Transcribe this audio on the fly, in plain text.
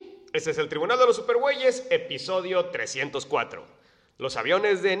Este es el Tribunal de los Supergüeyes, episodio 304. Los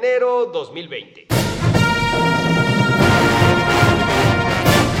aviones de enero 2020.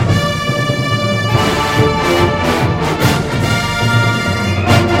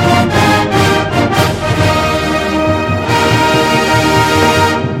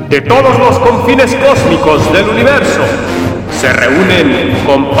 De todos los confines cósmicos del universo, se reúnen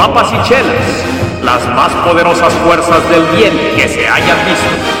con papas y chelas las más poderosas fuerzas del bien que se hayan visto.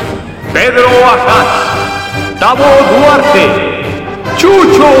 Pedro Ajaz, Tavo Duarte,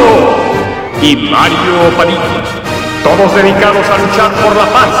 Chucho y Mario Padilla, todos dedicados a luchar por la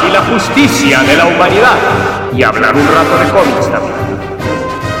paz y la justicia de la humanidad y hablar un rato de cómics también.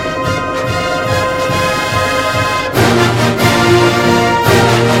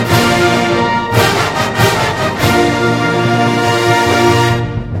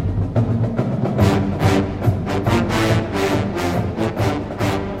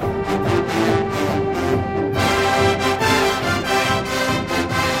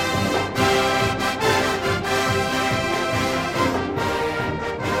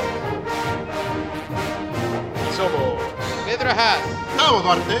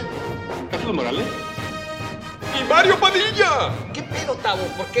 Duarte, Carlos Morales y Mario Padilla. ¿Qué pedo, Tavo?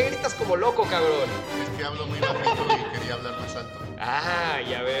 ¿Por qué gritas como loco, cabrón? Es que hablo muy bajito y quería hablar más alto. Ah,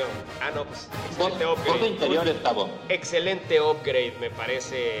 ya veo. No, pues excelente voz upgrade. interior, Tavo. Excelente upgrade, me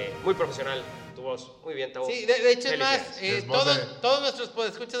parece muy profesional tu voz. Muy bien, Tavo. Sí, de hecho es más, todos nuestros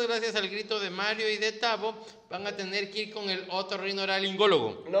podescuchas, gracias al grito de Mario y de Tavo, van a tener que ir con el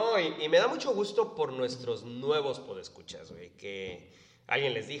otorrinolaringólogo. No, y me da mucho gusto por nuestros nuevos podescuchas, güey, que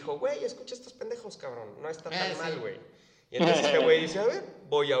alguien les dijo, güey, escucha estos pendejos, cabrón, no está tan mal, güey. Y entonces este güey dice, a ver,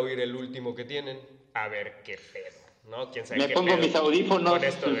 voy a oír el último que tienen, a ver qué pedo, ¿no? ¿Quién sabe qué pedo? Me pongo mis audífonos con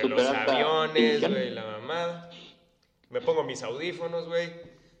esto de los aviones, güey, la mamada. Me pongo mis audífonos,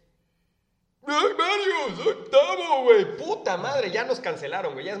 güey. ¡Ay, Mario! ¡Soy Tavo, güey! ¡Puta madre! Ya nos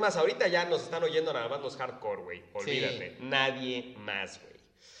cancelaron, güey. Ya es más, ahorita ya nos están oyendo nada más los hardcore, güey. Olvídate. Sí. Nadie más, güey.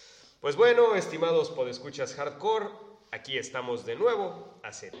 Pues bueno, estimados podescuchas hardcore, aquí estamos de nuevo.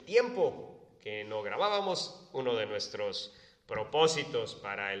 Hace tiempo que no grabábamos. Uno de nuestros propósitos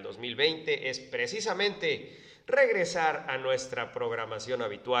para el 2020 es precisamente regresar a nuestra programación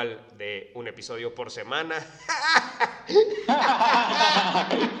habitual de un episodio por semana.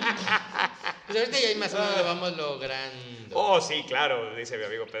 Pues ahorita ya más o menos lo vamos logrando. Oh, sí, claro, dice mi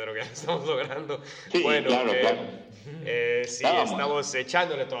amigo Pedro que ya lo estamos logrando. Sí, bueno, claro. sí, estamos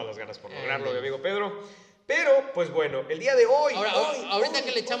echándole todas las ganas por lograrlo, mi amigo Pedro. Pero, pues bueno, el día de hoy... Ahorita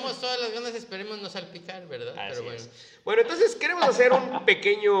que le echamos todas las ganas, esperemos no salpicar, ¿verdad? Así Pero bueno. es. Bueno, entonces queremos hacer un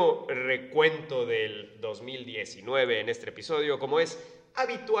pequeño recuento del 2019 en este episodio, como es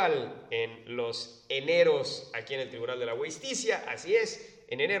habitual en los eneros aquí en el Tribunal de la Justicia. Así es,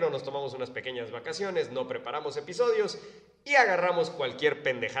 en enero nos tomamos unas pequeñas vacaciones, no preparamos episodios y agarramos cualquier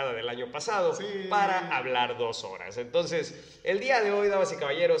pendejada del año pasado para hablar 2 horas. Entonces, el día de hoy, damas y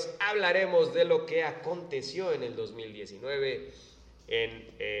caballeros, hablaremos de lo que aconteció en el 2019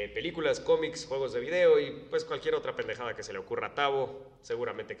 en películas, cómics, juegos de video y pues cualquier otra pendejada que se le ocurra a Tavo.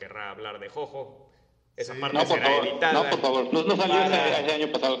 Seguramente querrá hablar de Jojo. Esa parte será editada. No, por favor. No salió ese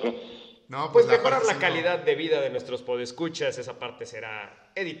año pasado, creo. No, pues mejorar la calidad de vida de nuestros podescuchas. Esa parte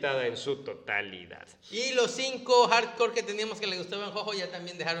será editada en su totalidad. Y los 5 hardcore que teníamos que le gustaban Jojo ya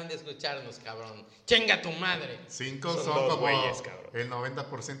también dejaron de escucharnos, cabrón. ¡Chenga tu madre! 5 son como güeyes, cabrón. El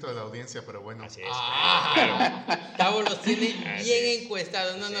 90% de la audiencia, pero bueno. Así es. Claro. Tavo los tiene Así bien es.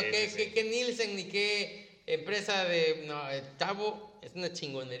 encuestados. No, Sí. que Nielsen ni qué empresa de... No, Tavo es una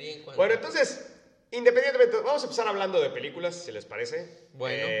chingonería en cuanto... Bueno, entonces... Independientemente, vamos a empezar hablando de películas, si les parece.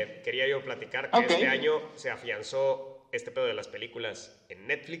 Bueno. Quería yo platicar que este año se afianzó este pedo de las películas en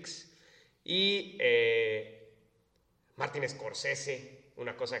Netflix. Y Martin Scorsese,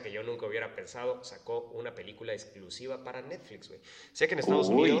 una cosa que yo nunca hubiera pensado, sacó una película exclusiva para Netflix, güey. Sé que en Estados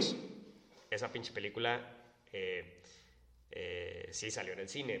Unidos esa pinche película sí salió en el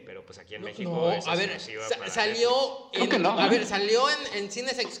cine, pero pues aquí en México es exclusiva para salió Netflix. Salió en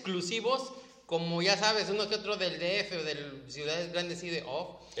cines exclusivos. Como ya sabes, uno que otro del DF o de ciudades grandes y de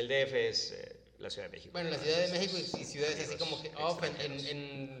off. El DF es la Ciudad de México. Bueno, la Ciudad de México y ciudades así como que off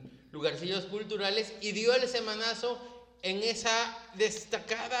en lugarcillos culturales. Y dio el semanazo en esa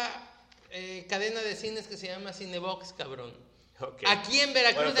destacada cadena de cines que se llama Cinebox, cabrón. Okay. Aquí en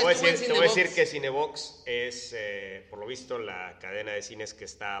Veracruz te voy estuvo en a decir Cinebox. que Cinebox es, por lo visto, la cadena de cines que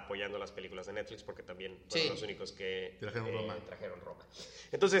está apoyando las películas de Netflix, porque también fueron los únicos que trajeron Roma.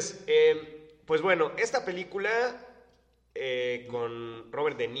 Entonces, pues bueno, esta película con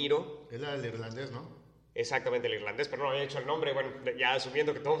Robert De Niro. Era el irlandés, ¿no? Exactamente, el irlandés, pero no había hecho el nombre. Bueno, ya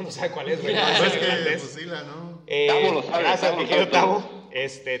asumiendo que todo el mundo sabe cuál es, güey. No, No, es el que irlandés. fusila, ¿no? Tavo lo sabe, Gracias, Tavo mi lo querido sabe.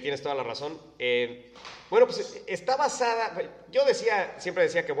 Tavo. Tienes toda la razón. Bueno, pues está basada. Yo siempre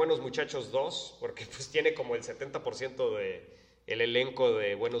decía que Buenos Muchachos 2, porque pues tiene como el 70% del elenco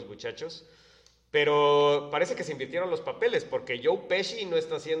de Buenos Muchachos. Pero parece que se invirtieron los papeles, porque Joe Pesci no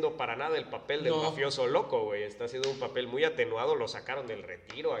está haciendo para nada el papel del mafioso loco, güey. Está haciendo un papel muy atenuado. Lo sacaron del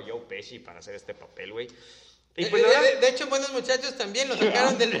retiro a Joe Pesci para hacer este papel, güey. Y pues, de hecho, Buenos Muchachos también lo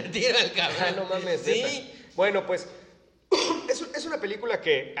sacaron del retiro al cabrón. Ah, no mames. Sí. Neta. Bueno, pues es una película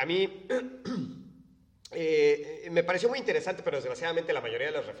que a mí me pareció muy interesante, pero desgraciadamente la mayoría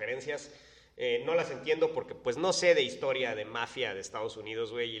de las referencias no las entiendo porque pues no sé de historia de mafia de Estados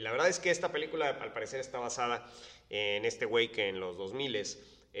Unidos, güey. Y la verdad es que esta película al parecer está basada en este güey que en los 2000s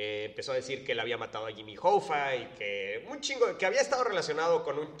empezó a decir que él había matado a Jimmy Hoffa y que que había estado relacionado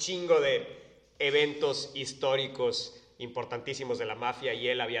con un chingo de eventos históricos importantísimos de la mafia y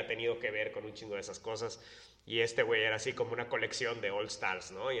él había tenido que ver con un chingo de esas cosas. Y este güey era así como una colección de All Stars,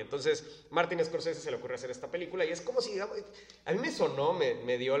 ¿no? Y entonces Martin Scorsese se le ocurrió hacer esta película y es como si, digamos, a mí me sonó,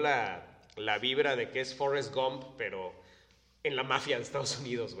 me dio la vibra de que es Forrest Gump, pero en la mafia de Estados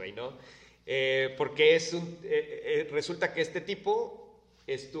Unidos, güey, ¿no? Porque resulta que este tipo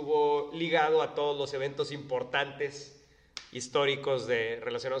estuvo ligado a todos los eventos importantes históricos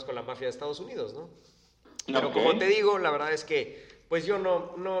relacionados con la mafia de Estados Unidos, ¿no? Pero como te digo, la verdad es que pues yo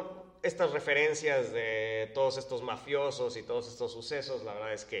no estas referencias de todos estos mafiosos y todos estos sucesos, la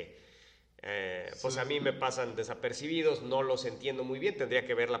verdad es que pues a mí me pasan desapercibidos, no los entiendo muy bien, tendría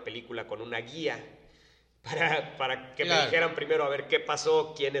que ver la película con una guía para que me dijeran primero a ver qué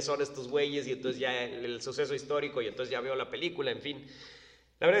pasó, quiénes son estos güeyes y entonces ya el suceso histórico y entonces ya veo la película, en fin.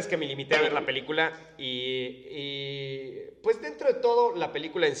 La verdad es que me limité a ver la película y pues dentro de todo la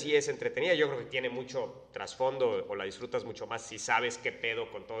película en sí es entretenida. Yo creo que tiene mucho trasfondo o la disfrutas mucho más si sabes qué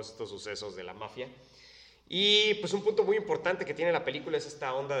pedo con todos estos sucesos de la mafia. Y pues un punto muy importante que tiene la película es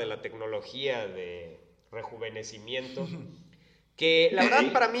esta onda de la tecnología de rejuvenecimiento, que la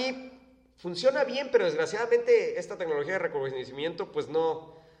verdad para mí funciona bien, pero desgraciadamente esta tecnología de rejuvenecimiento pues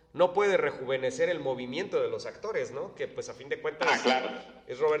no puede rejuvenecer el movimiento de los actores, ¿no? Que pues a fin de cuentas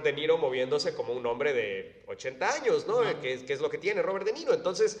es Robert De Niro moviéndose como un hombre de 80 años, ¿no? Que es lo que tiene Robert De Niro.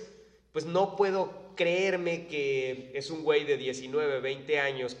 Entonces, pues no puedo creerme que es un güey de 19, 20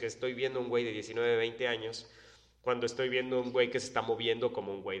 años, que estoy viendo un güey de 19, 20 años, cuando estoy viendo un güey que se está moviendo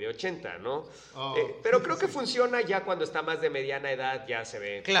como un güey de 80, ¿no? Pero creo que funciona ya cuando está más de mediana edad, ya se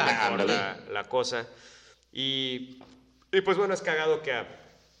ve mejor la cosa. Y pues bueno, es cagado que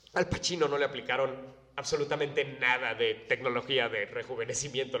al Pacino no le aplicaron absolutamente nada de tecnología de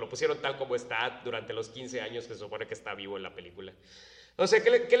rejuvenecimiento. Lo pusieron tal como está durante los 15 años que se supone que está vivo en la película. No sé,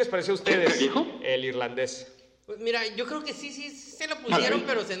 ¿qué les pareció a ustedes el irlandés? Pues mira, yo creo que sí se lo pusieron,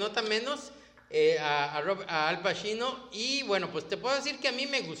 pero se nota menos a Al Pacino. Y bueno, pues te puedo decir que a mí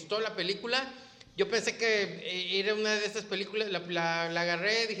me gustó la película. Yo pensé que era una de estas películas, la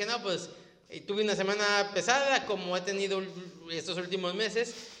agarré, dije, no, pues tuve una semana pesada como he tenido estos últimos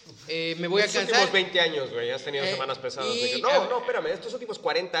meses. Me voy a cansar. Estos últimos 20 años, güey, has tenido semanas pesadas. No, espérame, estos últimos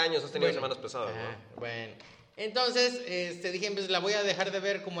 40 años has tenido semanas pesadas, ¿no? Bueno, entonces dije, pues la voy a dejar de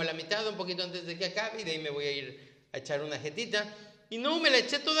ver como a la mitad, un poquito antes de que acabe, y de ahí me voy a ir a echar una jetita. Y no, me la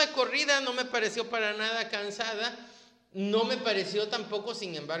eché toda corrida, no me pareció para nada cansada. No me pareció tampoco,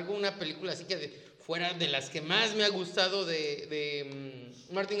 sin embargo, una película así que fuera de las que más me ha gustado de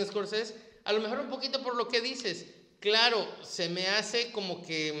Martin Scorsese. A lo mejor un poquito por lo que dices. Claro, se me hace como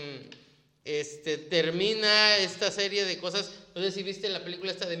que termina esta serie de cosas. No sé si viste la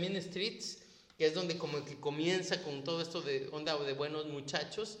película esta de Mean Streets, que es donde como que comienza con todo esto de onda de Buenos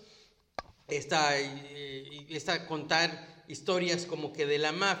Muchachos. Esta contar historias como que de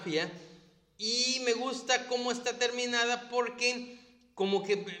la mafia. Y me gusta cómo está terminada porque como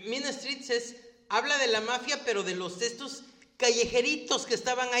que Mean Streets habla de la mafia, pero de estos callejeritos que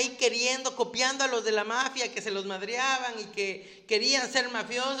estaban ahí copiando a los de la mafia, que se los madreaban y que querían ser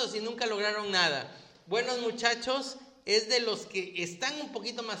mafiosos y nunca lograron nada. Buenos Muchachos es de los que están un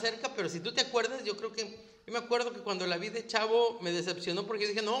poquito más cerca, pero si tú te acuerdas, yo me acuerdo que cuando la vi de chavo me decepcionó porque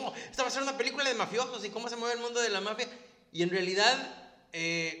dije, no, esta va a ser una película de mafiosos y cómo se mueve el mundo de la mafia. Y en realidad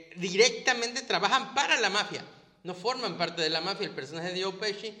directamente trabajan para la mafia, no forman parte de la mafia. El personaje de Joe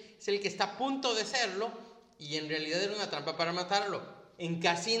Pesci es el que está a punto de serlo, y en realidad era una trampa para matarlo. En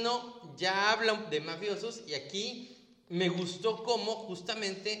Casino ya hablan de mafiosos y aquí me gustó cómo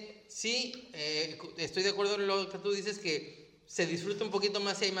justamente, sí, estoy de acuerdo en lo que tú dices, que se disfruta un poquito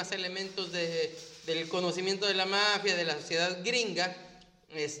más si hay más elementos del conocimiento de la mafia, de la sociedad gringa,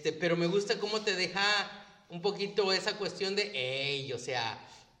 pero me gusta cómo te deja un poquito esa cuestión de, o sea,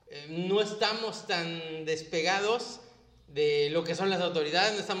 no estamos tan despegados de lo que son las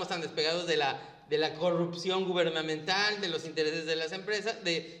autoridades, no estamos tan despegados de la corrupción gubernamental, de los intereses de las empresas,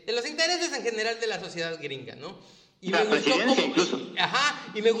 de los intereses en general de la sociedad gringa, ¿no? Y la presidencia incluso.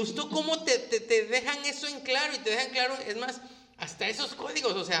 Y me gustó cómo te dejan eso en claro, y te dejan claro, es más, hasta esos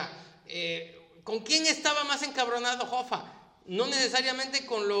códigos, o sea, ¿con quién estaba más encabronado Hoffa? No necesariamente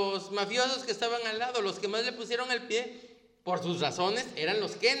con los mafiosos que estaban al lado, los que más le pusieron el pie, por sus razones, eran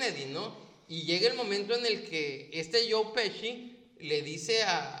los Kennedy, ¿no? Y llega el momento en el que Joe Pesci le dice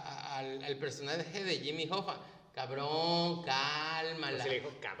al personaje de Jimmy Hoffa, cabrón, cálmala. Así le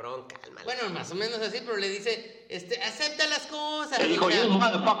dijo, cabrón, cálmala. Bueno, más o menos así, pero le dice, acepta las cosas. Le dijo, you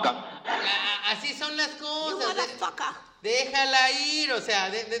motherfucker. Así son las cosas. You motherfucker. Déjala ir, o sea,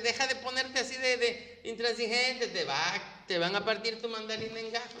 deja de ponerte así de intransigente, te van a partir tu mandarina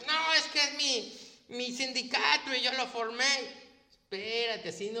en gajo. No, es que es mi sindicato y yo lo formé. Espérate,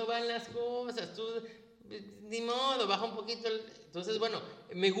 así no van las cosas, tú, ni modo, baja un poquito. Entonces, bueno,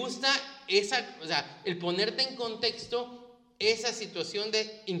 me gusta o sea, el ponerte en contexto esa situación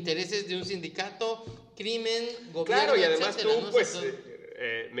de intereses de un sindicato, crimen, gobierno, claro, y además etcétera, tú, ¿no? pues,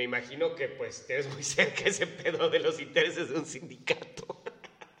 me imagino que pues tienes muy cerca ese pedo de los intereses de un sindicato.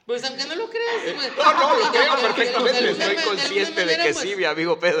 Pues aunque no lo creas. Pues, No, lo creo de perfectamente, alguna estoy manera, consciente de que pues, sí, mi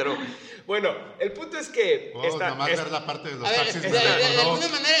amigo Pedro. Bueno, el punto es que... Nomás ver la parte de los a ver, taxis. de alguna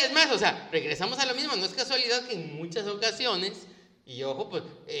manera, es más, o sea, regresamos a lo mismo, no es casualidad que en muchas ocasiones, y ojo, pues,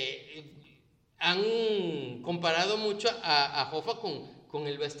 han comparado mucho a Hoffa con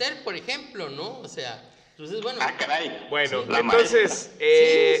el Bester, por ejemplo, ¿no? O sea, entonces, bueno. Ah, caray. Bueno, Sí, entonces,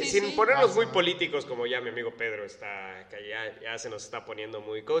 sin sí. ponernos muy políticos, como ya mi amigo Pedro está, que ya se nos está poniendo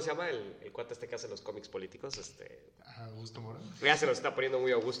muy... ¿Cómo se llama el cuate que hace los cómics políticos? Augusto Mora. Ya se nos está poniendo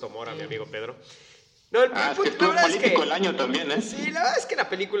muy Augusto Mora, mi amigo Pedro. No, el Es que punto, la estuvo verdad es político que... el año también, ¿eh? Sí, la verdad es que la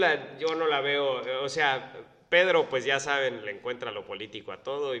película yo no la veo, o sea, Pedro, pues ya saben, le encuentra lo político a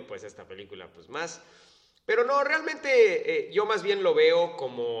todo y pues esta película pues más. Pero no, realmente yo más bien lo veo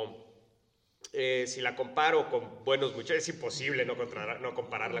como, si la comparo con Buenos Muchachos, es imposible no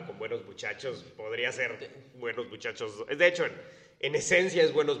compararla con Buenos Muchachos, podría ser Buenos Muchachos 2. De hecho, en esencia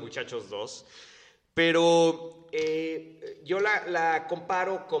es Buenos Muchachos 2. Pero yo la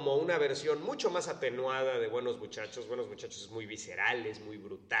comparo como una versión mucho más atenuada de Buenos Muchachos. Buenos Muchachos es muy viscerales, muy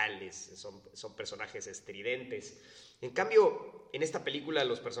brutales, son personajes estridentes. En cambio, en esta película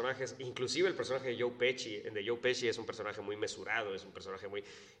los personajes, inclusive el personaje de Joe Pesci es un personaje muy mesurado, es un personaje muy...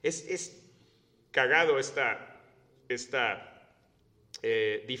 Es cagado esta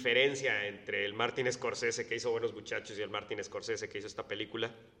diferencia entre el Martin Scorsese que hizo Buenos Muchachos y el Martin Scorsese que hizo esta película.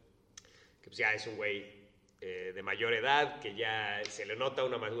 Que pues ya es un güey de mayor edad, que ya se le nota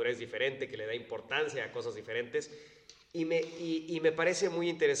una madurez diferente, que le da importancia a cosas diferentes. Y me parece muy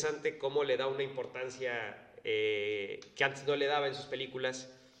interesante cómo le da una importancia que antes no le daba en sus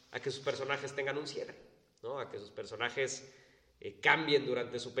películas a que sus personajes tengan un cierre, ¿no? A que sus personajes cambien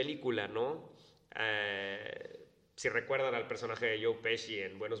durante su película, ¿no? Si recuerdan al personaje de Joe Pesci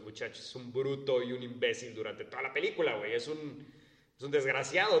en Buenos Muchachos, es un bruto y un imbécil durante toda la película, güey. Es un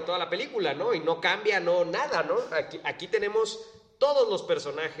desgraciado toda la película, ¿no? Y no cambia, nada, ¿no? Aquí tenemos todos los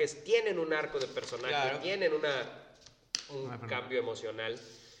personajes, tienen un arco de personaje, claro. Tienen un cambio emocional.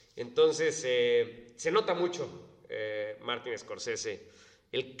 Entonces, se nota mucho Martin Scorsese,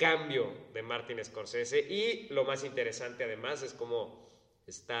 el cambio de Martin Scorsese. Y lo más interesante, además, es cómo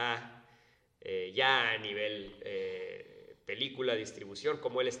está ya a nivel película, distribución,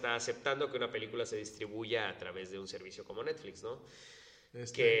 cómo él está aceptando que una película se distribuya a través de un servicio como Netflix, ¿no?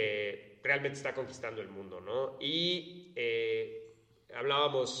 Que realmente está conquistando el mundo, ¿no? Y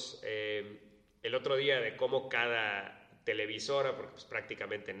hablábamos el otro día de cómo cada televisora, porque pues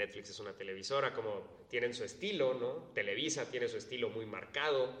prácticamente Netflix es una televisora, como tienen su estilo, ¿no? Televisa tiene su estilo muy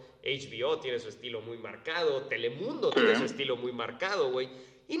marcado, HBO tiene su estilo muy marcado, Telemundo tiene su estilo muy marcado, güey,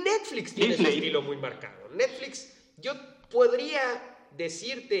 y Netflix tiene su estilo muy marcado. Netflix, yo podría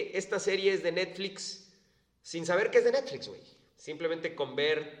decirte esta serie es de Netflix sin saber que es de Netflix, güey. Simplemente con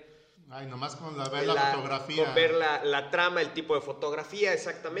ver... Ay, nomás con ver la fotografía. Con ver la trama, el tipo de fotografía,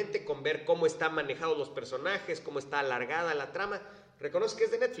 exactamente, con ver cómo están manejados los personajes, cómo está alargada la trama. Reconoce que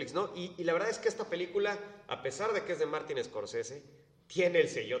es de Netflix, ¿no? Y la verdad es que esta película, a pesar de que es de Martin Scorsese, tiene el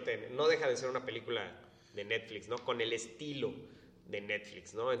sellote, no deja de ser una película de Netflix, ¿no? Con el estilo de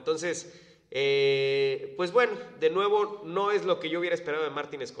Netflix, ¿no? Entonces, pues bueno, de nuevo, no es lo que yo hubiera esperado de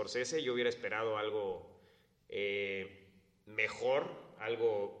Martin Scorsese. Yo hubiera esperado algo mejor,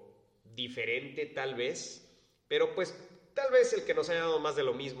 algo diferente tal vez, pero pues tal vez el que nos haya dado más de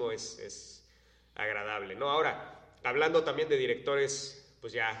lo mismo es agradable, ¿no? Ahora, hablando también de directores,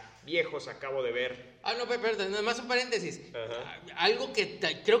 pues ya viejos, acabo de ver... No, perdón, nada más un paréntesis. Ajá. Algo que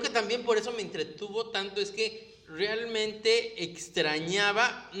creo que también por eso me entretuvo tanto es que realmente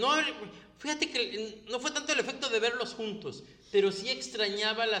extrañaba, no, fíjate que no fue tanto el efecto de verlos juntos, pero sí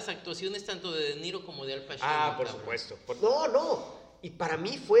extrañaba las actuaciones tanto de Niro como de Al Pacino. Por supuesto. No, y para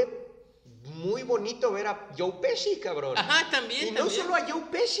mí fue muy bonito ver a Joe Pesci, cabrón. Ajá, también. Y no solo a Joe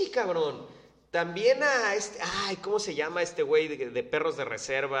Pesci, cabrón. También a ¿cómo se llama este güey de Perros de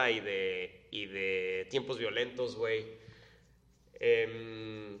Reserva y de Tiempos Violentos, güey?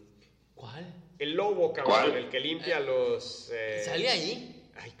 ¿Cuál? El lobo, cabrón, ¿Cuál? el que limpia los... ¿Sale ahí?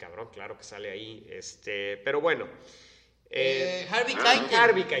 Ay, cabrón, claro que sale ahí. Pero bueno. Harvey Keitel.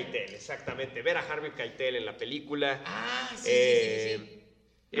 Harvey Keitel, exactamente. Ver a Harvey Keitel en la película. Sí.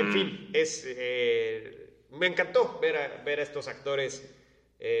 En fin, me encantó ver a estos actores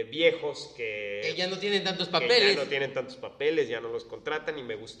viejos que ya no tienen tantos que papeles. ya no tienen tantos papeles, ya no los contratan y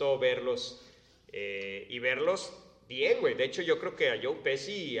me gustó verlos y verlos bien, güey. De hecho, yo creo que a Joe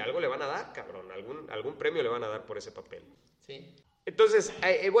Pesci algo le van a dar, cabrón. Algún premio le van a dar por ese papel. Sí. Entonces,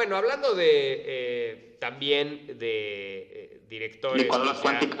 bueno, hablando también de directores Licuadoras ya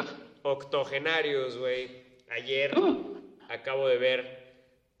cuánticas. octogenarios, güey. Ayer acabo de ver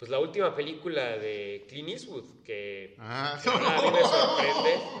pues la última película de Clint Eastwood, que Ah. la verdad, a mí me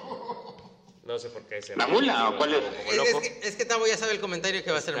sorprende. No sé por qué se ¿La ríe, mula digo, o cuál es? como loco. Es que Tavo ya sabe el comentario que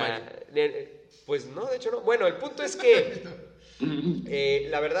va a hacer Mario. Pues no, de hecho no. Bueno, el punto es que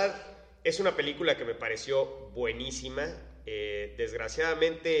la verdad es una película que me pareció buenísima.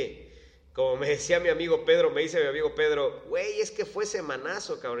 Desgraciadamente, como me decía mi amigo Pedro, me dice mi amigo Pedro, güey, es que fue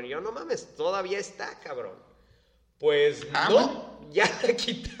semanazo, cabrón. Y yo, no mames, todavía está, cabrón. Pues no, ya la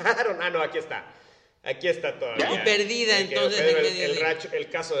quitaron. No, aquí está. Aquí está todavía. Y perdida, Me quedo, entonces, Pedro, en medio el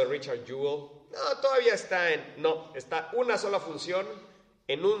caso de Richard Jewell. No, todavía está está una sola función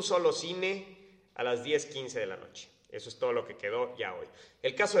en un solo cine a las 10:15 de la noche. Eso es todo lo que quedó ya hoy.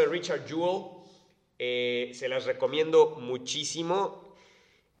 El caso de Richard Jewell, se las recomiendo muchísimo.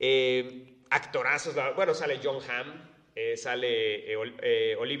 Actorazos, bueno, sale John Hamm, sale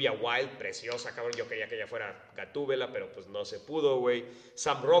Olivia Wilde, preciosa, cabrón. Yo quería que ella fuera Gatúbela, pero pues no se pudo, güey.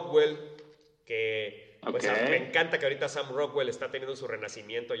 Sam Rockwell, que pues Ok. me encanta que ahorita Sam Rockwell está teniendo su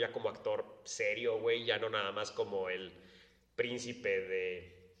renacimiento ya como actor serio, güey, ya no nada más como el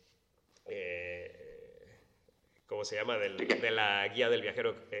príncipe ¿cómo se llama? De la guía del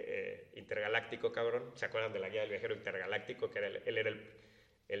viajero intergaláctico, cabrón. ¿Se acuerdan de la guía del viajero intergaláctico? Que él era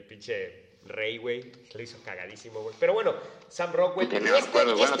el pinche rey, güey. Lo hizo cagadísimo, güey. Pero bueno, Sam Rockwell. Que no me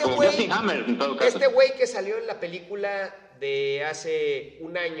acuerdo, bueno, como Justin Hammer, en todo caso. Este güey que salió en la película de hace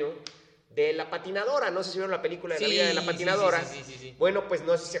un año de La Patinadora. No sé si vieron la película de la vida de La Patinadora. Sí. Bueno, pues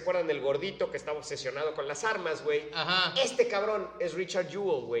no sé si se acuerdan del gordito que estaba obsesionado con las armas, güey. Ajá. Este cabrón es Richard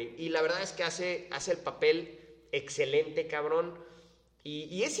Jewell, güey. Y la verdad es que hace el papel excelente, cabrón.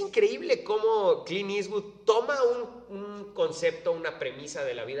 Y es increíble cómo Clint Eastwood toma un concepto, una premisa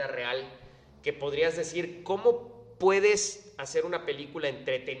de la vida real que podrías decir, ¿cómo puedes hacer una película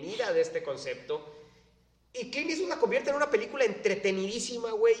entretenida de este concepto? Y Clint Eastwood la convierte en una película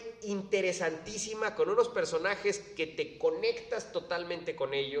entretenidísima, güey, interesantísima, con unos personajes que te conectas totalmente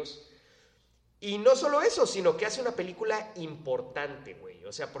con ellos. Y no solo eso, sino que hace una película importante, güey.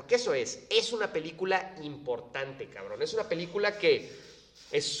 O sea, porque eso es una película importante, cabrón. Es una película que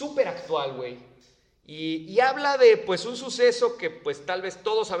es súper actual, güey. Y habla de, pues, un suceso que, pues, tal vez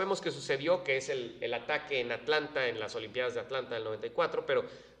todos sabemos que sucedió, que es el ataque en Atlanta, en las Olimpiadas de Atlanta del 94, pero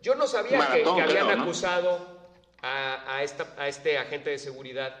yo no sabía Maratón, que habían creo, ¿no? acusado a este agente de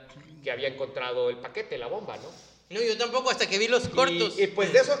seguridad que había encontrado el paquete, la bomba, ¿no? No, yo tampoco, hasta que vi los cortos. Y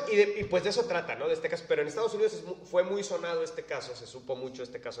pues de eso trata, ¿no? De este caso. Pero en Estados Unidos fue muy sonado este caso, se supo mucho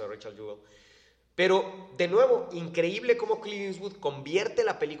este caso de Richard Jewell. Pero, de nuevo, increíble cómo Clint Eastwood convierte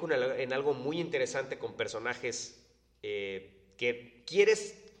la película en algo muy interesante con personajes que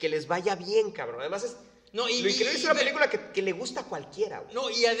quieres que les vaya bien, cabrón. Además, lo increíble es una película que le gusta a cualquiera, güey. No,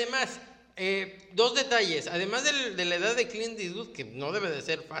 y además, dos detalles. Además de la edad de Clint Eastwood, que no debe de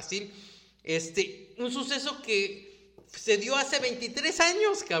ser fácil, un suceso que se dio hace 23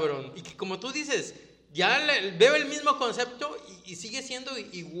 años, cabrón. Y que, como tú dices, ya veo el mismo concepto y sigue siendo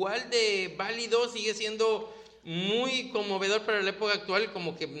igual de válido, sigue siendo muy conmovedor para la época actual,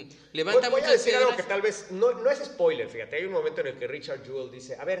 como que levanta Voy a muchas decir algo piedras. que tal vez no es spoiler, fíjate. Hay un momento en el que Richard Jewell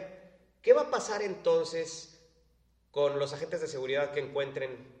dice, a ver, ¿qué va a pasar entonces con los agentes de seguridad que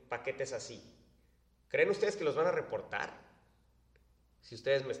encuentren paquetes así? ¿Creen ustedes que los van a reportar? Si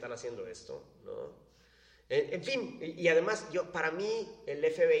ustedes me están haciendo esto, ¿no? En fin, y además, para mí, el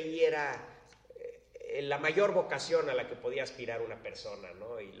FBI era la mayor vocación a la que podía aspirar una persona,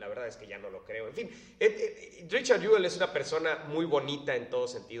 ¿no? Y la verdad es que ya no lo creo. En fin, Richard Jewell es una persona muy bonita en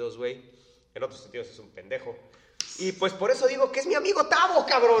todos sentidos, güey. En otros sentidos es un pendejo. Y pues por eso digo que es mi amigo Tavo,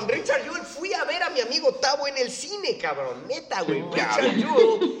 cabrón. Richard Jewell, fui a ver a mi amigo Tavo en el cine, cabrón. Neta, güey. Richard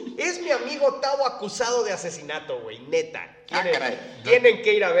Jewell es mi amigo Tavo acusado de asesinato, güey. Neta. Tienen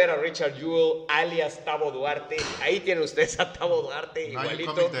que ir a ver a Richard Jewell, alias Tavo Duarte. Ahí tienen ustedes a Tavo Duarte, ¿No hay un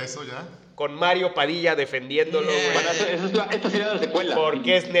igualito. cómic de eso ya? Con Mario Padilla defendiéndolo, güey. Bueno, esta sería la secuela.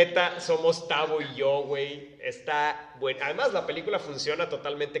 Porque es neta, somos Tavo y yo, güey. Está bueno. Además, la película funciona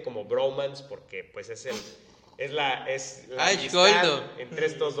totalmente como bromance, porque pues es la amistad entre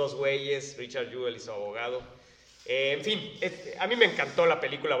estos dos güeyes, Richard Jewell y su abogado. En fin, a mí me encantó la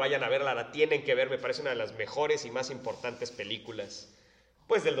película, vayan a verla, la tienen que ver, me parece una de las mejores y más importantes películas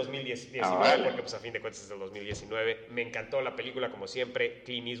pues del 2019, porque pues a fin de cuentas es del 2019. Me encantó la película como siempre,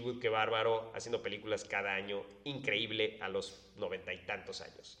 Clint Eastwood, qué bárbaro, haciendo películas cada año, increíble a los 90 y tantos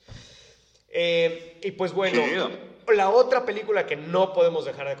años. Y pues bueno, la otra película que no podemos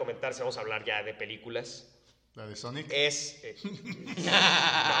dejar de comentar, si vamos a hablar ya de películas, ¿la de Sonic? es...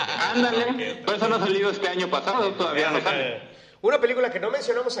 Ándale, por eso no ha salido este año pasado, todavía no sale. Una película que no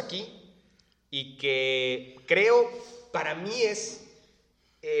mencionamos aquí y que creo para mí es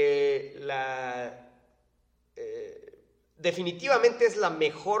definitivamente es la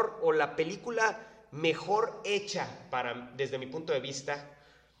mejor o la película mejor hecha desde mi punto de vista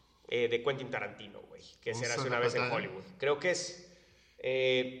de Quentin Tarantino, güey, que se hace una vez en Hollywood. Creo que es...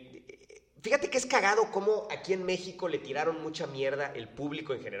 fíjate que es cagado cómo aquí en México le tiraron mucha mierda el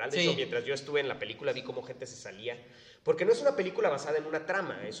público en general. De hecho, mientras yo estuve en la película vi cómo gente se salía. Porque no es una película basada en una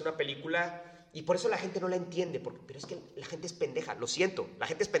trama, es una película... Y por eso la gente no la entiende, pero es que la gente es pendeja, lo siento, la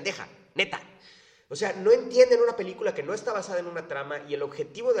gente es pendeja, neta. O sea, no entienden una película que no está basada en una trama y el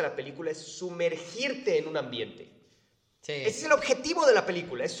objetivo de la película es sumergirte en un ambiente. Sí. Ese es el objetivo de la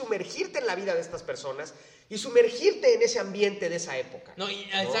película, es sumergirte en la vida de estas personas y sumergirte en ese ambiente de esa época. ¿No?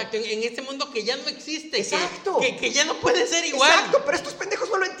 Exacto, en este mundo que ya no existe. Exacto. Que ya no puede ser igual. Exacto, pero estos pendejos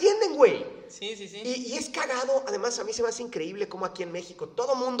no lo entienden, güey. Sí. Y es cagado, además a mí se me hace increíble cómo aquí en México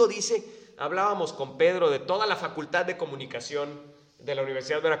todo mundo dice, hablábamos con Pedro de toda la Facultad de Comunicación de la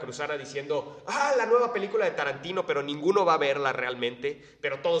Universidad Veracruzana diciendo, la nueva película de Tarantino, pero ninguno va a verla realmente,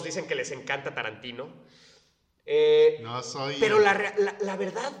 pero todos dicen que les encanta Tarantino. No soy... Pero la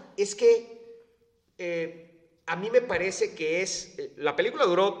verdad es que a mí me parece que la película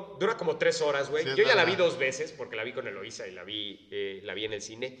dura como 3 horas, güey. Sí, yo ya la vi 2 veces, porque la vi con Eloisa y la vi en el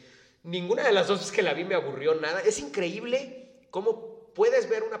cine. Ninguna de las 2 veces que la vi me aburrió nada. Es increíble cómo puedes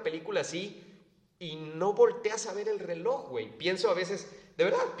ver una película así y no volteas a ver el reloj, güey. Pienso a veces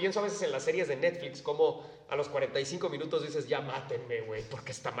en las series de Netflix, como a los 45 minutos dices, ya mátenme, güey,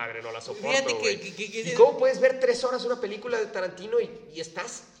 porque esta madre no la soporto, güey. ¿Y cómo puedes ver 3 horas una película de Tarantino y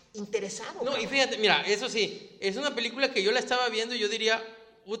estás interesado? No, cabrón. Y fíjate, mira, eso sí, es una película que yo la estaba viendo y yo diría,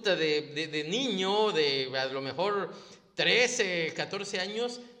 puta, de niño, de a lo mejor 13, 14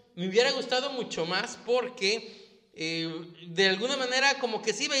 años, me hubiera gustado mucho más porque... de alguna manera como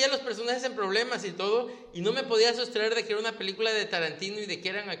que sí veía los personajes en problemas y todo y no me podía sostener de que era una película de Tarantino y de que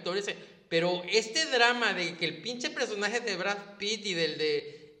eran actores, pero este drama de que el pinche personaje de Brad Pitt y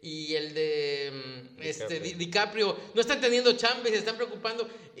el de DiCaprio no están teniendo chamba y se están preocupando,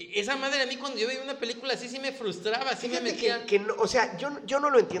 esa madre a mí cuando yo veía una película así sí me frustraba, sí me metía que no, o sea, yo no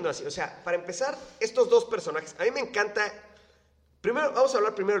lo entiendo así, o sea, para empezar, estos dos personajes, a mí me encanta, vamos a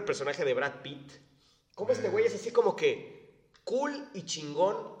hablar primero del personaje de Brad Pitt. Como este güey es así como que cool y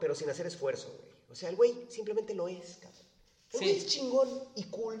chingón, pero sin hacer esfuerzo, güey. O sea, el güey simplemente lo es, cabrón. El güey es chingón y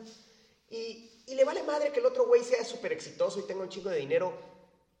cool. Y le vale madre que el otro güey sea súper exitoso y tenga un chingo de dinero.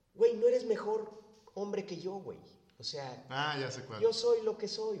 Güey, no eres mejor hombre que yo, güey. O sea, ya sé cuál. Yo soy lo que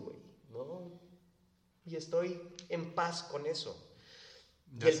soy, güey, ¿no? Y estoy en paz con eso.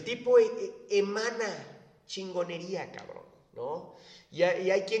 Y el tipo emana chingonería, cabrón, ¿no? Y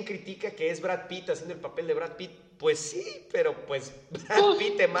hay quien critica que es Brad Pitt haciendo el papel de Brad Pitt. Pues sí, pero pues Brad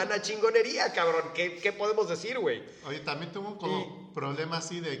Pitt emana chingonería, cabrón. ¿Qué podemos decir, güey? Oye, también tuvo un problema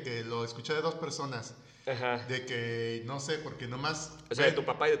así de que lo escuché de 2 personas. Ajá. De que, no sé, porque nomás... O sea, de tu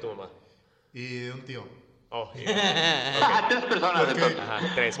papá y de tu mamá. Y de un tío. Oh, yeah. Okay. 3 personas.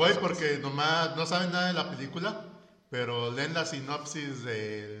 Ajá, 3 Güey, porque nomás no saben nada de la película, pero leen la sinopsis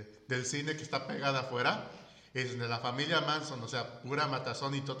del cine que está pegada afuera. Es de la familia Manson, o sea, pura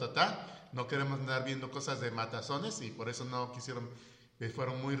matazón y totatá. No queremos andar viendo cosas de matazones y por eso no quisieron,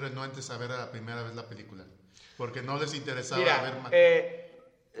 fueron muy renuentes a ver a la primera vez la película. Porque no les interesaba ver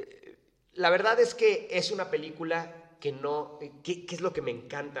la verdad es que es una película que no... ¿Qué es lo que me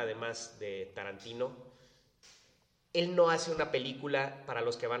encanta además de Tarantino? Él no hace una película para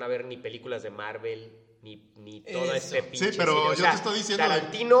los que van a ver ni películas de Marvel, ni todo este pinche Sí, pero cine. O yo sea, te estoy diciendo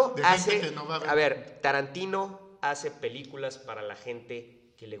Tarantino de hace... gente que no va a ver. A ver, Tarantino hace películas para la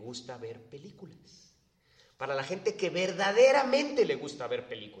gente que le gusta ver películas. Para la gente que verdaderamente le gusta ver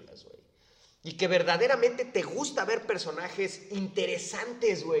películas, güey. Y que verdaderamente te gusta ver personajes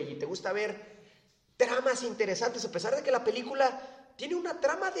interesantes, güey. Y te gusta ver tramas interesantes, a pesar de que la película tiene una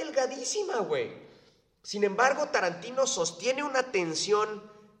trama delgadísima, güey. Sin embargo, Tarantino sostiene una tensión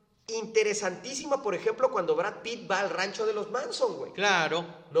interesantísima, por ejemplo, cuando Brad Pitt va al rancho de los Manson, güey. Claro.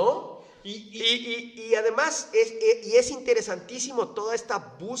 ¿No? Y además es interesantísimo toda esta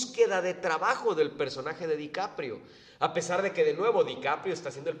búsqueda de trabajo del personaje de DiCaprio. A pesar de que, de nuevo, DiCaprio está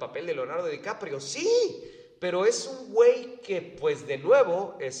haciendo el papel de Leonardo DiCaprio. Sí, pero es un güey que, pues, de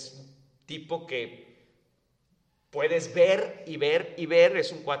nuevo, es un tipo que puedes ver y ver y ver.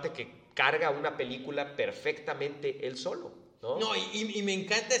 Es un cuate que carga una película perfectamente él solo, ¿no? No, y me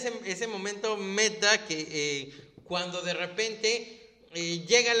encanta ese momento meta que cuando de repente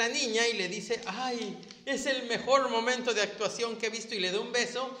llega la niña y le dice, ay, es el mejor momento de actuación que he visto, y le da un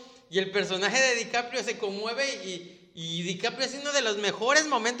beso, y el personaje de DiCaprio se conmueve y DiCaprio es uno de los mejores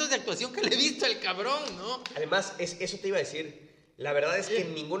momentos de actuación que le he visto al cabrón, ¿no? Además, eso te iba a decir. La verdad es que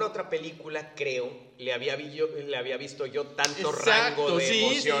en ninguna otra película, creo, le había visto yo tanto Exacto, rango de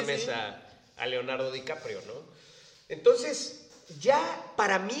emociones sí. A Leonardo DiCaprio, ¿no? Entonces, ya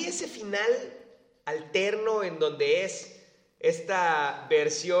para mí ese final alterno en donde es esta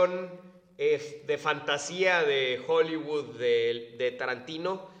versión de fantasía de Hollywood de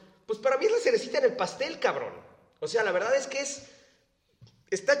Tarantino, pues para mí es la cerecita en el pastel, cabrón. O sea, la verdad es que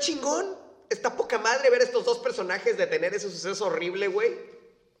está chingón, está poca madre ver estos dos personajes de tener ese suceso horrible, güey.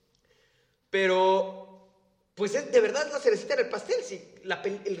 Pero, pues de verdad es la cerecita en el pastel. Sí, la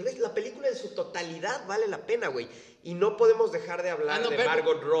película en su totalidad vale la pena, güey. Y no podemos dejar de hablar de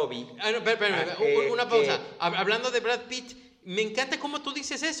Margot Robbie. Una pausa. Hablando de Brad Pitt, me encanta cómo tú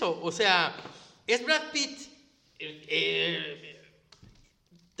dices eso. O sea, es Brad Pitt...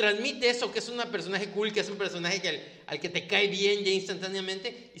 transmite eso, que es un personaje cool, que es un personaje al que te cae bien ya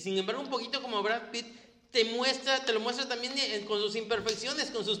instantáneamente, y sin embargo un poquito como Brad Pitt te lo muestra también con sus imperfecciones,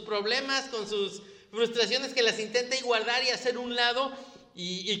 con sus problemas, con sus frustraciones, que las intenta guardar y hacer un lado,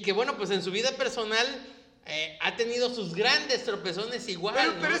 y que bueno, pues en su vida personal ha tenido sus grandes tropezones igual.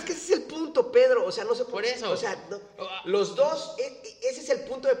 Pero ¿no? es que ese es el punto, Pedro. O sea, no sé por eso. O sea, no, los dos, ese es el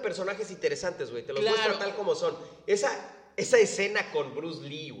punto de personajes interesantes, güey. Te los muestra tal como son. Esa escena con Bruce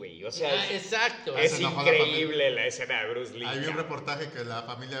Lee, güey. O sea, exacto. Es increíble la escena de Bruce Lee. Hay un reportaje que la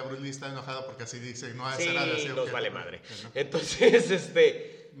familia de Bruce Lee está enojada porque así dice, no es era de así. Nos vale madre. Entonces,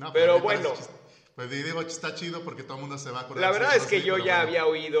 no, pero bueno. Pues digo, está chido porque todo el mundo se va a acordar. La verdad es que Lee, yo ya bueno. había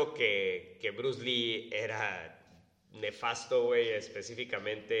oído que Bruce Lee era nefasto, güey,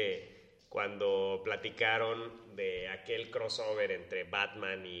 específicamente cuando platicaron de aquel crossover entre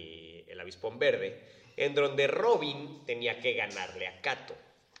Batman y el Avispón Verde, en donde Robin tenía que ganarle a Kato.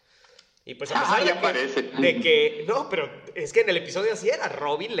 Y pues a pesar de que... No, pero es que en el episodio así era,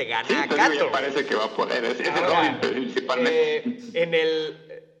 Robin le gana a Kato. Ya parece que va a poder, es Robin principalmente.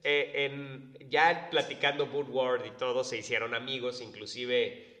 Ya platicando Woodward y todo, se hicieron amigos,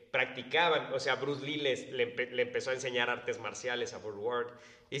 inclusive practicaban, o sea, Bruce Lee le empezó a enseñar artes marciales a Woodward.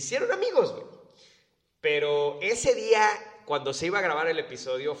 Hicieron amigos, güey. Pero ese día, cuando se iba a grabar el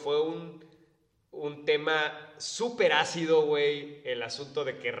episodio, fue un tema súper ácido, güey, el asunto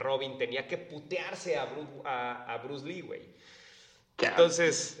de que Robin tenía que putearse a Bruce Lee, güey.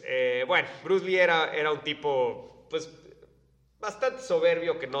 Entonces, bueno, Bruce Lee era un tipo, pues, bastante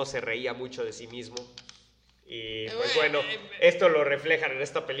soberbio, que no se reía mucho de sí mismo. Y pues bueno, esto lo reflejan en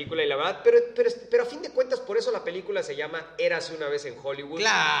esta película y la verdad, pero a fin de cuentas, por eso la película se llama Érase una vez en Hollywood.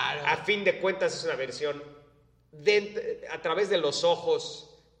 Claro. A fin de cuentas es una versión a través de los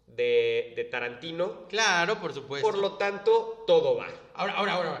ojos de Tarantino. Claro, por supuesto. Por lo tanto, todo va.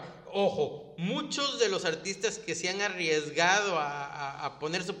 Ahora, ojo, muchos de los artistas que se han arriesgado a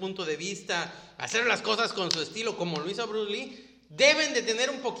poner su punto de vista, a hacer las cosas con su estilo, como lo hizo Bruce Lee, deben de tener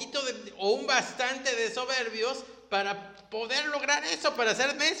un poquito o un bastante de soberbios para poder lograr eso, para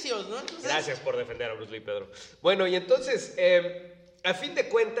ser necios, ¿no? Entonces... Gracias por defender a Bruce Lee, Pedro. Bueno, y entonces, a fin de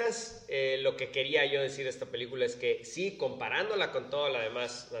cuentas, lo que quería yo decir de esta película es que sí, comparándola con todas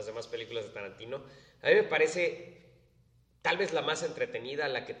las demás películas de Tarantino, a mí me parece tal vez la más entretenida,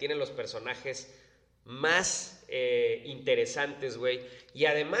 la que tiene los personajes más interesantes, güey. Y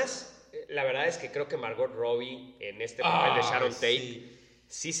además, la verdad es que creo que Margot Robbie en este papel de Sharon Tate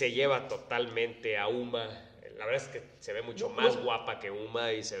sí se lleva totalmente a Uma la verdad es que se ve mucho más guapa que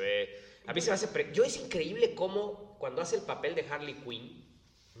Uma y se ve... A mí se me hace... Yo es increíble cómo cuando hace el papel de Harley Quinn,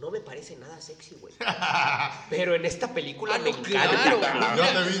 no me parece nada sexy, güey. Pero en esta película me encanta.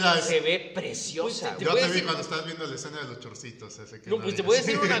 Claro. Se ve preciosa. Yo te vi cuando estás viendo la escena de los chorcitos. No, pues te voy a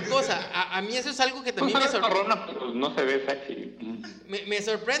decir una cosa. A mí eso es algo que también me sorprende. Pues no se ve sexy. Me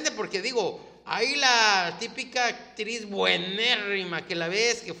sorprende porque digo, hay la típica actriz buenérrima que la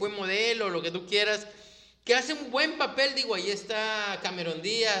ves, que fue modelo, lo que tú quieras, que hace un buen papel. Digo, ahí está Cameron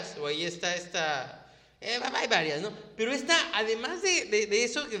Díaz, o ahí está esta... hay varias, ¿no? Pero esta, además de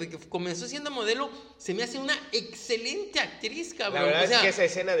eso, de que comenzó siendo modelo, se me hace una excelente actriz, cabrón. La verdad es que esa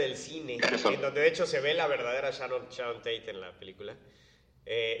escena del cine, en donde de hecho se ve la verdadera Sharon Tate en la película,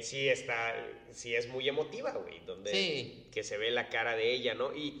 sí es muy emotiva, güey, donde que se ve la cara de ella,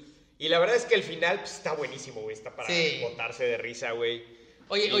 ¿no? Y la verdad es que el final pues, está buenísimo, güey, está para botarse de risa, güey.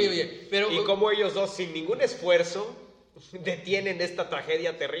 Oye, pero... Y como ellos dos, sin ningún esfuerzo, detienen esta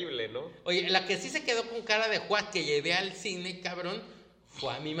tragedia terrible, ¿no? Oye, la que sí se quedó con cara de Juan que llevé al cine, cabrón,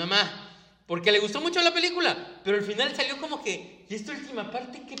 fue a mi mamá. Porque le gustó mucho la película, pero al final salió como que, ¿y esta última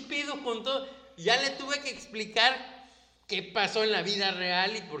parte qué pedo con todo? Ya le tuve que explicar qué pasó en la vida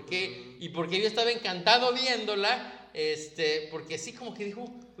real y por qué yo estaba encantado viéndola, porque sí como que dijo,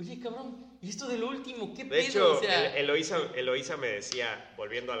 oye, cabrón, ¿y esto de lo último qué pedo? De hecho, o sea, Eloísa me decía,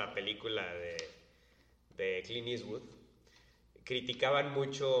 volviendo a la película de Clint Eastwood, criticaban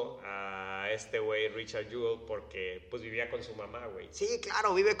mucho a este güey Richard Jewell porque pues vivía con su mamá, güey. Sí,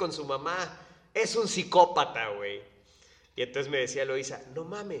 claro, vive con su mamá. Es un psicópata, güey. Y entonces me decía Eloísa, no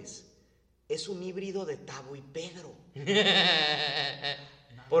mames, es un híbrido de Tabo y Pedro.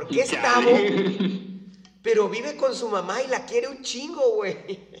 Porque es Tabo, pero vive con su mamá y la quiere un chingo, güey.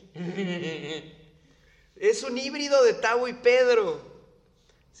 Es un híbrido de Tabo y Pedro.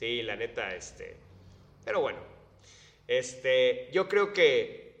 Sí, la neta, pero bueno. Yo creo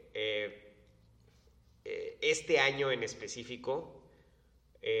que este año en específico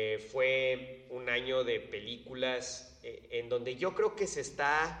fue un año de películas en donde yo creo que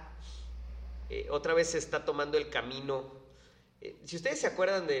otra vez se está tomando el camino. Si ustedes se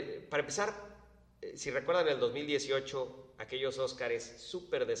acuerdan para empezar, si recuerdan el 2018, aquellos Óscares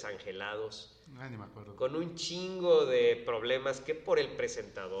súper desangelados, ni me acuerdo, con un chingo de problemas, que por el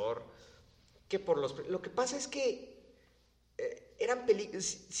presentador, que por lo que pasa es que eran películas.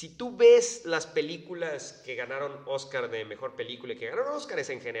 Si tú ves las películas que ganaron Oscar de mejor película y que ganaron Oscars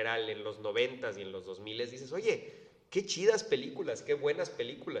en general en los 90s y en los 2000s, dices, oye, qué chidas películas, qué buenas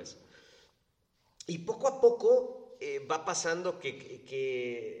películas. Y poco a poco va pasando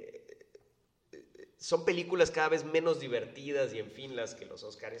que son películas cada vez menos divertidas y en fin las que los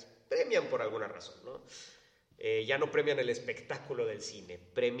Oscars premian por alguna razón, ¿no? Ya no premian el espectáculo del cine,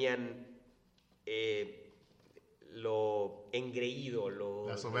 premian lo engreído,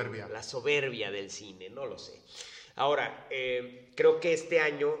 la soberbia del cine, no lo sé. Ahora, creo que este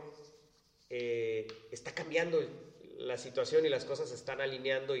año está cambiando la situación y las cosas se están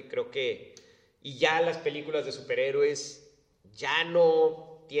alineando y creo que ya las películas de superhéroes ya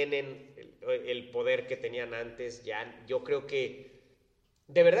no tienen el poder que tenían antes. Yo creo que,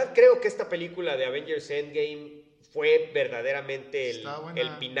 de verdad creo que esta película de Avengers Endgame fue verdaderamente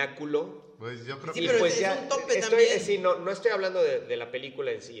el pináculo. Pues yo creo sí, que... pero pues es ya un tope también. Sí, no estoy hablando de la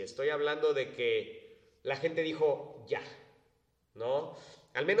película en sí, estoy hablando de que la gente dijo ya, ¿no?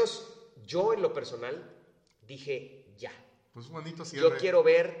 Al menos yo en lo personal dije ya. Pues un bonito cierre. Yo quiero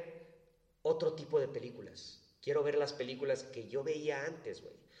ver otro tipo de películas. Quiero ver las películas que yo veía antes,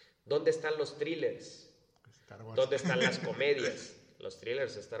 güey. ¿Dónde están los thrillers? Star Wars. ¿Dónde están las comedias? ¿Los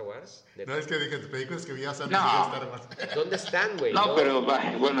thrillers de Star Wars? No, es que dije, películas que veías antes No. de Star Wars. ¿Dónde están, güey? No, pero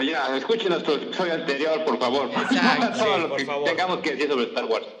bueno, ya, escuchen nuestro episodio anterior, por favor. Exacto, Todo sí, lo por que favor. tengamos que decir sobre Star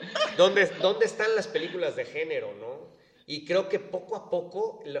Wars. ¿Dónde están las películas de género, no? Y creo que poco a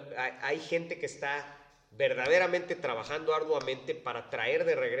poco hay gente que está verdaderamente trabajando arduamente para traer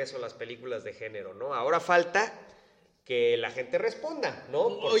de regreso las películas de género, ¿no? Ahora falta que la gente responda,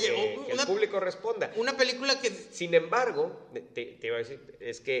 ¿no? Que el público responda. Una película que... Sin embargo, te iba a decir,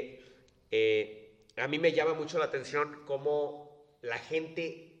 es que a mí me llama mucho la atención cómo la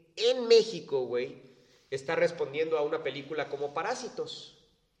gente en México, güey, está respondiendo a una película como Parásitos,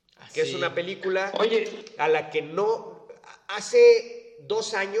 que es una película a la que no... Hace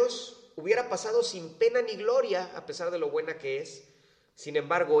 2 años hubiera pasado sin pena ni gloria, a pesar de lo buena que es. Sin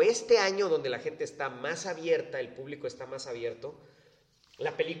embargo, este año donde la gente está más abierta, el público está más abierto,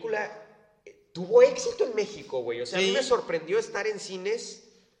 la película tuvo éxito en México, güey. O sea, a mí me sorprendió estar en cines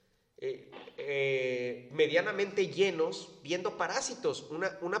medianamente llenos viendo Parásitos,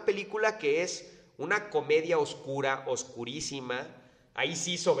 una película que es una comedia oscura, oscurísima. Ahí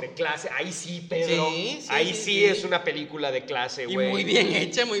sí sobre clase, ahí sí, Pedro. Ahí sí es una película de clase, güey. Y muy bien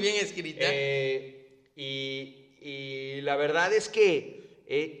hecha, muy bien escrita. Y la verdad es que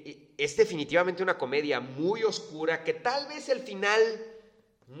es definitivamente una comedia muy oscura, que tal vez el final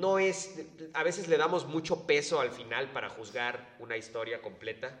no es... A veces le damos mucho peso al final para juzgar una historia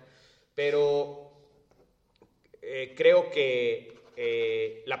completa, pero creo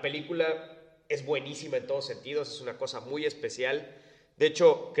que la película es buenísima en todos sentidos, es una cosa muy especial. De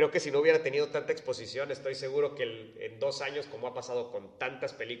hecho, creo que si no hubiera tenido tanta exposición, estoy seguro que en 2 años, como ha pasado con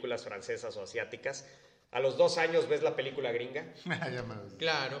tantas películas francesas o asiáticas, a los 2 años ves la película gringa.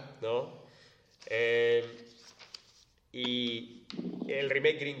 Claro. ¿No? Y el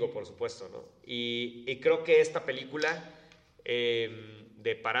remake gringo, por supuesto, ¿no? Y creo que esta película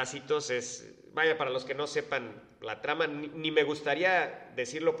de Parásitos es... Vaya, para los que no sepan la trama, ni me gustaría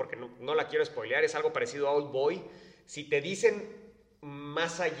decirlo porque no la quiero spoilear, es algo parecido a Old Boy. Si te dicen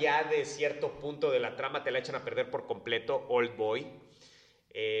más allá de cierto punto de la trama, te la echan a perder por completo. Old Boy.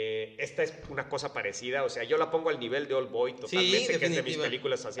 Esta es una cosa parecida, o sea, yo la pongo al nivel de Old Boy totalmente, que es de mis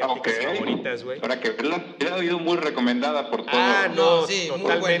películas asiáticas favoritas, güey. Ahora que verla, ha oído muy recomendada por todos. No, sí,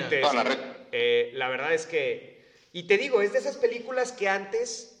 totalmente. La verdad es que, y te digo, es de esas películas que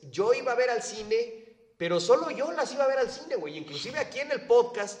antes yo iba a ver al cine, pero solo yo las iba a ver al cine, güey. Inclusive aquí en el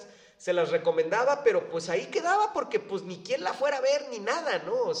podcast se las recomendaba, pero pues ahí quedaba porque pues ni quien la fuera a ver ni nada,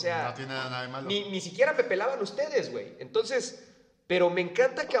 ¿no? O sea, no tiene nada de malo. Ni siquiera me pelaban ustedes, güey. Entonces, pero me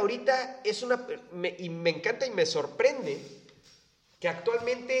encanta que ahorita me encanta y me sorprende que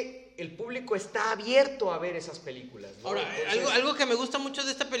actualmente el público está abierto a ver esas películas, ¿no? Ahora, entonces, algo que me gusta mucho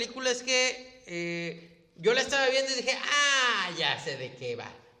de esta película es que yo la estaba viendo y dije, ya sé de qué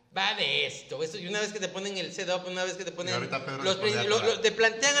va. Va de esto. Y una vez que te ponen el setup, una vez que te ponen... te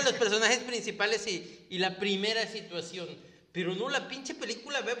plantean a los personajes principales y la primera situación. Pero no, la pinche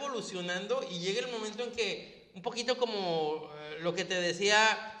película va evolucionando y llega el momento en que, un poquito como lo que te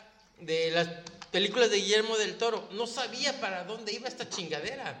decía de las películas de Guillermo del Toro, no sabía para dónde iba esta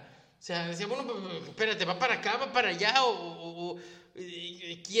chingadera. O sea, decía, bueno, espérate, va para acá, va para allá, o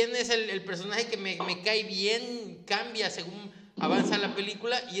quién es el personaje que me cae bien, cambia según avanza la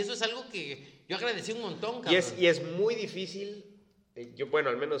película, y eso es algo que yo agradecí un montón, cabrón. Y es muy difícil, bueno,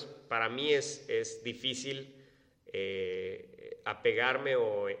 al menos para mí es difícil apegarme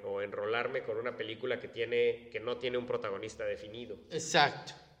o enrolarme con una película que no tiene un protagonista definido.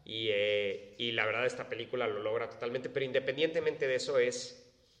 Exacto. Y la verdad esta película lo logra totalmente, pero independientemente de eso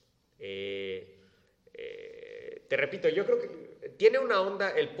te repito, yo creo que tiene una onda,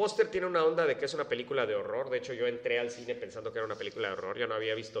 el póster tiene una onda de que es una película de horror. De hecho, yo entré al cine pensando que era una película de horror, yo no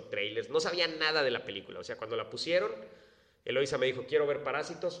había visto trailers, no sabía nada de la película. O sea, cuando la pusieron, Eloisa me dijo, quiero ver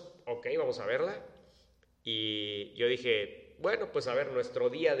Parásitos, ok, vamos a verla. Y yo dije, bueno, pues a ver, nuestro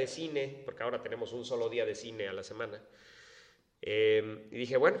día de cine, porque ahora tenemos un solo día de cine a la semana. Y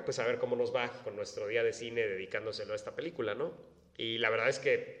dije, bueno, pues a ver cómo nos va con nuestro día de cine dedicándoselo a esta película, ¿no? Y la verdad es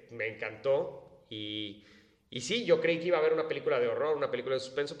que me encantó y sí, yo creí que iba a haber una película de horror, una película de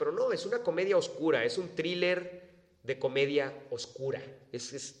suspenso, pero no, es una comedia oscura, es un thriller de comedia oscura.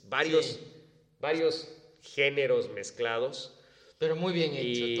 Es varios géneros mezclados. Pero muy bien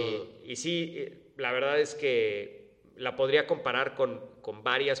hecho todo. Y sí, la verdad es que la podría comparar con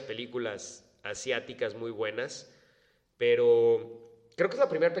varias películas asiáticas muy buenas, pero creo que es la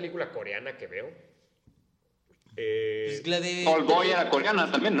primera película coreana que veo. La de Old Boy era coreana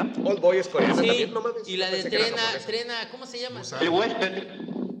también, ¿no? Old Boy es coreana también, no mames. Y la de Trena, ¿cómo se llama? El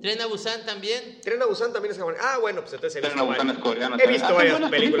western. Tren a Busan también. Tren a Busan también es japonés. Bueno, pues entonces Tren a Busan es coreano. He visto varias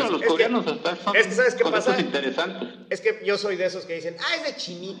películas. Los coreanos es que ¿sabes qué pasa? Interesantes. Es que yo soy de esos que dicen, es de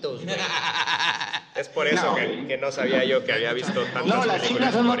chinitos, güey. Es por eso que no sabía yo que había visto tantas películas. No, las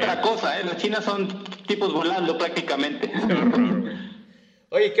chinas son otra cosa, Las chinas son tipos volando prácticamente. Qué horror, güey.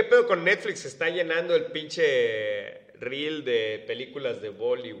 Oye, ¿qué pedo con Netflix? Se está llenando el pinche reel de películas de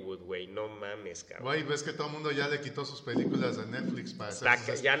Bollywood, güey. No mames, cabrón. Güey, ves que todo el mundo ya le quitó sus películas de Netflix para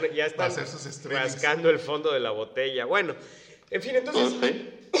ya están hacer sus streamings. rascando el fondo de la botella. Bueno, en fin, entonces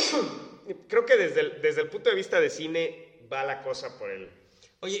creo que desde el punto de vista de cine va la cosa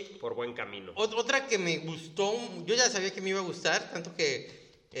por buen camino. Otra que me gustó, yo ya sabía que me iba a gustar, tanto que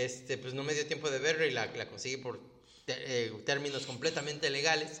pues no me dio tiempo de verla y la conseguí por términos completamente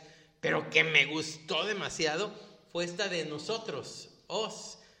legales, pero que me gustó demasiado fue esta de Nosotros,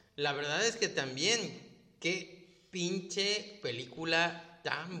 Us. La verdad es que también, qué pinche película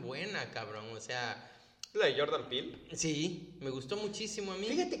tan buena, cabrón. O sea, ¿la de Jordan Peele? Sí, me gustó muchísimo a mí.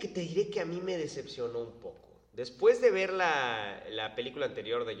 Fíjate que te diré que a mí me decepcionó un poco. después de ver la película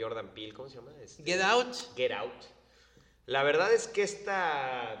anterior de Jordan Peele, ¿cómo se llama? Get Out. Get Out. La verdad es que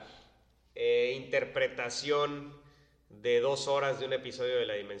esta interpretación de 2 horas de un episodio de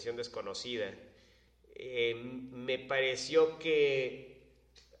La Dimensión Desconocida me pareció que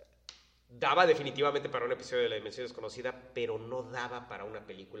daba definitivamente para un episodio de La Dimensión Desconocida, pero no daba para una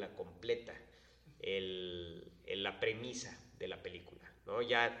película completa la premisa de la película, ¿no?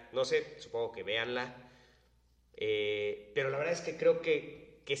 Ya, no sé, supongo que véanla, pero la verdad es que creo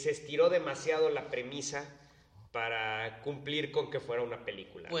que se estiró demasiado la premisa para cumplir con que fuera una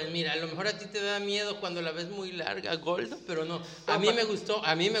película. Pues mira, a lo mejor a ti te da miedo cuando la ves muy larga, Goldo, pero no. A mí me gustó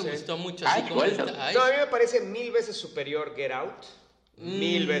mucho. Así como Goldo. No, a mí me parece 1000 veces superior Get Out.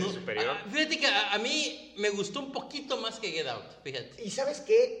 1000 veces superior. Fíjate que a mí me gustó un poquito más que Get Out, fíjate. Y ¿sabes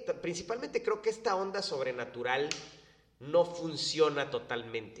qué? Principalmente creo que esta onda sobrenatural no funciona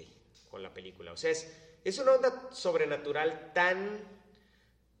totalmente con la película. O sea, es una onda sobrenatural tan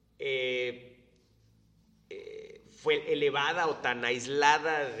fue elevada o tan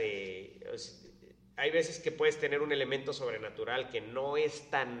aislada hay veces que puedes tener un elemento sobrenatural que no es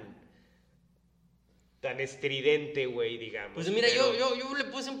tan estridente, güey, digamos. Pues mira, pero yo le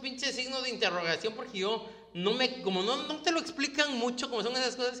puse un pinche signo de interrogación porque como no te lo explican mucho como son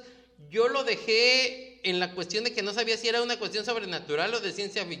esas cosas, yo lo dejé en la cuestión de que no sabía si era una cuestión sobrenatural o de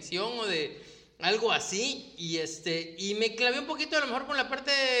ciencia ficción o de algo así, y me clavé un poquito a lo mejor con la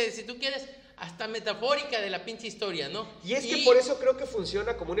parte, si tú quieres, hasta metafórica de la pinche historia, ¿no? Y es que por eso creo que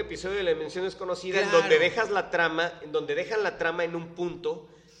funciona como un episodio de La Dimensión Desconocida, claro, en donde dejan la trama en un punto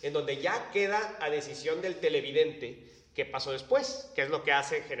en donde ya queda a decisión del televidente qué pasó después, que es lo que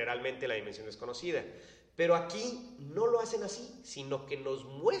hace generalmente La Dimensión Desconocida. Pero aquí no lo hacen así, sino que nos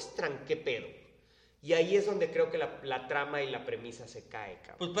muestran qué pedo. Y ahí es donde creo que la trama y la premisa se cae,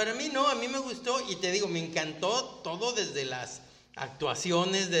 cabrón. Pues para mí no, a mí me gustó y te digo, me encantó todo desde las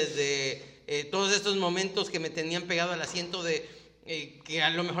actuaciones, desde todos estos momentos que me tenían pegado al asiento de que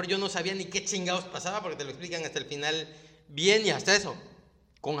a lo mejor yo no sabía ni qué chingados pasaba porque te lo explican hasta el final bien y hasta eso,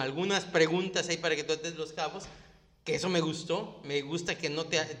 con algunas preguntas ahí para que tú ates los cabos, que eso me gustó, me gusta que no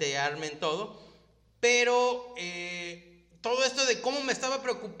te armen todo, pero todo esto de cómo me estaba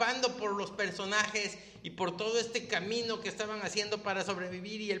preocupando por los personajes y por todo este camino que estaban haciendo para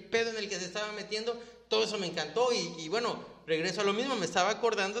sobrevivir y el pedo en el que se estaban metiendo, todo eso me encantó y bueno, regreso a lo mismo, me estaba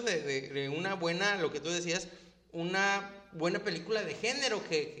acordando de una buena, lo que tú decías, una buena película de género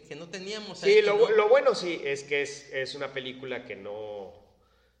que no teníamos ahí. Sí, lo bueno sí es que es una película que no...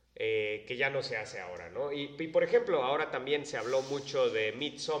 que ya no se hace ahora, ¿no? Y por ejemplo, ahora también se habló mucho de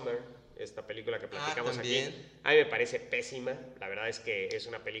Midsommar, esta película que platicamos aquí. A mí me parece pésima. La verdad es que es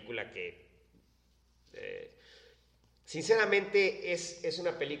una película que sinceramente es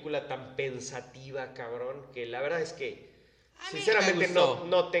una película tan pensativa, cabrón, que la verdad es que sinceramente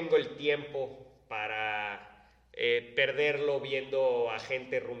no tengo el tiempo para perderlo viendo a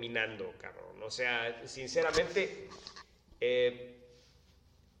gente ruminando, cabrón. O sea, sinceramente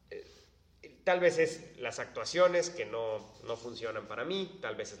tal vez es las actuaciones que no funcionan para mí,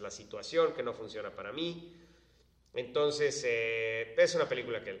 tal vez es la situación que no funciona para mí. Entonces, es una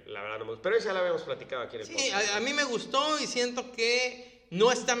película que la verdad no me gusta. Pero esa la habíamos platicado aquí en el podcast. Sí, a mí me gustó y siento que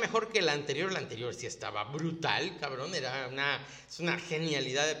no está mejor que la anterior. La anterior sí estaba brutal, cabrón. Es una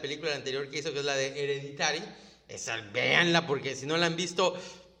genialidad de película la anterior que hizo, que es la de Hereditary. Esa, véanla, porque si no la han visto,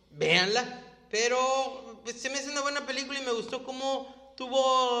 véanla. Pero pues, se me hace una buena película y me gustó cómo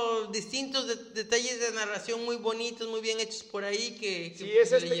tuvo distintos detalles de narración muy bonitos, muy bien hechos por ahí. Sí,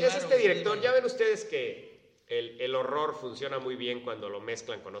 es este director. Ya ven ustedes que el horror funciona muy bien cuando lo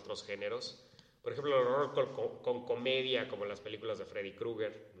mezclan con otros géneros. Por ejemplo, el horror con comedia, como las películas de Freddy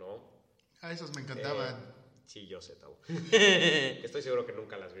Krueger, ¿no? Esos me encantaban. Sí, yo sé, Tau. Estoy seguro que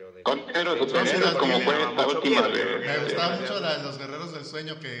nunca las vio. Con géneros superhéroes como fue esta última de... Me gustaba mucho la de los guerreros del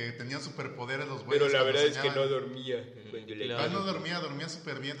sueño que tenían superpoderes los güeyes. Pero la verdad es que no dormía. No dormía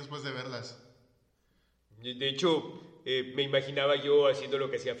súper bien después de verlas. De hecho, me imaginaba yo haciendo lo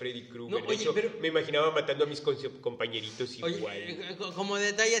que hacía Freddy Krueger. De hecho, me imaginaba matando a mis compañeritos igual. Oye, como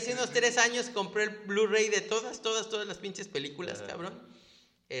detalle, hace unos 3 años compré el Blu-ray de todas las pinches películas, cabrón.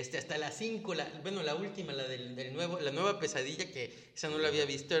 Hasta la 5, la última, la la nueva pesadilla, que esa no la había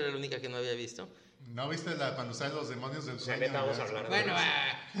visto, era la única que no había visto. ¿No viste cuando salen los demonios del sueño? Neta, vamos a hablar. Bueno,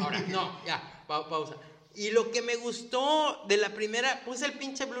 ahora, no, ya, pausa. Y lo que me gustó de la primera, puse el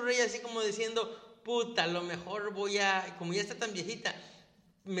pinche Blu-ray así como diciendo, puta, a lo mejor como ya está tan viejita,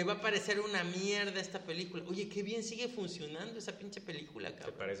 me va a parecer una mierda esta película. Oye, qué bien sigue funcionando esa pinche película,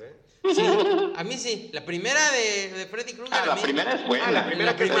 cabrón. ¿Te parece? Sí, a mí sí. La primera de Freddy Krueger. La primera es buena. La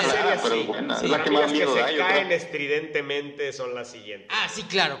primera que es más seria, pero sí. es buena. Sí. Es la que Para más mí las miedo que da, se yo caen creo. estridentemente son las siguientes. Sí,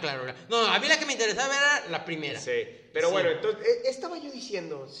 claro. No, a mí la que me interesaba era la primera. Sí, pero Sí. bueno, entonces estaba yo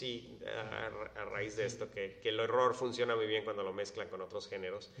diciendo, sí, a raíz de esto, que el horror funciona muy bien cuando lo mezclan con otros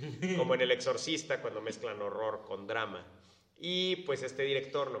géneros, como en El Exorcista, cuando mezclan horror con drama. Y pues este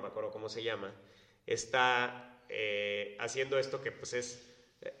director, no me acuerdo cómo se llama, está haciendo esto que pues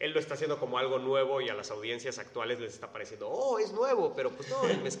él lo está haciendo como algo nuevo y a las audiencias actuales les está pareciendo, oh, es nuevo, pero pues no,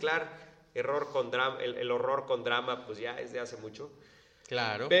 el mezclar error con drama, el horror con drama, pues ya es de hace mucho.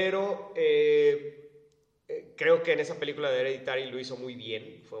 Claro. Pero creo que en esa película de Hereditary lo hizo muy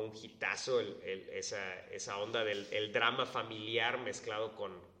bien. Fue un hitazo esa onda del drama familiar mezclado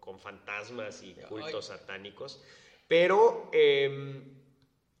con fantasmas y cultos satánicos. Pero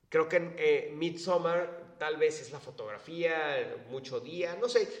creo que en Midsommar tal vez es la fotografía, mucho día, no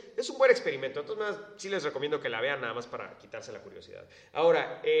sé, es un buen experimento. Entonces sí les recomiendo que la vean nada más para quitarse la curiosidad.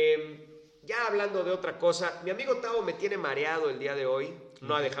 Ahora, ya hablando de otra cosa, mi amigo Tavo me tiene mareado el día de hoy,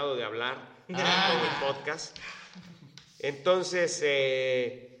 no ha dejado de hablar todo el podcast. Entonces,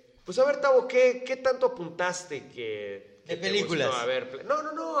 pues a ver, Tavo, ¿qué tanto apuntaste que de te películas? gustó? A ver, no,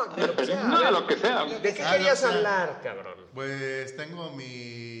 de lo que sea. No, A ver, lo que sea. ¿de qué Ah, querías lo que sea. hablar, cabrón? Pues tengo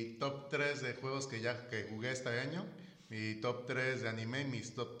mi top 3 de juegos que jugué este año, mi top 3 de anime,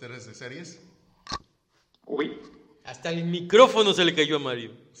 mis top 3 de series. Uy. Hasta el micrófono se le cayó a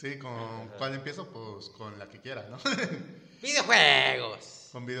Mario. Sí, ¿con cuál empiezo? Pues con la que quiera, ¿no? Videojuegos.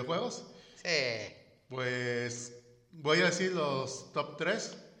 ¿Con videojuegos? Sí. Pues voy a decir los top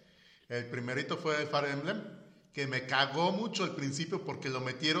 3. El primerito fue el Fire Emblem, que me cagó mucho al principio porque le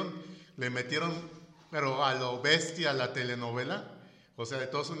metieron, pero a lo bestia, a la telenovela. O sea, de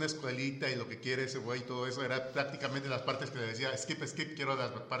todo es una escuelita y lo que quiere ese güey y todo eso, era prácticamente las partes que le decía, skip, quiero las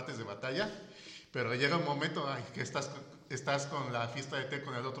partes de batalla. Pero llega un momento que estás con la fiesta de té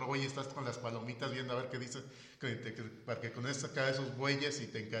con el otro güey y estás con las palomitas viendo a ver qué dice, para que con eso acá esos güeyes y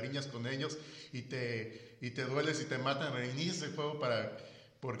te encariñas con ellos y te dueles y te matan, reinicias el juego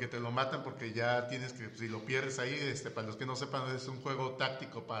porque te lo matan, porque ya tienes que, si lo pierdes ahí, para los que no sepan, es un juego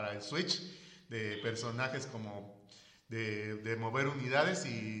táctico para el Switch, de personajes como de mover unidades,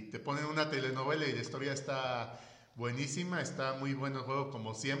 y te ponen una telenovela y la historia está buenísima, está muy bueno el juego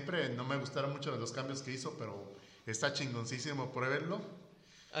como siempre. No me gustaron mucho de los cambios que hizo, pero está chingoncísimo, pruébenlo.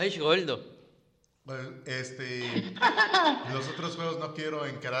 Ay, Goldo. Bueno, los otros juegos no quiero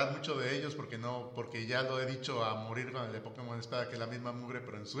encarar mucho de ellos porque ya lo he dicho a morir con el de Pokémon Espada, que es la misma mugre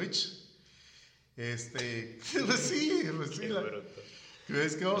pero en Switch. Pues sí,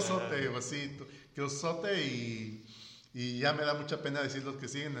 es que osote, que osote, y ya me da mucha pena decir los que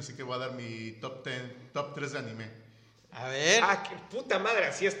siguen, así que voy a dar mi top 3 de anime. A ver. Qué puta madre,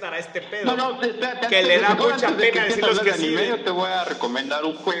 así estará este pedo. No, espérate, que le da antes de mucha que pena decir empieces a los hablar que de anime, siguen. yo te voy a recomendar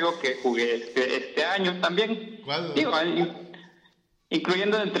un juego que jugué este año también. ¿Cuál? Digo,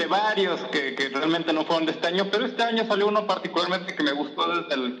 incluyendo entre varios que realmente no fueron de este año, pero este año salió uno particularmente que me gustó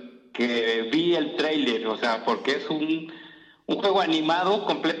desde el que vi el tráiler, o sea, porque es un juego animado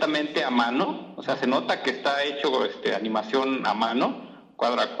completamente a mano, o sea, se nota que está hecho animación a mano,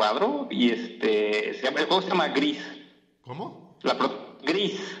 cuadro a cuadro, y el juego se llama Gris. ¿Cómo?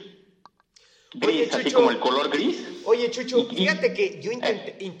 Gris. Oye, Gris, así Chucho. como el color gris. Oye, Chucho, fíjate que yo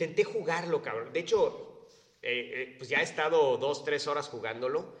intenté jugarlo, cabrón. De hecho, pues ya he estado 2-3 horas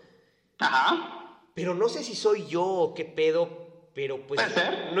jugándolo. Ajá. Pero no sé si soy yo o qué pedo, pero pues ¿Puede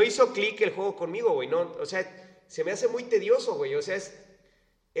ser? no hizo clic el juego conmigo, güey. No, o sea, se me hace muy tedioso, güey. O sea,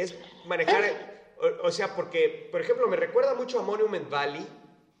 es manejar... O sea, porque, por ejemplo, me recuerda mucho a Monument Valley,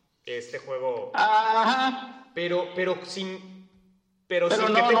 este juego. Ajá. Pero sin que no,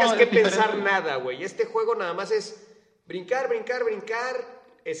 tengas es que pensar diferente. nada, güey. Este juego nada más es brincar,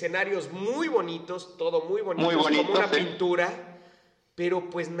 escenarios muy bonitos, todo muy bonito, Muy bonito, como una sí. pintura, pero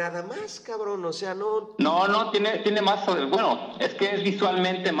pues nada más, cabrón, o sea, no... No, tiene más, bueno, es que es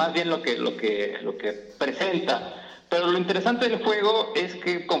visualmente más bien lo que presenta. Pero lo interesante del juego es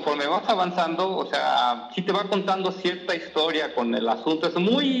que conforme vas avanzando, o sea, sí te va contando cierta historia con el asunto. Es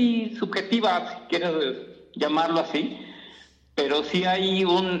muy subjetiva, si quieres llamarlo así. Pero sí hay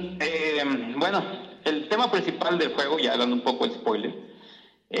bueno, el tema principal del juego, ya hablando un poco de spoiler,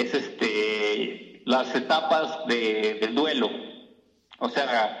 es las etapas del duelo. O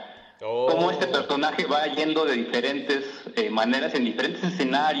sea, cómo este personaje va yendo de diferentes maneras, en diferentes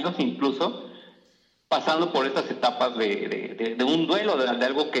escenarios incluso, pasando por estas etapas de un duelo, de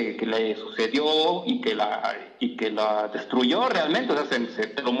algo que le sucedió y que la destruyó realmente, o sea,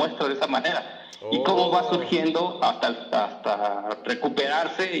 te lo muestra de esa manera. Y cómo va surgiendo hasta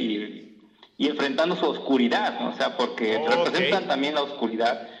recuperarse y enfrentando su oscuridad, ¿no? O sea, porque representan también la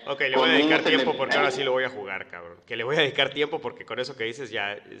oscuridad. Ok, le voy a dedicar tiempo porque ahora sí lo voy a jugar, cabrón. Que le voy a dedicar tiempo porque con eso que dices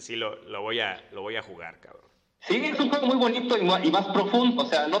ya sí lo voy a jugar, cabrón. Sí, es un juego muy bonito y más profundo, o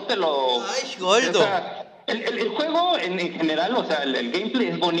sea, no te lo... ¡Ay, Goldo! O sea, el juego en general, o sea, el gameplay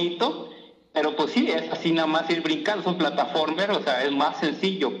es bonito, pero pues sí, es así nada más ir brincando, es un plataformer, o sea, es más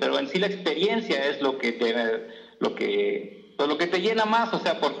sencillo, pero en sí la experiencia es lo que te llena más, o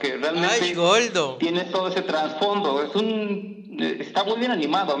sea, porque realmente ¡Ay, Goldo! tiene todo ese trasfondo, está muy bien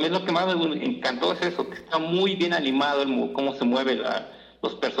animado. A mí lo que más me encantó es eso, que está muy bien animado, cómo se mueven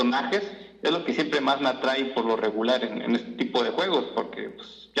los personajes. Es lo que siempre más me atrae por lo regular en este tipo de juegos, porque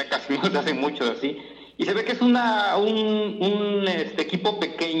pues, ya casi no se hacen muchos así. Y se ve que es un equipo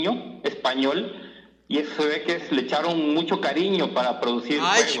pequeño, español, y eso se ve que le echaron mucho cariño para producir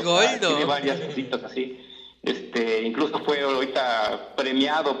 ¡Ay, juegos. O sea, Goldo! tiene varias cositas así. Incluso fue ahorita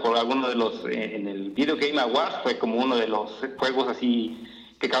premiado por alguno de los, en el Video Game Awards, fue como uno de los juegos así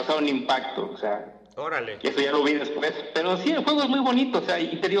que causaron impacto, o sea... Órale. Y eso ya lo vi después. Pero sí, el juego es muy bonito, o sea,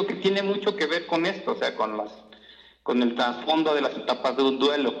 y te digo que tiene mucho que ver con esto, o sea, con el trasfondo de las etapas de un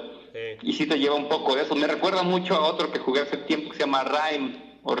duelo. Sí. Y sí te lleva un poco de eso. Me recuerda mucho a otro que jugué hace tiempo que se llama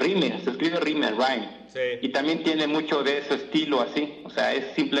Rime, o Rime, se escribe Rime. Sí. Y también tiene mucho de ese estilo así, o sea,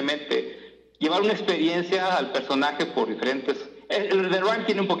 es simplemente llevar una experiencia al personaje por diferentes... El de Rime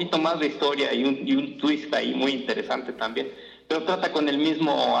tiene un poquito más de historia y un twist ahí muy interesante también, pero trata con el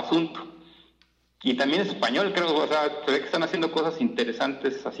mismo asunto. Y también es español, creo, o sea, se ve que están haciendo cosas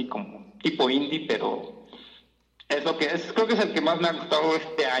interesantes, así como tipo indie, pero es lo que es, creo que es el que más me ha gustado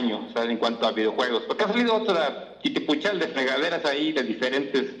este año, o sea, en cuanto a videojuegos, porque ha salido otra titipuchal de fregaderas ahí, de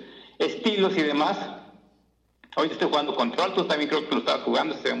diferentes estilos y demás. Ahorita estoy jugando Control, tú también creo que lo estabas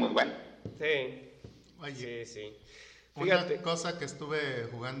jugando, se ve muy bueno. Sí. Oye, Sí. Fíjate. Una cosa que estuve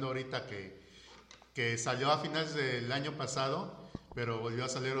jugando ahorita que salió a finales del año pasado, pero volvió a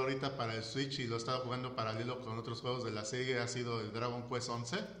salir ahorita para el Switch y lo estaba jugando paralelo con otros juegos de la serie, ha sido el Dragon Quest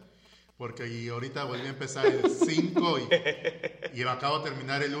 11, porque ahorita volví a empezar el 5 y acabo de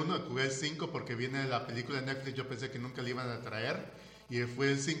terminar el 1, jugué el 5 porque viene la película de Netflix, yo pensé que nunca le iban a traer, y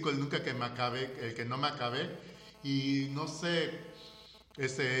fue el 5 el que no me acabé, y no sé,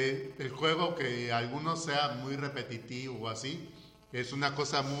 el juego que a algunos sea muy repetitivo o así, es una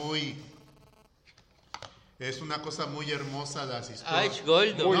cosa muy hermosa las historias. ¡Ay,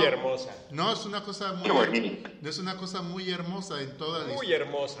 Goldo! Muy hermosa. No, es una cosa muy hermosa en toda la Muy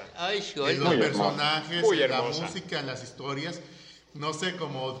hermosa. ¡Ay, en Goldo! los personajes, Muy en la hermosa. música, en las historias. No sé,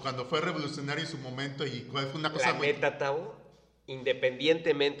 como cuando fue revolucionario en su momento y fue una cosa La neta, Tavo,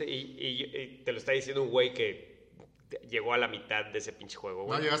 independientemente, y te lo está diciendo un güey que llegó a la mitad de ese pinche juego,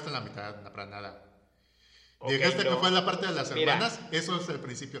 güey. No llegaste a la mitad, no, para nada. Ok, Llegaste no. que fue la parte de las Mira, hermanas, eso es el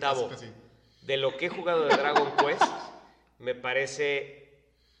principio Tavo, casi. de lo que he jugado de Dragon Quest, me parece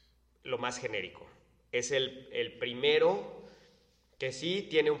lo más genérico. Es el primero que sí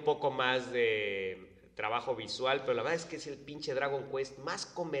tiene un poco más de trabajo visual, pero la verdad es que es el pinche Dragon Quest más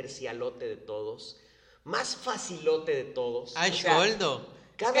comercialote de todos, más facilote de todos. ¡Ay, O sea, Goldo!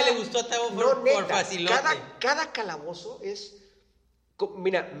 Es que le gustó a Tavo por neta, facilote. cada calabozo es...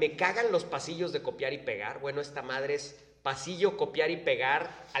 Mira, me cagan los pasillos de copiar y pegar. Bueno, esta madre es pasillo, copiar y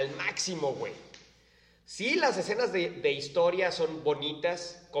pegar al máximo, güey. Sí, las escenas de historia son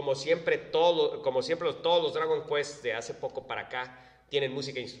bonitas, como siempre todos los Dragon Quest de hace poco para acá tienen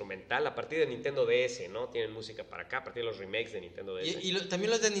música instrumental, a partir de Nintendo DS, ¿no? Tienen música para acá, a partir de los remakes de Nintendo DS. Y también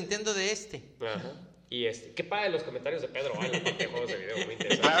los de Nintendo de Ajá. Y qué padre los comentarios de Pedro, ¿vale? De juegos de video, muy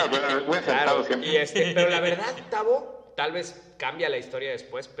interesante. Claro, muy acertado siempre. Pero la verdad, Tavo, tal vez cambia la historia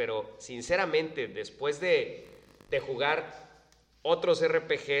después, pero sinceramente, después de jugar otros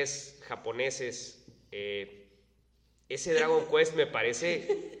RPGs japoneses, ese Dragon Quest me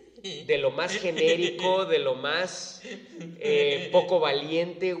parece de lo más genérico, de lo más poco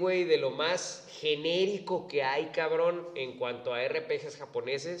valiente, güey, de lo más genérico que hay, cabrón, en cuanto a RPGs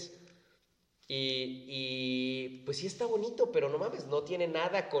japoneses. Y pues sí está bonito, pero no mames, no tiene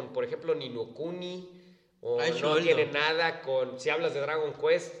nada con, por ejemplo, Ni no Kuni, o Ay, no Sholdo. tiene nada con, si hablas de Dragon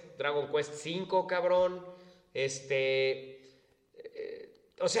Quest 5, cabrón.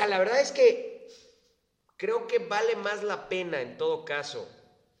 O sea, la verdad es que creo que vale más la pena, en todo caso,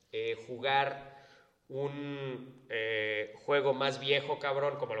 jugar un juego más viejo,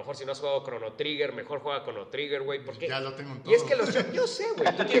 cabrón, como a lo mejor si no has jugado Chrono Trigger, mejor juega Chrono Trigger, güey, porque... Ya lo tengo en todo. Y es que yo sé,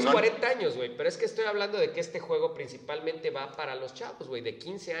 güey, tú tienes 40 años, güey, pero es que estoy hablando de que este juego principalmente va para los chavos, güey, de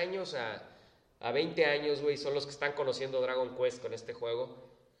 15 años a 20 años, güey, son los que están conociendo Dragon Quest con este juego.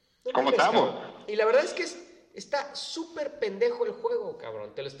 No ¿Cómo mames, estamos? cabrón. Y la verdad es que está súper pendejo el juego,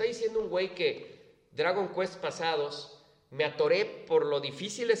 cabrón. Te lo está diciendo un güey que Dragon Quest pasados me atoré por lo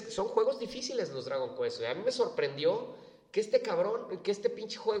difíciles, son juegos difíciles los Dragon Quest, güey. A mí me sorprendió que este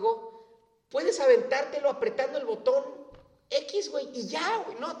pinche juego, puedes aventártelo apretando el botón X, güey, y ya,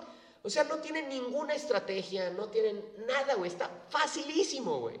 güey. No, o sea, no tienen ninguna estrategia, no tienen nada, güey. Está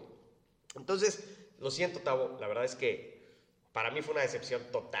facilísimo, güey. Entonces, lo siento, Tavo, la verdad es que para mí fue una decepción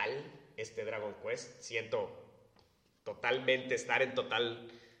total este Dragon Quest. Siento totalmente estar en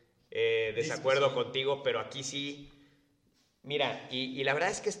total desacuerdo contigo, pero aquí sí. Mira, y la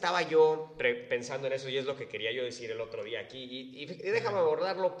verdad es que estaba yo pensando en eso y es lo que quería yo decir el otro día aquí. Y déjame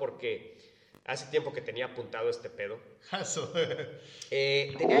abordarlo porque hace tiempo que tenía apuntado este pedo.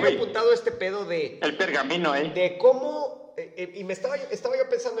 Tenía apuntado este pedo de... El pergamino, de cómo... y estaba yo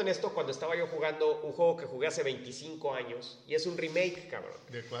pensando en esto cuando estaba yo jugando un juego que jugué hace 25 años. Y es un remake, cabrón.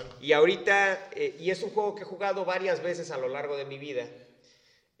 ¿De cuál? Y ahorita... y es un juego que he jugado varias veces a lo largo de mi vida.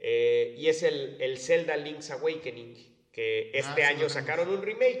 Y es el Zelda Link's Awakening. Que este año sacaron un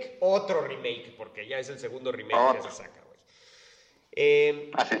remake. Otro remake, porque ya es el segundo remake que se saca, güey.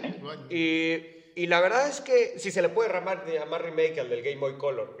 Y la verdad es que si se le puede llamar remake al del Game Boy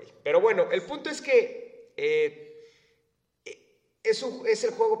Color, güey. Pero bueno, el punto es que es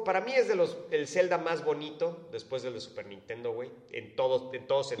el juego, para mí es el Zelda más bonito después del de Super Nintendo, güey. En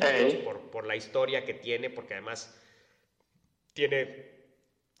todos sentidos, por la historia que tiene, porque además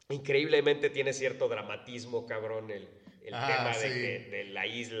increíblemente tiene cierto dramatismo, cabrón, el tema de la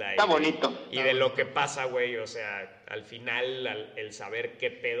isla. Está bonito. Y de lo que pasa, güey, o sea, al final, el saber qué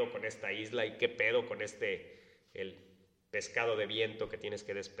pedo con esta isla y qué pedo con el pescado de viento que tienes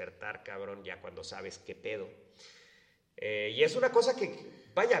que despertar, cabrón, ya cuando sabes qué pedo. Y es una cosa que,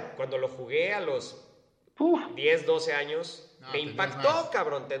 vaya, cuando lo jugué a los 10, 12 años, me impactó,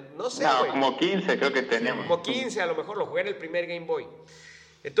 cabrón, no sé, güey. Como 15 creo que tenemos. Como 15, a lo mejor lo jugué en el primer Game Boy.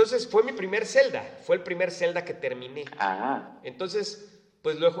 Entonces fue mi primer Zelda, fue el primer Zelda que terminé. Entonces,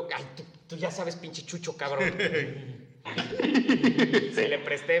 pues luego, ay, tú ya sabes, pinche Chucho, cabrón. Se le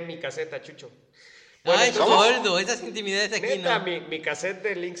presté mi caseta a Chucho. Bueno, ay, Goldo, esas intimidades aquí, neta, ¿no? mi cassette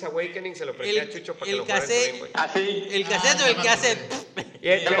de Link's Awakening se lo presté a Chucho para que lo jugara en su Game Boy. Sí. ¿El cassette o el cassette?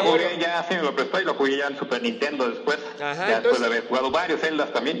 Ya se me lo prestó y lo jugué ya en Super Nintendo después. Ya después de haber jugado varios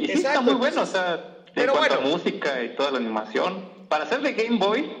Zeldas también. Y sí, está muy bueno, o sea, en cuanto a música y toda la animación. Para ser de Game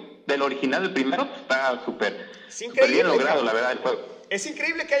Boy, del original, del primero, está súper bien logrado, la verdad, el juego. Es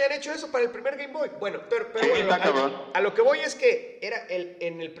increíble que hayan hecho eso para el primer Game Boy. Bueno, pero bueno, a lo que voy es que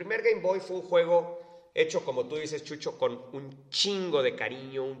en el primer Game Boy fue un juego hecho, como tú dices, Chucho, con un chingo de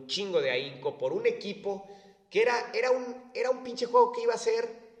cariño, un chingo de ahínco, por un equipo que era un pinche juego que iba a ser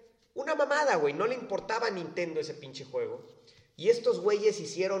una mamada, güey. No le importaba a Nintendo ese pinche juego. Y estos güeyes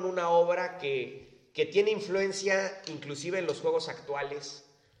hicieron una obra que tiene influencia inclusive en los juegos actuales.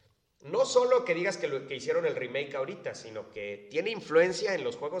 No solo que digas que hicieron el remake ahorita, sino que tiene influencia en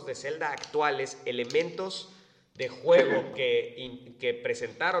los juegos de Zelda actuales, elementos de juego que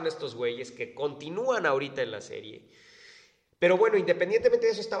presentaron estos güeyes, que continúan ahorita en la serie. Pero bueno, independientemente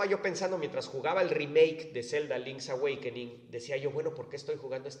de eso, estaba yo pensando mientras jugaba el remake de Zelda Link's Awakening, decía yo, bueno, ¿por qué estoy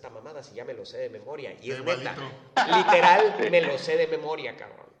jugando esta mamada si ya me lo sé de memoria? Y es neta, literal, me lo sé de memoria,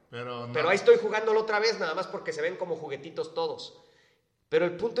 cabrón. Pero ahí estoy jugándolo otra vez, nada más porque se ven como juguetitos todos. Pero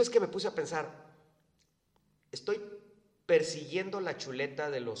el punto es que me puse a pensar, estoy persiguiendo la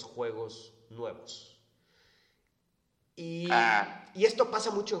chuleta de los juegos nuevos. Y esto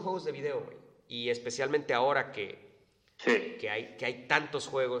pasa mucho en juegos de video, güey. Y especialmente ahora que hay tantos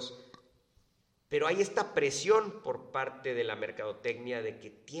juegos. Pero hay esta presión por parte de la mercadotecnia de que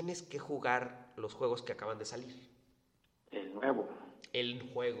tienes que jugar los juegos que acaban de salir. El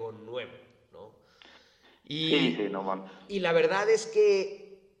juego nuevo, ¿no? No mames. Y la verdad es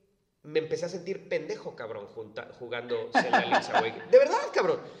que me empecé a sentir pendejo, cabrón, jugando Zelda Link's Awakening. De verdad,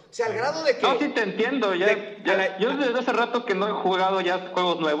 cabrón. O sea, al grado de que... No, sí te entiendo. Yo desde hace rato que no he jugado ya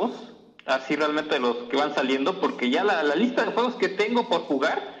juegos nuevos, así realmente los que van saliendo, porque ya la lista de juegos que tengo por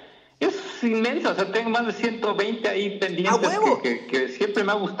jugar es inmensa. O sea, tengo más de 120 ahí pendientes que siempre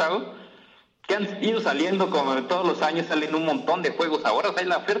me ha gustado, que han ido saliendo como todos los años, salen un montón de juegos ahora. O sea,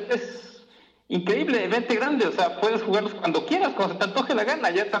 la oferta es increíblemente grande, o sea, puedes jugarlos cuando quieras, cuando se te antoje la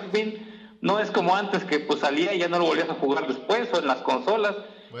gana. Ya también no es como antes que pues salía y ya no lo volvías a jugar después, o en las consolas.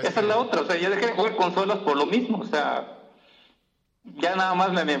 Pues, esa es la otra, o sea, ya dejé de jugar consolas por lo mismo, o sea, ya nada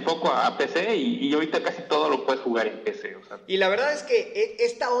más me enfoco a PC y ahorita casi todo lo puedes jugar en PC, o sea. Y la verdad es que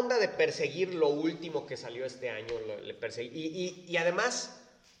esta onda de perseguir lo último que salió este año, y además,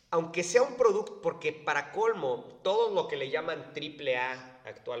 aunque sea un producto, porque para colmo, todo lo que le llaman AAA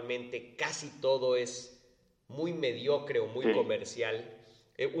actualmente, casi todo es muy mediocre o muy comercial.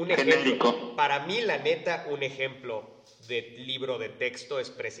 Un Genérico. ejemplo, para mí la neta, un ejemplo de libro de texto es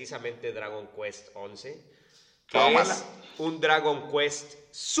precisamente Dragon Quest 11, que es un Dragon Quest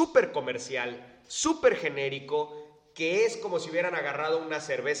súper comercial, súper genérico, que es como si hubieran agarrado una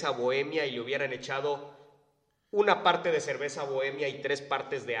cerveza bohemia y le hubieran echado una parte de cerveza bohemia y 3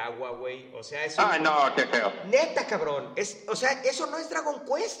 partes de agua, güey. O sea, eso... Ay, no, qué feo. Neta, cabrón. O sea, eso no es Dragon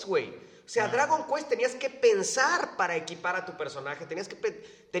Quest, güey. O sea, Dragon Quest tenías que pensar para equipar a tu personaje.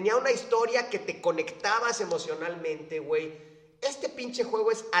 Tenía una historia que te conectabas emocionalmente, güey. Este pinche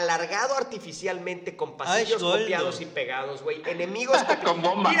juego es alargado artificialmente con pasillos copiados y pegados, güey. Enemigos que Con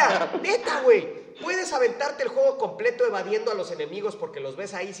bomba. Mira, neta, güey. Puedes aventarte el juego completo evadiendo a los enemigos porque los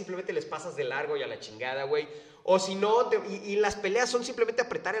ves ahí, simplemente les pasas de largo y a la chingada, güey. O si no, y las peleas son simplemente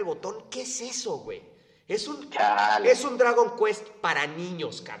apretar el botón. ¿Qué es eso, güey? Es un Dragon Quest para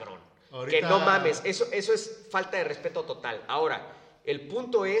niños, cabrón. Ahorita... Que no mames, eso es falta de respeto total. Ahora, el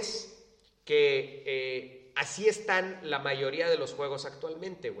punto es que así están la mayoría de los juegos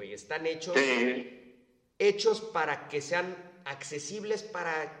actualmente, güey. Están hechos para que sean accesibles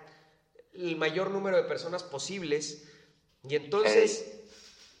para el mayor número de personas posibles. Y entonces...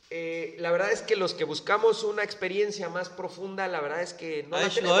 la verdad es que los que buscamos una experiencia más profunda, la verdad es que no la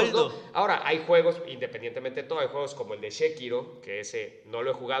tenemos, ¿no? Ahora, hay juegos, independientemente de todo, hay juegos como el de Sekiro, que ese no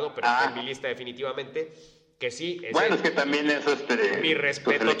lo he jugado, pero está en mi lista definitivamente, que sí. Bueno, es que también eso mi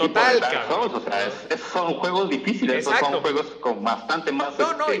respeto total, cabrón. O sea, son juegos difíciles, son juegos con bastante más...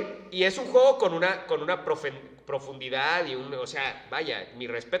 y es un juego con una profundidad y o sea, vaya, mi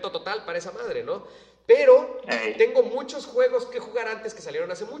respeto total para esa madre, ¿no? Pero tengo muchos juegos que jugar antes que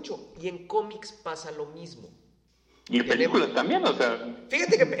salieron hace mucho. Y en cómics pasa lo mismo. Y en películas también, o sea...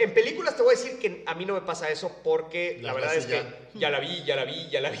 Fíjate que en películas te voy a decir que a mí no me pasa eso porque la verdad es que ya la vi.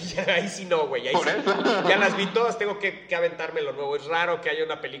 Ahí sí no, güey. Ya las vi todas, tengo que aventarme lo nuevo. Es raro que haya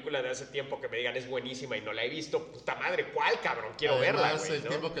una película de hace tiempo que me digan es buenísima y no la he visto. Puta madre, ¿cuál, cabrón? Quiero verla, güey. El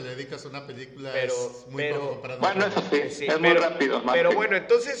tiempo que le dedicas a una película es muy poco comparado. Bueno, eso sí, es muy rápido. Pero bueno,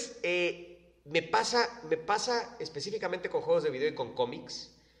 entonces... Me pasa específicamente con juegos de video y con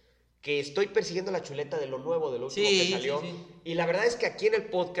cómics que estoy persiguiendo la chuleta de lo nuevo, de lo último que salió. Y la verdad es que aquí en el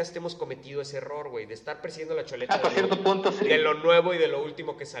podcast hemos cometido ese error, güey, de estar persiguiendo la chuleta de lo nuevo y de lo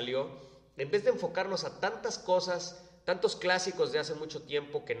último que salió, en vez de enfocarnos a tantas cosas, tantos clásicos de hace mucho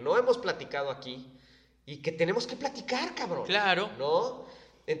tiempo que no hemos platicado aquí y que tenemos que platicar, cabrón. Claro. ¿No?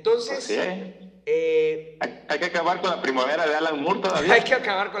 Entonces... hay que acabar con la primavera de Alan Moore todavía. Hay que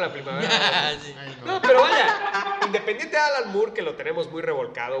acabar con la primavera. No, pero vaya, independiente de Alan Moore, que lo tenemos muy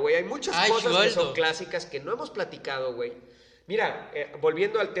revolcado, güey, hay muchas cosas que son clásicas que no hemos platicado, güey. Mira,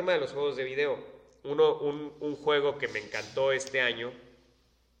 volviendo al tema de los juegos de video, un juego que me encantó este año,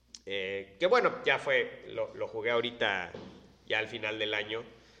 que bueno, ya lo jugué ahorita, ya al final del año,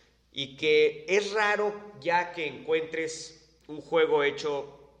 y que es raro ya que encuentres un juego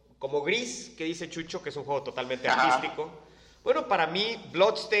hecho como Gris, que dice Chucho, que es un juego totalmente artístico. Bueno, para mí,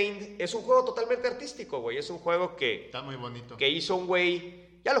 Bloodstained es un juego totalmente artístico, güey. Es un juego que... Está muy bonito. Que hizo un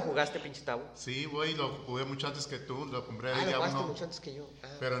güey... ¿Ya lo jugaste, pinche Tavo? Sí, güey, lo jugué mucho antes que tú. Lo compré lo jugaste mucho antes que yo.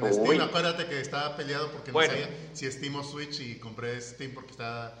 Pero en Steam, acuérdate que estaba peleado porque no sabía si Steam o Switch y compré Steam porque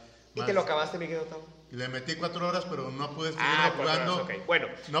estaba... ¿Y te lo acabaste, mi querido Tavo? Le metí 4 horas, pero no pude seguirlo jugando. Horas, okay. Bueno.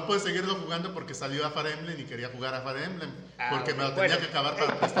 No pude seguirlo jugando porque salió a Fire Emblem y quería jugar a Fire Emblem. Porque me lo tenía que acabar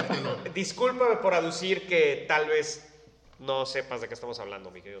para prestártelo. Discúlpame por aducir que tal vez no sepas de qué estamos hablando,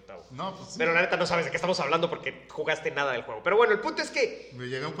 mi querido Tavo. No, pues sí. Pero la neta no sabes de qué estamos hablando porque jugaste nada del juego. Pero bueno, el punto es que... Me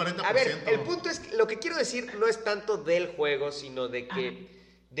llega un 40%. A ver, el punto es que lo que quiero decir no es tanto del juego, sino de que...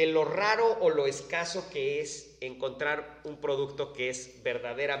 de lo raro o lo escaso que es encontrar un producto que es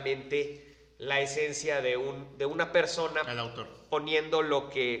verdaderamente la esencia de una persona, el autor, poniendo lo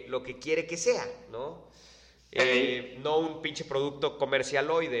que quiere que sea, ¿no? No un pinche producto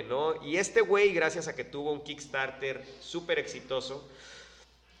comercialoide, ¿no? Y este güey, gracias a que tuvo un Kickstarter súper exitoso,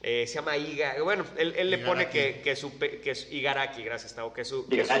 se llama Iga, bueno, él le pone que es Igaraki, gracias, Tavo, que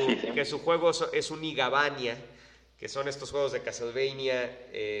su juego es un Igavania, que son estos juegos de Castlevania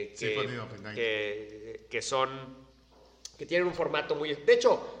que tienen un formato muy... De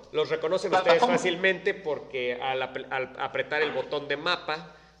hecho, los reconocen ustedes fácilmente porque al apretar el botón de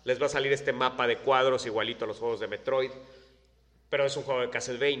mapa, les va a salir este mapa de cuadros igualito a los juegos de Metroid. pero es un juego de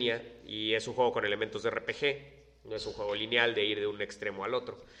Castlevania y es un juego con elementos de RPG, no es un juego lineal de ir de un extremo al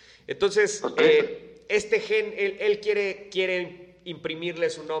otro. Entonces, él quiere imprimirle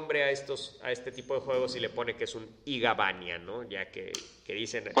su nombre a este tipo de juegos y le pone que es un Igavania, ¿no? Ya que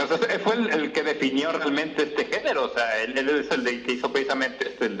dicen... Pues fue el que definió realmente este género, o sea, él es el que hizo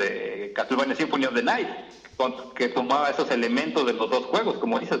precisamente el de Castlevania Symphony of the Night, que tomaba esos elementos de los dos juegos,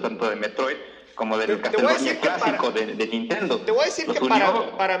 como dices, tanto de Metroid como del Castlevania clásico de Nintendo. Te voy a decir que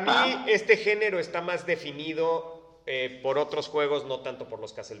para mí este género está más definido por otros juegos, no tanto por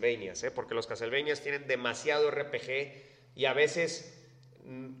los Castlevanias, porque los Castlevanias tienen demasiado RPG y a veces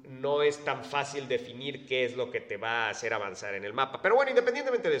no es tan fácil definir qué es lo que te va a hacer avanzar en el mapa. Pero bueno,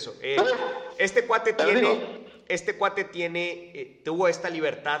 independientemente de eso, este cuate tuvo esta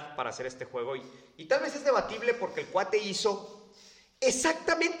libertad para hacer este juego y tal vez es debatible porque el cuate hizo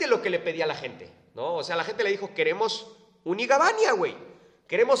exactamente lo que le pedía a la gente, ¿no? O sea, la gente le dijo, queremos un Igavania, güey.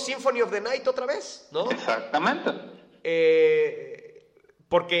 Queremos Symphony of the Night otra vez, ¿no? Exactamente.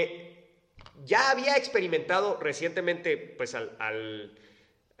 Porque ya había experimentado recientemente, pues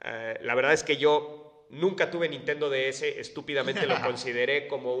la verdad es que yo nunca tuve Nintendo DS, estúpidamente lo consideré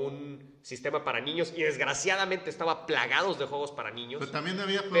como un sistema para niños y desgraciadamente estaba plagados de juegos para niños. Pero también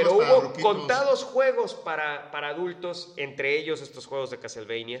había juegos pero para hubo ruquitos. contados juegos para adultos, entre ellos estos juegos de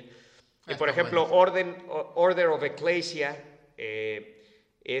Castlevania. Y por ejemplo, Order of Ecclesia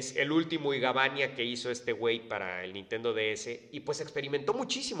es el último Igavania que hizo este güey para el Nintendo DS y pues experimentó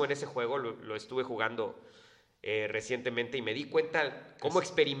muchísimo en ese juego, lo estuve jugando recientemente y me di cuenta cómo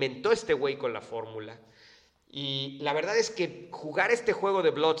experimentó este güey con la fórmula. Y la verdad es que jugar este juego de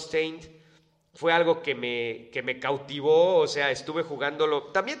Bloodstained fue algo que me cautivó, o sea, estuve jugándolo.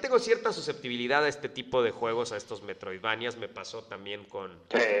 También tengo cierta susceptibilidad a este tipo de juegos, a estos Metroidvanias, me pasó también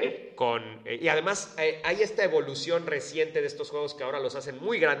y además hay esta evolución reciente de estos juegos que ahora los hacen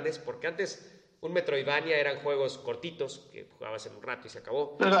muy grandes, porque antes un Metroidvania eran juegos cortitos, que jugabas en un rato y se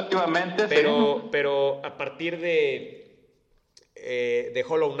acabó. Relativamente, pero a partir de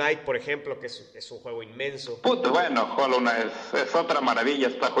Hollow Knight, por ejemplo, que es un juego inmenso. Bueno, Hollow Knight es otra maravilla,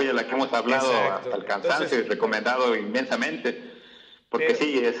 esta joya de la que hemos hablado hasta el cansancio. Entonces, y recomendado inmensamente, porque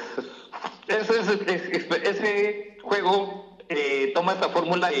sí, ese juego toma esta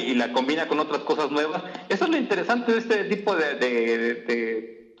fórmula y la combina con otras cosas nuevas. Eso es lo interesante de este tipo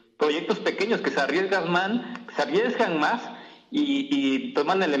de proyectos pequeños, que se arriesgan más y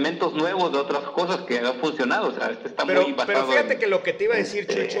toman elementos nuevos de otras cosas que han funcionado. O sea, está muy basado. Pero fíjate que lo que te iba a decir,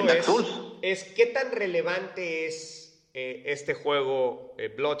 Chucho, es qué tan relevante es este juego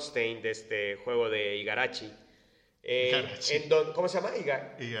Bloodstained, este juego de Igarashi. ¿Cómo se llama?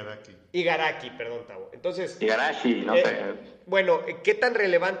 Igaraki, perdón, Tavo. Entonces, Igarashi, no sé. Bueno, ¿qué tan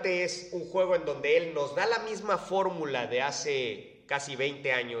relevante es un juego en donde él nos da la misma fórmula de hace casi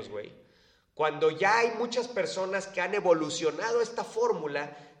 20 años, güey? Cuando ya hay muchas personas que han evolucionado esta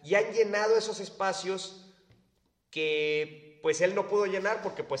fórmula y han llenado esos espacios que pues él no pudo llenar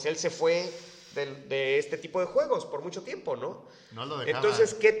porque pues él se fue de este tipo de juegos por mucho tiempo, ¿no? No lo dejaba.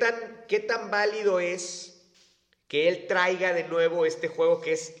 Entonces, ¿qué tan válido es que él traiga de nuevo este juego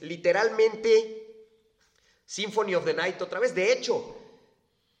que es literalmente Symphony of the Night otra vez? De hecho,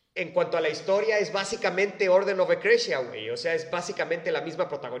 en cuanto a la historia, es básicamente Order of Ecclesia, güey. O sea, es básicamente la misma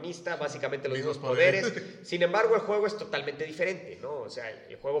protagonista, básicamente los mismos poderes. Sin embargo, el juego es totalmente diferente, ¿no? O sea,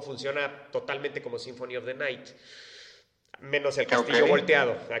 el juego funciona totalmente como Symphony of the Night. Menos el castillo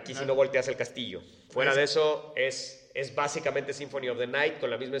volteado. Aquí sí no volteas el castillo. Fuera de eso, es básicamente Symphony of the Night con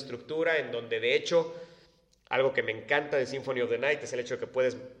la misma estructura, en donde, de hecho, algo que me encanta de Symphony of the Night es el hecho de que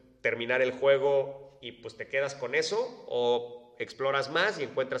puedes terminar el juego y pues te quedas con eso, o exploras más y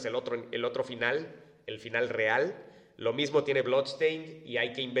encuentras el otro final, el final real. Lo mismo tiene Bloodstained y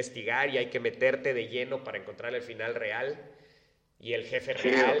hay que investigar y hay que meterte de lleno para encontrar el final real y el jefe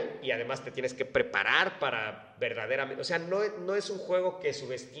real, y además te tienes que preparar para verdaderamente... O sea, no es un juego que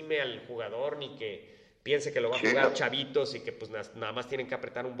subestime al jugador ni que piense que lo va a jugar chavitos y que pues nada más tienen que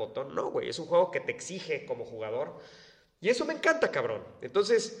apretar un botón. No, güey, es un juego que te exige como jugador. Y eso me encanta, cabrón.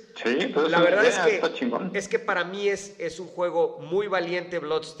 Entonces, la verdad es que para mí es un juego muy valiente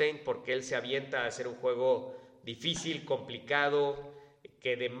Bloodstained, porque él se avienta a hacer un juego difícil, complicado,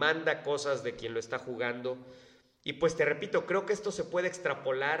 que demanda cosas de quien lo está jugando. Y pues te repito, creo que esto se puede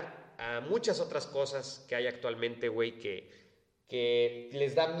extrapolar a muchas otras cosas que hay actualmente, güey, que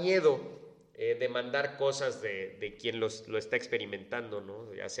les da miedo demandar cosas de quien lo está experimentando,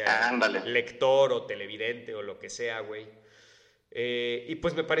 ¿no? Ya sea lector o televidente o lo que sea, güey. Y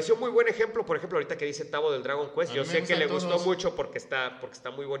pues me pareció muy buen ejemplo, por ejemplo, ahorita que dice Tavo del Dragon Quest. Yo sé que le gustó mucho porque está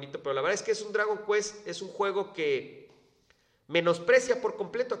muy bonito, pero la verdad es que es un Dragon Quest, es un juego que menosprecia por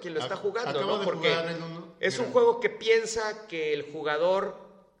completo a quien lo está jugando, acabo ¿no? de Porque jugar en uno, es un juego que piensa que el jugador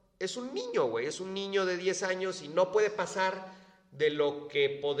es un niño, güey, es un niño de 10 años y no puede pasar de lo que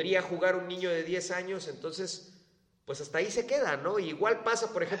podría jugar un niño de 10 años, entonces, pues hasta ahí se queda, ¿no? Y igual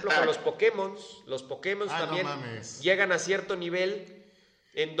pasa, por ejemplo, con los Pokémon también llegan a cierto nivel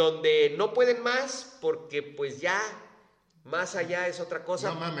en donde no pueden más porque pues ya más allá es otra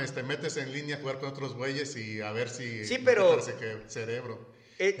cosa. No mames, te metes en línea a jugar con otros güeyes y a ver si sí, pero te parece que cerebro.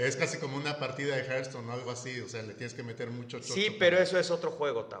 Es casi como una partida de Hearthstone o algo así, o sea, le tienes que meter mucho chocho. Sí, pero eso es otro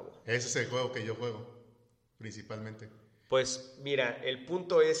juego, Tavo. Ese es el juego que yo juego, principalmente. Pues mira, el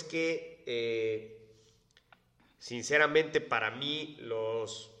punto es que sinceramente para mí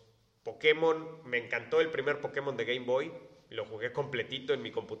los Pokémon, me encantó el primer Pokémon de Game Boy. Lo jugué completito en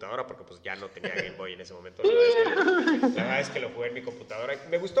mi computadora porque pues ya no tenía Game Boy en ese momento. La verdad es que lo jugué en mi computadora.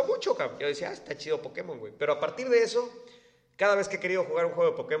 Me gustó mucho, cabrón. Yo decía, está chido Pokémon, güey. Pero a partir de eso, cada vez que he querido jugar un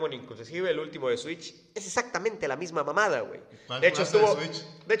juego de Pokémon, inclusive el último de Switch, es exactamente la misma mamada, güey. De hecho,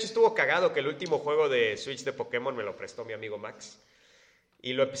 estuvo cagado que el último juego de Switch de Pokémon me lo prestó mi amigo Max.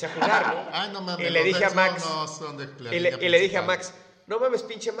 Y lo empecé a jugar, ¿no? No mames, y le dije a Max, y le dije a Max, no mames,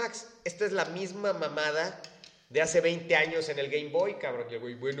 pinche Max, esta es la misma mamada de hace 20 años en el Game Boy, cabrón. Y el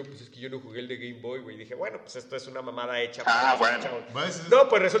güey, bueno, pues es que yo no jugué el de Game Boy, güey. Dije, bueno, pues esto es una mamada hecha. Bueno. No,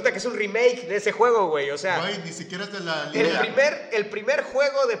 pues resulta que es un remake de ese juego, güey. O sea, güey, ni siquiera es de la línea. El primer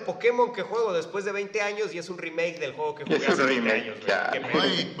juego de Pokémon que juego después de 20 años y es un remake del juego que jugué hace 20 años, güey.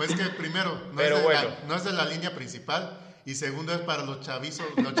 Güey, pues que primero, no es de la línea principal. Y segundo es para los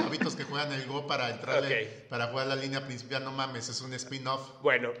chavitos que juegan el Go para entrarle, para jugar la línea principal. No mames, es un spin-off.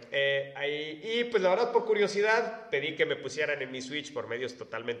 Bueno, y pues la verdad por curiosidad pedí que me pusieran en mi Switch por medios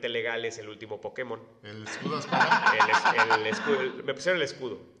totalmente legales el último Pokémon. ¿El escudo espada? El escudo, me pusieron el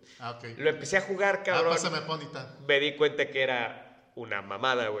escudo. Ok. Lo empecé a jugar, cabrón. Pásame Ponita. Me di cuenta que era una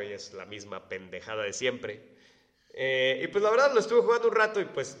mamada, güey, es la misma pendejada de siempre. Y pues la verdad lo estuve jugando un rato y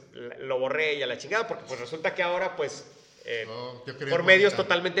pues lo borré y a la chingada porque pues resulta que ahora pues... por medios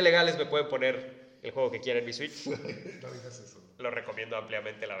totalmente legales me pueden poner el juego que quiera en mi Switch. No digas eso. Lo recomiendo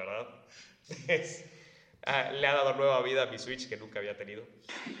ampliamente, la verdad. Le ha dado nueva vida a mi Switch que nunca había tenido.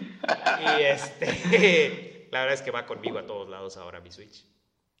 Y la verdad es que va conmigo a todos lados ahora mi Switch.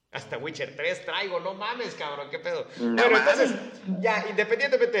 Hasta Witcher 3 traigo, no mames, cabrón, qué pedo. Bueno, entonces, ya,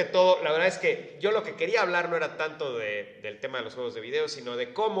 independientemente de todo, la verdad es que yo lo que quería hablar no era tanto del tema de los juegos de video, sino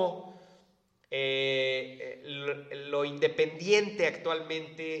de cómo lo independiente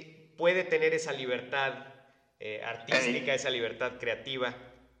actualmente puede tener esa libertad artística, esa libertad creativa,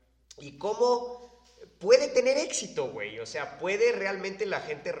 y cómo puede tener éxito, güey. O sea, puede realmente la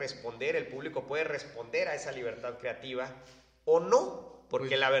gente responder, el público puede responder a esa libertad creativa o no,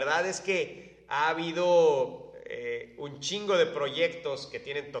 porque la verdad es que ha habido un chingo de proyectos que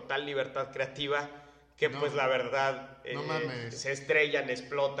tienen total libertad creativa que pues la verdad se estrellan,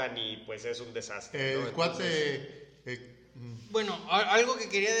 explotan y pues es un desastre, ¿no? Cuate... Bueno, algo que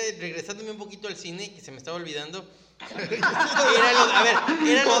quería regresándome un poquito al cine, que se me estaba olvidando.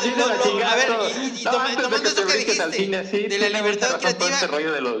 Tomando eso que dijiste de la libertad creativa, este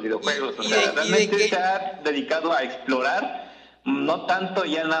rollo de los videojuegos, realmente se ha dedicado a explorar, no tanto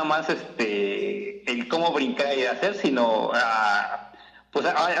ya nada más el cómo brincar y hacer, sino a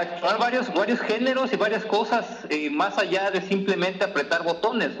explorar varios géneros y varias cosas, más allá de simplemente apretar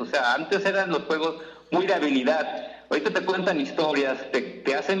botones. O sea, antes eran los juegos muy de habilidad. Ahorita te cuentan historias,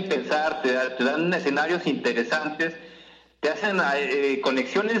 te hacen pensar, te dan escenarios interesantes, te hacen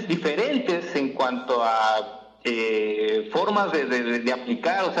conexiones diferentes en cuanto a formas de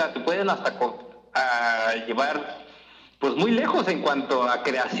aplicar. O sea, te pueden hasta llevar pues muy lejos en cuanto a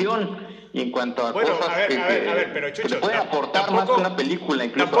creación y en cuanto a cosas a ver, pero Chucho, te puede aportar más que una película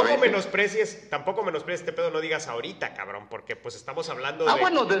incluso. Tampoco menosprecies este pedo, no digas ahorita, cabrón, porque pues estamos hablando de...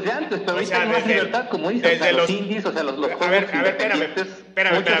 bueno, desde antes, pero ahorita hay más libertad, como dices, los indies, o sea, los juegos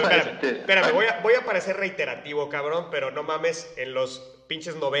espérame, voy a parecer reiterativo, cabrón, pero no mames, en los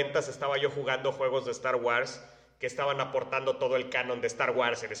pinches 90s estaba yo jugando juegos de Star Wars que estaban aportando todo el canon de Star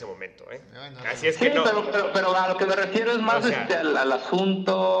Wars en ese momento, ¿eh? Así es que no. Pero a lo que me refiero es más al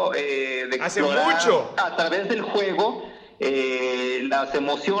asunto de explorar a través del juego las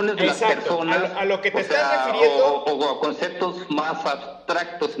emociones de las personas. A lo que te estás refiriendo. O conceptos más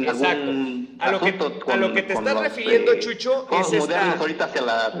abstractos en algún asunto. A lo que te estás refiriendo, Chucho, es modernos ahorita hacia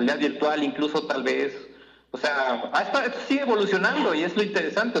la realidad virtual, incluso tal vez. O sea, esto sigue evolucionando y es lo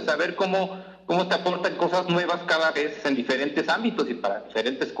interesante, saber cómo te aportan cosas nuevas cada vez en diferentes ámbitos y para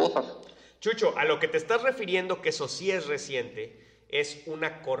diferentes cosas. Chucho, a lo que te estás refiriendo, que eso sí es reciente, es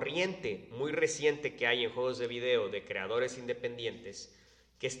una corriente muy reciente que hay en juegos de video de creadores independientes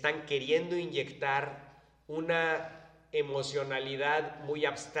que están queriendo inyectar una emocionalidad muy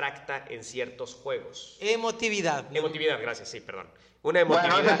abstracta en ciertos juegos. Emotividad. Emotividad, gracias, sí, perdón. Una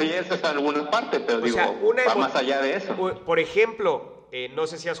emotividad. Bueno, eso es alguna parte, pero O sea, va más allá de eso. Por ejemplo, no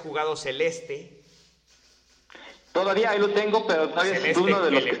sé si has jugado Celeste. Todavía ahí lo tengo, pero todavía es uno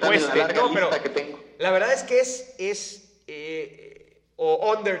de los que están en la larga lista que tengo. La verdad es que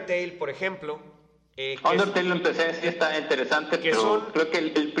o Undertale, por ejemplo. Undertale lo empecé, sí está interesante, pero creo que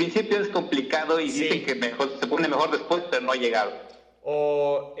el principio es complicado y dicen que se pone mejor después, pero no ha llegado.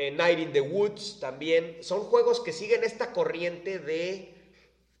 O Night in the Woods también. Son juegos que siguen esta corriente de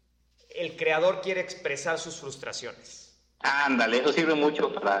el creador quiere expresar sus frustraciones. Ándale, eso sirve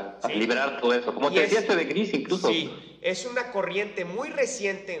mucho para liberar todo eso. Como te decía de Gris incluso. Sí, es una corriente muy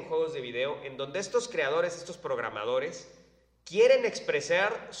reciente en juegos de video en donde estos creadores, estos programadores, quieren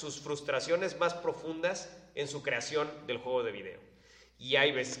expresar sus frustraciones más profundas en su creación del juego de video. Y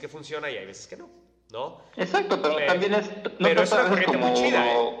hay veces que funciona y hay veces que no, ¿no? Exacto, pero también es... Pero es una corriente muy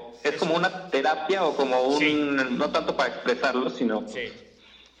chida, ¿eh? Es como una terapia o como un... No tanto para expresarlo, sino... Sí.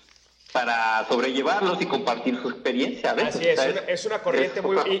 Para sobrellevarlos y compartir su experiencia. Así es una corriente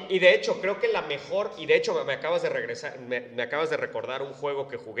muy... Y de hecho, creo que la mejor... Y de hecho, me acabas de recordar un juego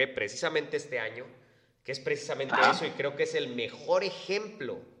que jugué precisamente este año, que es precisamente eso, y creo que es el mejor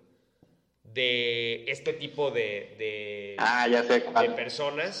ejemplo de este tipo de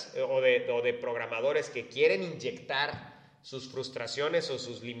personas o de programadores que quieren inyectar sus frustraciones o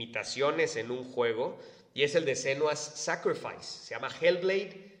sus limitaciones en un juego, y es el de Senua's Sacrifice. Se llama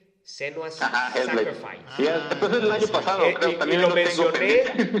Hellblade Senua's Sacrifice. Sí, entonces el año pasado creo también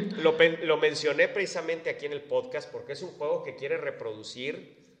lo mencioné precisamente aquí en el podcast porque es un juego que quiere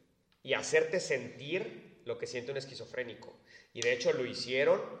reproducir y hacerte sentir lo que siente un esquizofrénico. Y de hecho lo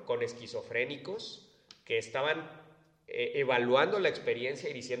hicieron con esquizofrénicos que estaban evaluando la experiencia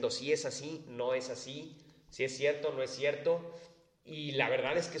y diciendo si es así, no es así, si es cierto, no es cierto. Y la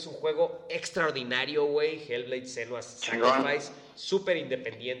verdad es que es un juego extraordinario, güey. Hellblade Senua's Sacrifice, súper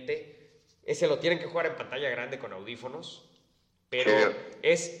independiente. Ese lo tienen que jugar en pantalla grande con audífonos. Pero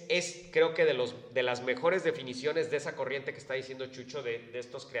es creo que de las mejores definiciones de esa corriente que está diciendo Chucho, de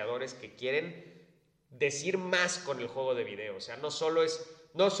estos creadores que quieren decir más con el juego de video. O sea, no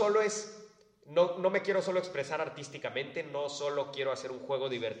me quiero solo expresar artísticamente, no solo quiero hacer un juego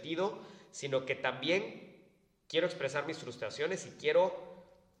divertido, sino que también quiero expresar mis frustraciones y quiero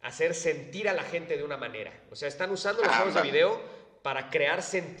hacer sentir a la gente de una manera. O sea, están usando los juegos de video para crear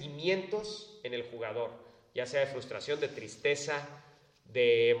sentimientos en el jugador, ya sea de frustración, de tristeza,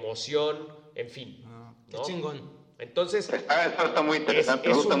 de emoción, en fin. Qué chingón. Entonces, está muy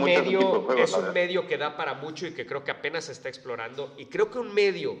interesante. es un medio que da para mucho y que creo que apenas se está explorando. Y creo que un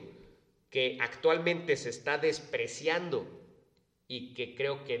medio que actualmente se está despreciando y que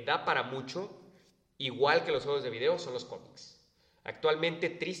creo que da para mucho, igual que los juegos de video, son los cómics. Actualmente,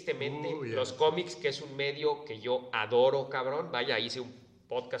 tristemente, los cómics, que es un medio que yo adoro, cabrón. Vaya, hice un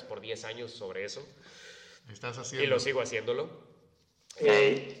podcast por 10 años sobre eso. Estás haciendo. Y lo sigo haciéndolo.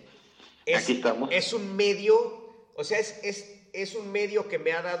 Aquí estamos. Es un medio, o sea, es un medio que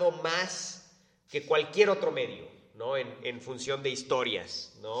me ha dado más que cualquier otro medio, ¿no? En función de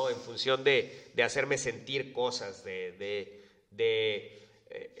historias, ¿no? En función de hacerme sentir cosas,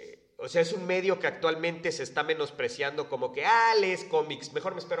 o sea, es un medio que actualmente se está menospreciando como que, lees cómics,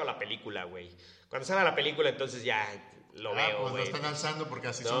 mejor me espero a la película, güey. Cuando salga la película, entonces ya lo veo, pues güey. lo están alzando porque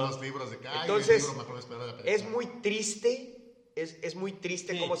así son los libros de entonces, el libro, mejor me espero a la película. es muy triste, es muy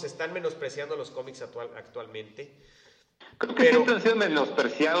triste cómo se están menospreciando los cómics actualmente. Creo que siempre han sido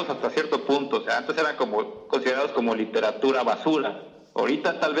menospreciados hasta cierto punto. O sea, antes eran considerados como literatura basura.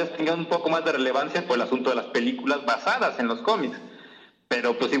 Ahorita tal vez tengan un poco más de relevancia por el asunto de las películas basadas en los cómics.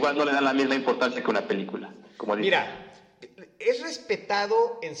 Pero pues igual no le dan la misma importancia que una película, como dicen. Mira, es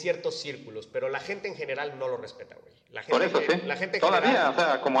respetado en ciertos círculos, pero la gente en general no lo respeta, güey. Por eso, sí. La gente en todavía, general, o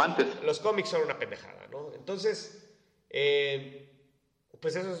sea, como antes. Los cómics son una pendejada, ¿no? Entonces,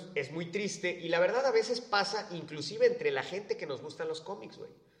 pues eso es muy triste. Y la verdad a veces pasa inclusive entre la gente que nos gustan los cómics,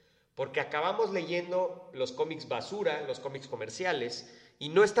 güey. Porque acabamos leyendo los cómics basura, los cómics comerciales, y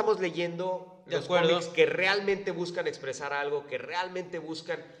no estamos leyendo los cómics que realmente buscan expresar algo, que realmente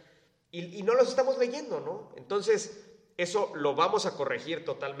buscan... Y no los estamos leyendo, ¿no? Entonces, eso lo vamos a corregir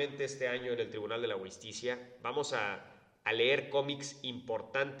totalmente este año en el Tribunal de la Justicia. Vamos a leer cómics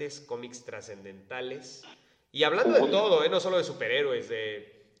importantes, cómics trascendentales. Y hablando de todo, no solo de superhéroes,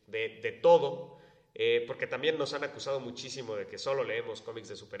 de todo. porque también nos han acusado muchísimo de que solo leemos cómics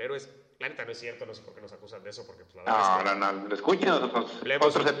de superhéroes. La neta no es cierto, no sé por qué nos acusan de eso, porque pues, la verdad No, escuchen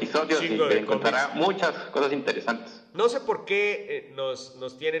otros episodios y te encontrará muchas cosas interesantes. No sé por qué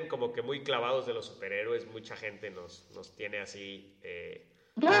nos tienen como que muy clavados de los superhéroes, mucha gente nos tiene así...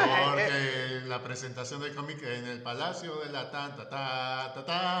 Porque la presentación del cómic en el Palacio de la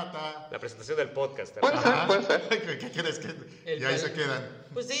La presentación del podcast. Puede ser. ¿Qué quieres que y ahí se quedan?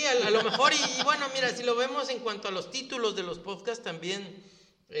 Pues sí, a lo mejor, y bueno, mira, si lo vemos en cuanto a los títulos de los podcasts, también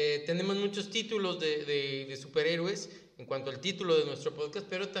tenemos muchos títulos de superhéroes en cuanto al título de nuestro podcast,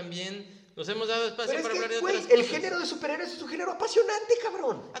 pero también nos hemos dado espacio para hablar de otras cosas. El género de superhéroes es un género apasionante,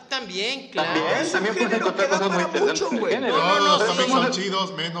 cabrón. También, claro. También puedes encontrar cosas muy interesantes en el género. Todos los cómics son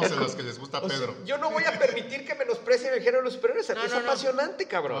chidos, menos en los que les gusta a Pedro. Yo no voy a permitir que menosprecien el género de los superhéroes. Es apasionante,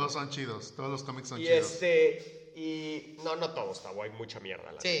 cabrón. Todos son chidos, todos los cómics son y chidos. No todos, Tavo, hay mucha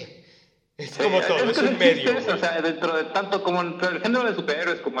mierda. Sí. Es como todo, es un medio. O sea, dentro de tanto como entre el género de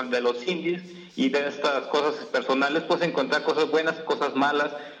superhéroes como el de los indies y de estas cosas personales, puedes encontrar cosas buenas, cosas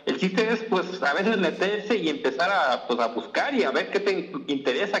malas. El chiste es, pues, a veces meterse y empezar a buscar y a ver qué te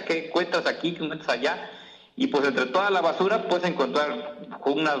interesa, qué encuentras aquí, qué encuentras allá. Y pues entre toda la basura puedes encontrar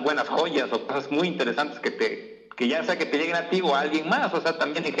unas buenas joyas o cosas muy interesantes que ya sea que te lleguen a ti o a alguien más. O sea,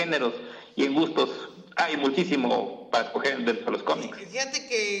 también en géneros y en gustos hay muchísimo para escoger dentro de los cómics. Fíjate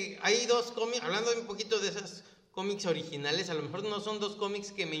que hay dos cómics, hablando un poquito de esas cómics originales, a lo mejor no son dos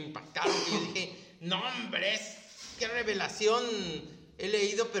cómics que me impactaron, que yo dije, no hombre, qué revelación he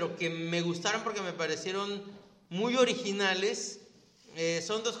leído, pero que me gustaron porque me parecieron muy originales.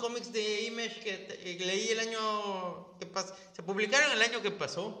 Son dos cómics de Image que leí el año que pasó, se publicaron el año que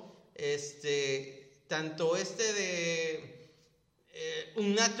pasó, tanto de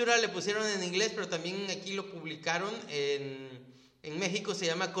Unnatural le pusieron en inglés, pero también aquí lo publicaron en México, se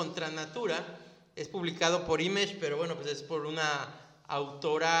llama Contra Natura, es publicado por Image, pero bueno, pues es por una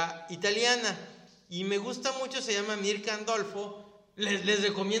autora italiana y me gusta mucho, se llama Mirka Andolfo. Les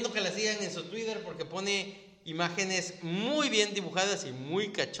recomiendo que la sigan en su Twitter porque pone imágenes muy bien dibujadas y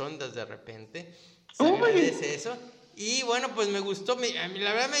muy cachondas de repente. Se agradece eso. Y bueno, pues me gustó,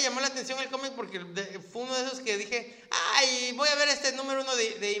 la verdad me llamó la atención el cómic porque fue uno de esos que dije, ay, voy a ver este número 1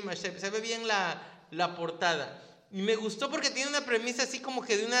 de Image, se ve bien la portada. Y me gustó porque tiene una premisa así como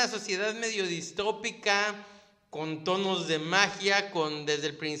que de una sociedad medio distópica, con tonos de magia, desde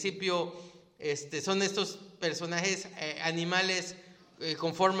el principio son estos personajes animales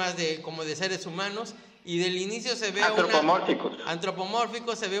con formas como de seres humanos, y del inicio se ve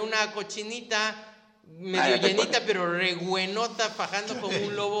antropomórficos, se ve una cochinita medio llenita, pero reguenota, fajando con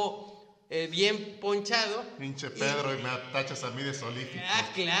un lobo bien ponchado. Pinche Pedro, y me tachas a mí de solífico.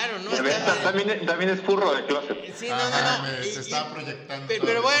 Claro, ¿no? También es furro de closet. Sí, se está proyectando.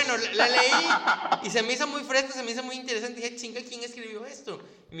 Pero bueno, la leí y se me hizo muy fresca, se me hizo muy interesante. Dije, chinga, ¿quién escribió esto?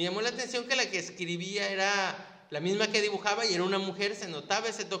 Y me llamó la atención que la que escribía era la misma que dibujaba y era una mujer, se notaba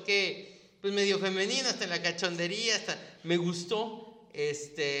ese toque pues medio femenino, hasta la cachondería, hasta me gustó.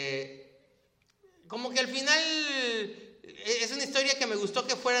 Como que al final es una historia que me gustó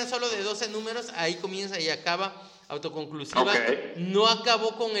que fueran solo de 12 números, ahí comienza y acaba, autoconclusiva. Okay. No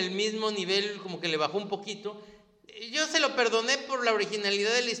acabó con el mismo nivel, como que le bajó un poquito. Yo se lo perdoné por la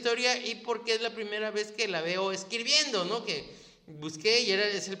originalidad de la historia y porque es la primera vez que la veo escribiendo, ¿no? Que busqué y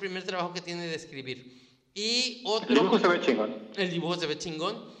es el primer trabajo que tiene de escribir. Y otro, el dibujo se ve chingón. El dibujo se ve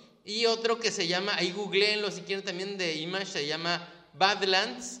chingón. Y otro que se llama, ahí googleenlo si quieren también de Image, se llama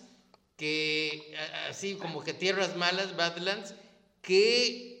Badlands, que así como que tierras malas, Badlands,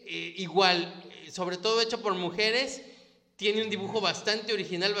 que igual, sobre todo hecho por mujeres, tiene un dibujo bastante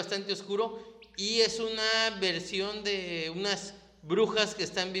original, bastante oscuro, y es una versión de unas brujas que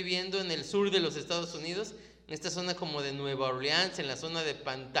están viviendo en el sur de los Estados Unidos, en esta zona como de Nueva Orleans, en la zona de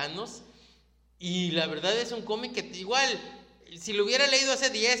pantanos, y la verdad es un cómic que igual, si lo hubiera leído hace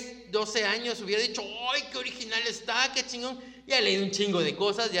 10, 12 años, hubiera dicho, ¡ay, qué original está, qué chingón! Ya he leído un chingo de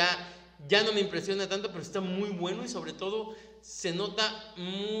cosas, ya no me impresiona tanto, pero está muy bueno y sobre todo se nota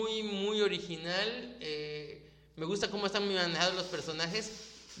muy, muy original. Me gusta cómo están manejados los personajes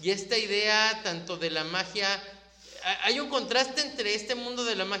y esta idea tanto de la magia. Hay un contraste entre este mundo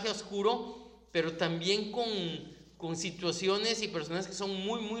de la magia oscuro, pero también con situaciones y personajes que son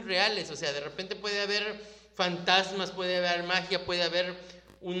muy, muy reales. O sea, de repente puede haber fantasmas, puede haber magia, puede haber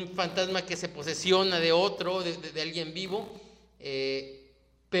un fantasma que se posesiona de otro, de alguien vivo.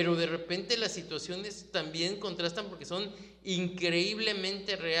 Pero de repente las situaciones también contrastan porque son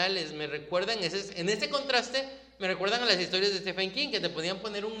increíblemente reales. Me recuerdan, en ese contraste, me recuerdan a las historias de Stephen King, que te podían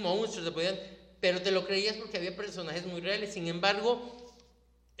poner un monstruo, pero te lo creías porque había personajes muy reales. Sin embargo,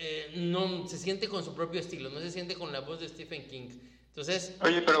 no se siente con su propio estilo, no se siente con la voz de Stephen King. Entonces...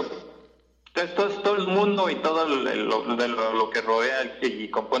 Oye, pero todo el mundo y todo lo que rodea y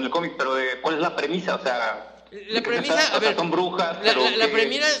compone el cómic, pero ¿cuál es la premisa? O sea... La premisa, a ver, son brujas. La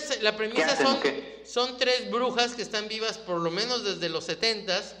premisa ¿qué? son 3 brujas que están vivas por lo menos desde los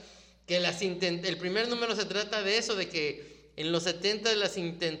 70s, que el primer número se trata de eso, de que en los 70s las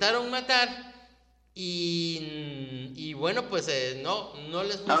intentaron matar y bueno, pues no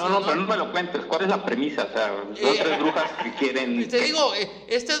les funcionó. No, pero no me lo cuentes, ¿cuál es la premisa? O sea, son 3 brujas que quieren... Te digo,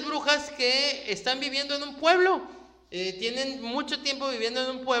 estas brujas que están viviendo en un pueblo, tienen mucho tiempo viviendo en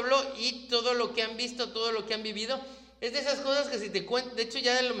un pueblo y todo lo que han visto, todo lo que han vivido, es de esas cosas que si te cuento, de hecho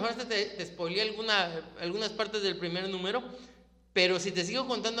ya a lo mejor te spoileé algunas partes del primer número, pero si te sigo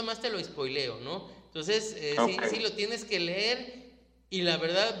contando más te lo spoileo, ¿no? Entonces, sí lo tienes que leer y la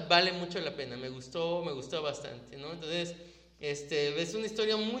verdad vale mucho la pena, me gustó bastante, ¿no? Entonces, es una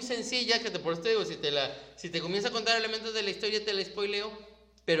historia muy sencilla que por eso te digo, si te comienza a contar elementos de la historia te la spoileo,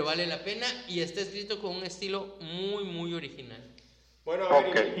 pero vale la pena y está escrito con un estilo muy, muy original. Bueno, a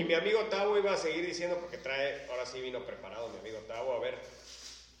ver, y mi amigo Tavo iba a seguir diciendo, porque ahora sí vino preparado mi amigo Tavo, a ver,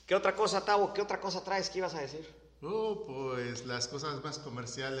 ¿qué otra cosa, Tavo? ¿Qué otra cosa traes? ¿Qué ibas a decir? Pues las cosas más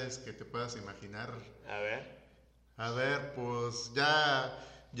comerciales que te puedas imaginar. A ver, pues ya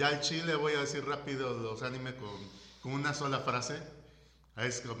al chile voy a decir rápido los animes con una sola frase.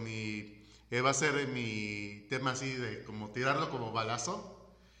 Es va a ser mi tema así de como tirarlo como balazo.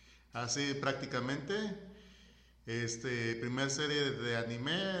 Así prácticamente. Primer serie de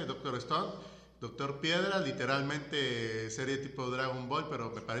anime, Doctor Stone, Doctor Piedra, literalmente serie tipo Dragon Ball,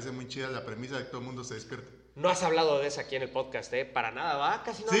 pero me parece muy chida la premisa de que todo el mundo se despierte. No has hablado de esa aquí en el podcast, para nada, ¿va?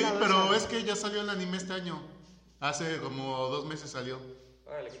 Casi no. Sí, pero es que ya salió el anime este año. Hace como 2 meses salió.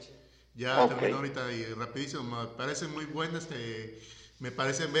 Órale, qué chido. Ya terminó ahorita y rapidísimo. Me parece muy buena. Me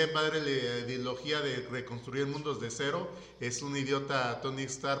parece bien padre la ideología de reconstruir mundos de cero. Es un idiota Tony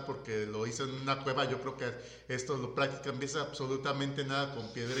Stark porque lo hizo en una cueva. Yo creo que esto lo practica, empieza absolutamente nada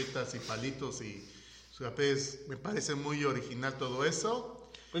con piedritas y palitos y me parece muy original todo eso.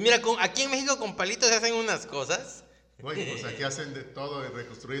 Pues mira, aquí en México con palitos se hacen unas cosas. Oye, pues aquí hacen de todo,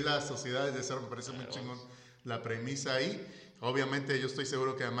 reconstruir las sociedades de cero, me parece muy chingón la premisa ahí. Obviamente yo estoy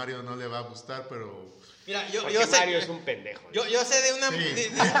seguro que a Mario no le va a gustar, pero... Mira, Mario es un pendejo. Yo sé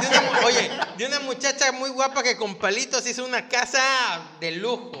de una muchacha muy guapa que con palitos hizo una casa de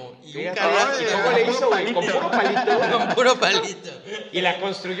lujo. Y ¿Y cómo le hizo, güey? ¿Con puro palito? Con puro palito. ¿Y la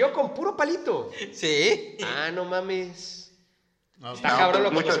construyó con puro palito? Sí. Ah, no mames. No, Está cabrón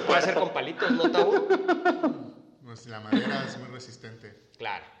lo que se puede hacer con palitos, ¿no, Tabo? Pues la madera es muy resistente.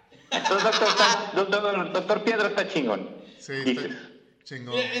 Claro. Entonces, doctor Piedra está chingón. Sí, está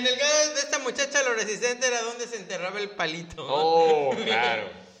chingón. En el caso de esta muchacha, lo resistente era donde se enterraba el palito. Oh, claro.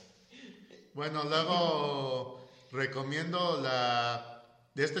 Bueno, luego recomiendo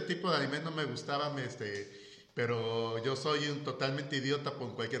de este tipo de anime no me gustaba, pero yo soy un totalmente idiota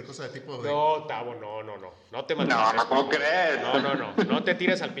con cualquier cosa de tipo de... No, Tavo, no te maltrates. No, ¿cómo crees? No te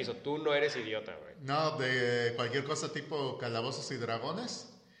tires al piso, tú no eres idiota, güey. No, de cualquier cosa tipo calabozos y dragones.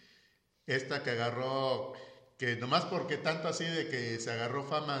 Esta que agarró, que nomás porque tanto así de que se agarró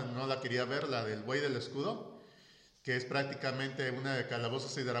fama no la quería ver, la del buey del escudo, que es prácticamente una de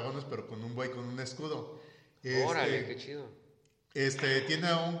calabozos y dragones pero con un buey con un escudo. Órale, qué chido.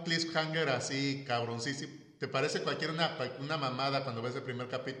 Tiene un cliffhanger así cabroncísimo. Te parece una mamada cuando ves el primer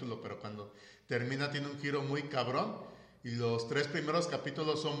capítulo, pero cuando termina tiene un giro muy cabrón. Y los 3 primeros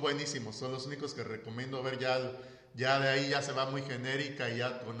capítulos son buenísimos, son los únicos que recomiendo ver. Ya de ahí ya se va muy genérica y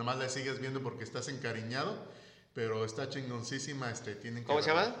ya nomás la sigues viendo porque estás encariñado. Pero está chingoncísima. ¿Cómo se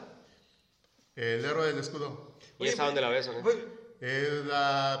llama? El héroe del escudo. ¿Y esa dónde la ves, o qué?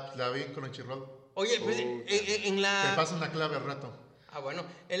 La vi en Crunchyroll. Oye, pues en la... Te paso una clave al rato. Ah, bueno.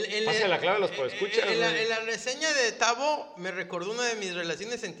 Pasa la clave, los puedo escuchar. En la reseña de Tavo me recordó una de mis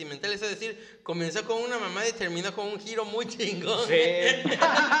relaciones sentimentales, es decir, comenzó con una mamada y terminó con un giro muy chingón. Sí.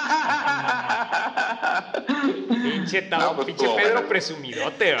 Pinche Tavo, pinche Pedro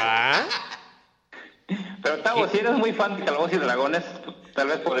presumidote, ¿va? Pero Tavo, si eres muy fan de Calabozos y Dragones, tal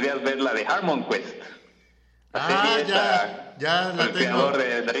vez podrías ver la de Harmon Quest. Ya la tengo. El creador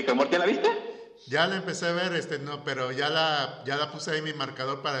de Rick y Morty, ¿la viste? Ya la empecé a ver, no, pero ya la puse ahí mi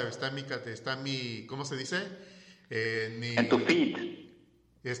marcador para está mi ¿cómo se dice? En tu feed.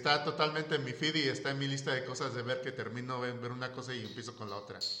 Está totalmente en mi feed y está en mi lista de cosas de ver que termino de ver una cosa y empiezo con la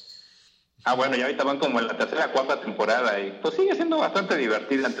otra. Ah, bueno, ya ahorita van como en la 3ª, 4ª temporada y pues sigue siendo bastante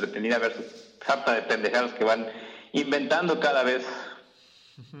divertida, entretenida ver su sarta de pendejadas que van inventando cada vez.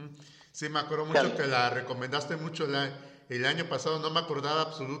 Sí, me acuerdo mucho que la recomendaste mucho el año pasado no me acordaba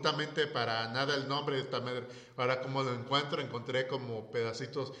absolutamente para nada el nombre de esta madre. Ahora como lo encontré como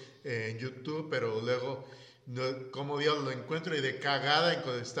pedacitos en YouTube, pero luego como Dios lo encuentro y de cagada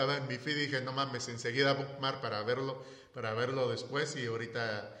cuando estaba en mi feed dije, no mames, enseguida bookmark para verlo después y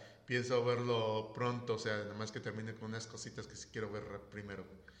ahorita pienso verlo pronto, o sea, nomás que termine con unas cositas que sí quiero ver primero.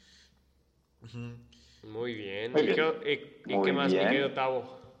 Muy bien. Muy bien. ¿Y qué más, mi querido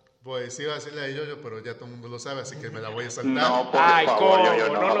Tavo? Pues iba a decirle a Yoyo, pero ya todo el mundo lo sabe, así que me la voy a saltar. No, por Ay, favor, ¿cómo?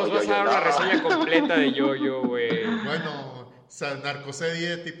 Yo-Yo, No nos vas a dar una reseña completa de Yo-Yo, güey. Bueno,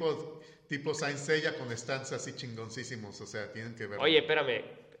 narcoserie tipo Saint Seiya con stands así chingoncísimos, o sea, tienen que verlo. Oye, espérame.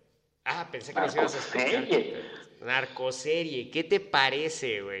 Pensé que nos ibas a escuchar. Narcoserie, ¿qué te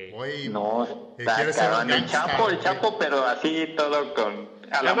parece, güey? Oye, No, ¿quieres ser un el gangsta, Chapo, pero así todo con...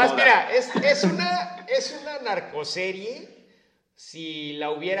 Nada más, mira, es una narcoserie. Si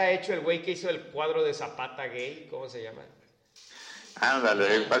la hubiera hecho el güey que hizo el cuadro de Zapata gay, ¿cómo se llama?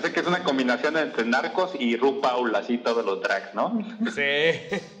 Ándale, parece que es una combinación entre Narcos y RuPaul, así todos los drags, ¿no? Sí.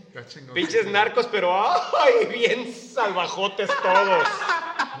 chingón, Pinches sí. narcos, pero ¡ay! Bien salvajotes todos.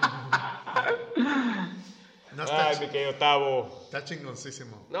 No, Ay, mi querido Tavo. está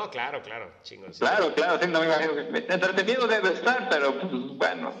chingoncísimo. No, claro, chingón. Claro, sí, no me imagino que entretenido debe estar, pero pues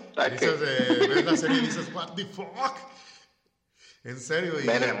bueno, hay que... Ves la serie y dices, what the fuck? En serio, y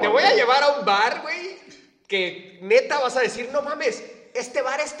Veremos. Te voy a llevar a un bar, güey, que neta vas a decir, no mames, este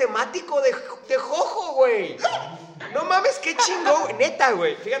bar es temático de Jojo, güey. No mames, qué chingón. Neta,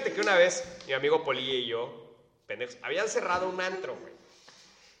 güey. Fíjate que una vez mi amigo Polilla y yo, pendejos, habían cerrado un antro, güey.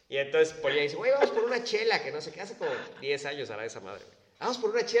 Y entonces Polilla dice, güey, vamos por una chela, que no sé qué, hace como 10 años hará esa madre, güey. Vamos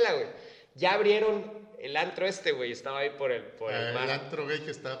por una chela, güey. Ya abrieron el antro güey, estaba ahí por el mar. el antro gay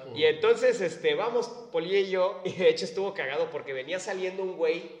que está por... Y entonces, vamos, Polilla y yo, y de hecho estuvo cagado porque venía saliendo un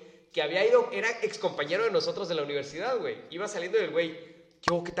güey que había ido, era ex compañero de nosotros de la universidad, güey. Iba saliendo del güey,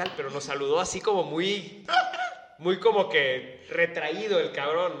 ¿qué tal? Pero nos saludó así como muy como que retraído el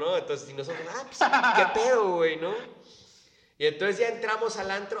cabrón, ¿no? Entonces, y nosotros, pues, ¿qué pedo, güey, no? Y entonces ya entramos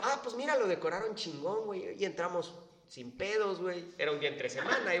al antro, pues mira, lo decoraron chingón, güey. Y entramos sin pedos, güey. Era un día entre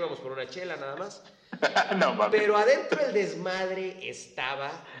semana, íbamos por una chela nada más. No mames. Pero adentro el desmadre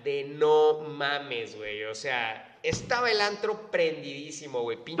estaba de no mames, güey. O sea, estaba el antro prendidísimo,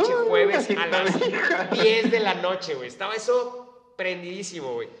 güey. Pinche jueves a las 10 de la noche, güey. Estaba eso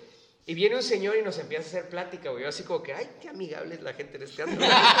prendidísimo, güey. Y viene un señor y nos empieza a hacer plática, güey. Yo así como que, ay, qué amigable es la gente en este antro.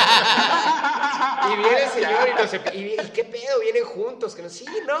 Y viene el señor y qué pedo, vienen juntos. Que no, sí,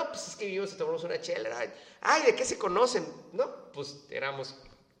 no, pues es que vivimos y tomamos una chela. Ay, ¿de qué se conocen? No, pues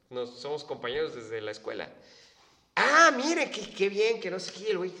somos compañeros desde la escuela. Mire, qué bien, que no sé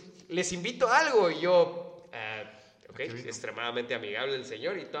qué, güey. Les invito a algo. Y yo, ok, extremadamente amigable el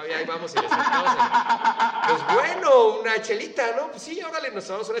señor. Y todavía ahí vamos y les invitamos. Pues bueno, una chelita, ¿no? Pues sí, órale, nos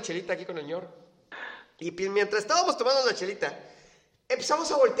tomamos una chelita aquí con el señor. Y mientras estábamos tomando la chelita,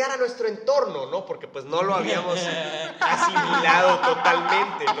 empezamos a voltear a nuestro entorno, ¿no? Porque pues no lo habíamos asimilado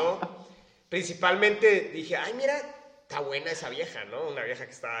totalmente, ¿no? Principalmente dije, ay, mira, está buena esa vieja, ¿no? Una vieja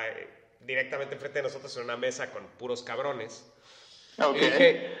que está directamente enfrente de nosotros en una mesa con puros cabrones. Okay. Y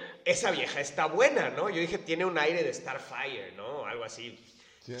dije, esa vieja está buena, ¿no? Yo dije, tiene un aire de Starfire, ¿no? Algo así,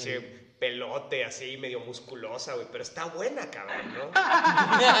 Sí. pelote así, medio musculosa, güey. Pero está buena, cabrón, ¿no?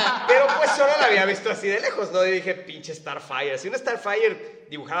 Pero pues solo la había visto así de lejos, ¿no? Y dije, pinche Starfire. Así una Starfire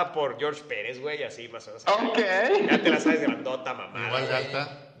dibujada por George Pérez, güey, así más o menos. Ok. Ya te la sabes, grandota, mamada. Igual de güey.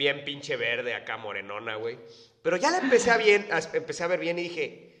 alta. Bien pinche verde, acá morenona, güey. Pero ya la empecé a ver bien y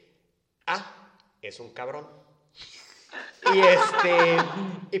dije, es un cabrón.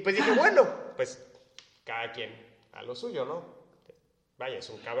 Y pues dije, bueno, pues cada quien a lo suyo, ¿no? Vaya, es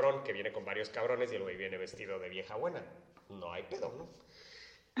un cabrón que viene con varios cabrones y el güey viene vestido de vieja buena. No hay pedo, ¿no?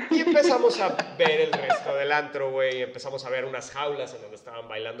 Y empezamos a ver el resto del antro, güey. Empezamos a ver unas jaulas en donde estaban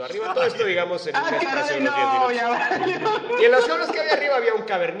bailando arriba. Todo esto, digamos, en un espacio de unos 10 minutos. Y en las jaulas que había arriba había un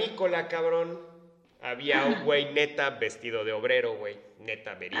cavernícola, cabrón. Había un güey neta vestido de obrero, güey.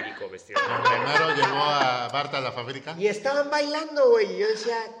 Neta verídico vestido de obrero. Primero llegó a Barta a la fábrica. Y estaban bailando, güey. Y yo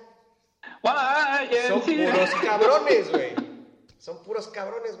decía, son Sí. puros cabrones, güey. Son puros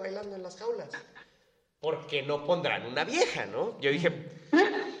cabrones bailando en las jaulas. ¿Por qué no pondrán una vieja, no? Yo dije,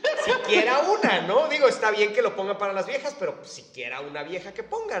 siquiera una, ¿no? Digo, está bien que lo pongan para las viejas, pero siquiera una vieja que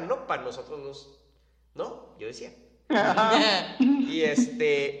pongan, ¿no? Para nosotros dos, ¿no? Yo decía. Y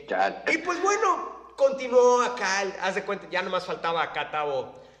y pues bueno, continuó acá, haz de cuenta, ya nomás faltaba acá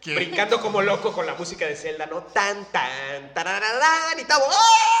Tavo brincando como loco con la música de Zelda, ¿no? Tan, tan, tarararán, y Tavo,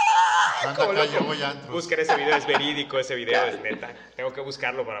 ¡ah! Anda Como acá, loco. yo voy a antros. Busquen ese video, es verídico, ese video es neta. Tengo que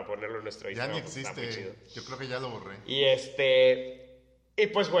buscarlo para ponerlo en nuestro Ya Instagram. ni Está muy chido. existe. Yo creo que ya lo borré. Y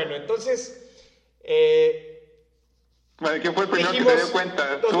pues bueno, entonces Bueno, ¿quién fue el primero que dijimos, se dio cuenta?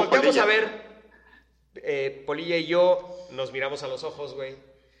 nos ¿Tú, volteamos Polilla? a ver, Polilla y yo nos miramos a los ojos, güey.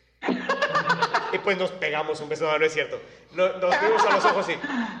 Y pues nos pegamos un beso, no es cierto. Nos vimos a los ojos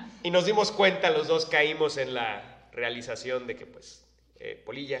y nos dimos cuenta, los dos caímos en la realización de que pues,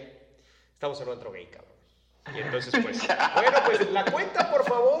 Polilla, estamos en un antro gay, cabrón. Y entonces pues, bueno, pues la cuenta, por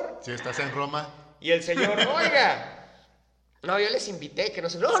favor. Si estás en Roma, Y el señor, oiga, no, yo les invité, que no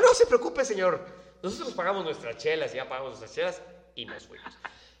se... No se preocupe, señor. Nosotros pagamos nuestras chelas, ya pagamos nuestras chelas y nos fuimos.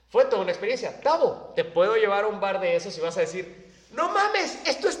 Fue toda una experiencia. Tavo, te puedo llevar a un bar de esos y vas a decir, no mames,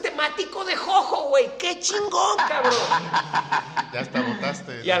 esto es temático de Jojo, güey. ¡Qué chingón, cabrón! ya hasta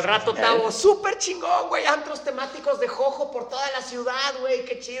botaste. Y al rato, Tavo, súper chingón, güey. Antros temáticos de Jojo por toda la ciudad, güey.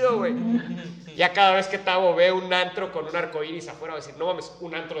 ¡Qué chido, güey! Ya cada vez que Tavo ve un antro con un arcoíris afuera va a decir, no mames,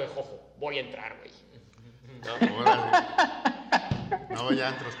 un antro de Jojo. Voy a entrar, güey. ¿No? Órale. No voy a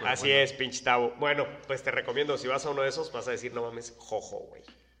antros, pero Así bueno. es, pinche Tavo. Bueno, pues te recomiendo, si vas a uno de esos, vas a decir, no mames, Jojo, güey.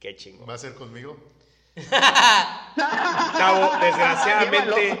 Qué chingón. ¿Va a ser conmigo? Tavo,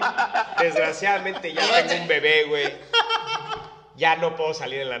 desgraciadamente ya tengo un bebé, güey. Ya no puedo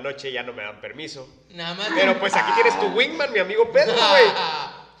salir en la noche, ya no me dan permiso. Nada más. Pero pues aquí tienes tu wingman, mi amigo Pedro, güey. Te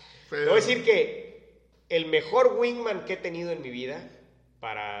Pero, voy a decir que el mejor wingman que he tenido en mi vida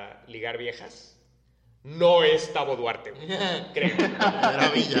para ligar viejas no es Tavo Duarte, güey. Créeme. Era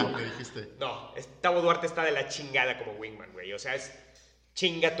Villa, me dijiste. No, Tavo Duarte está de la chingada como wingman, güey. O sea, es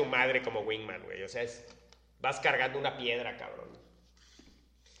chinga tu madre como wingman, güey. O sea, vas cargando una piedra, cabrón.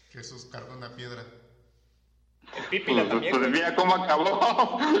 Jesús cargó una piedra. El Pípila también. Pues mira cómo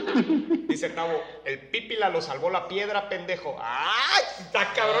acabó. Dice Tavo, el Pípila lo salvó la piedra, pendejo. ¡Ay!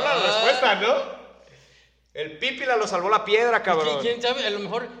 Está cabrona la respuesta, ¿no? El Pípila lo salvó la piedra, cabrón. ¿Quién sabe? A lo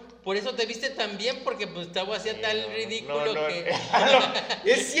mejor por eso te viste tan bien, porque pues Tavo hacía tal ridículo que...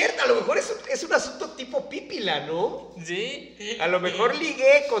 Es cierto, a lo mejor es un asunto tipo Pípila, ¿no? Sí. A lo mejor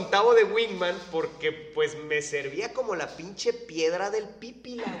ligué con Tavo de wingman porque pues me servía como la pinche piedra del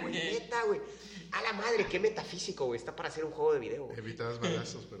Pípila, güey. Neta, güey. A la madre, qué metafísico, güey. Está para hacer un juego de video, güey. Evitabas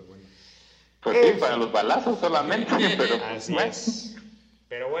balazos, pero bueno. Pues sí, para los balazos solamente, pero Así bueno. es.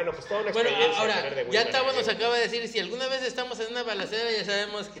 Pero bueno, pues toda una Bueno, experiencia ahora, tener de ya wingman Tavo en nos video. acaba de decir, si alguna vez estamos en una balacera, ya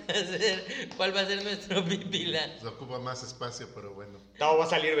sabemos qué hacer, cuál va a ser nuestro pipila. Se ocupa más espacio, pero bueno. Tavo va a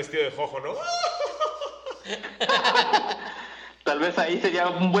salir vestido de Jojo, ¿no? Tal vez ahí sería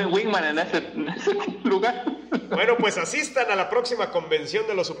un buen wingman en ese lugar. Bueno, pues asistan a la próxima convención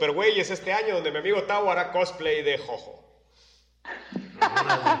de los supergüeyes este año, donde mi amigo Tavo hará cosplay de Jojo.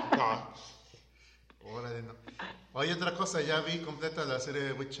 No. Órale, no. Oye, otra cosa, ya vi completa la serie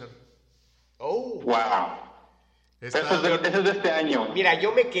de Witcher. Oh. Wow. Esta- Eso es de este año. Mira,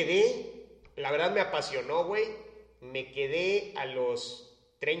 yo me quedé, la verdad me apasionó, güey. Me quedé a los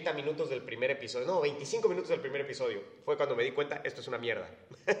 30 minutos del primer episodio, no, 25 minutos del primer episodio. Fue cuando me di cuenta, esto es una mierda.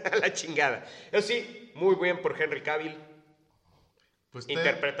 La chingada. Eso sí, muy bien por Henry Cavill. pues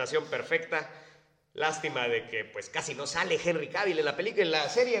Interpretación perfecta. Lástima de que pues casi no sale Henry Cavill en la película, en la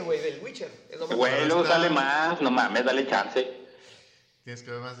serie, güey, del Witcher. Es lo más Güey, luego está- sale más, no mames, dale chance. Tienes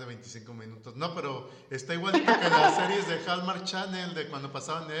que ver más de 25 minutos. No, pero está igualito que las series de Hallmark Channel, de cuando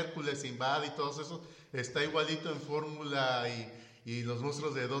pasaban Hércules, Sinbad y todos esos. Está igualito en fórmula y los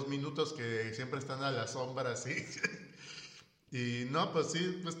monstruos de 2 minutos que siempre están a la sombra, así. Y no, pues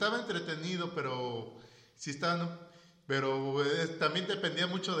sí, pues estaba entretenido, pero sí estaba... Pero también dependía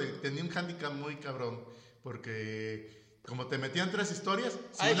mucho tenía un hándicap muy cabrón, porque como te metían 3 historias,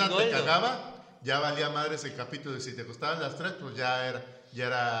 si Ay, una te Goldo. cagaba, ya valía madres el capítulo, y si te gustaban las 3, pues ya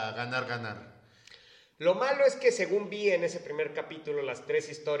era ganar. Lo malo es que según vi en ese primer capítulo, las 3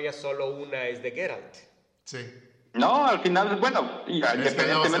 historias, solo una es de Geralt. Sí. No, al final, bueno, que no,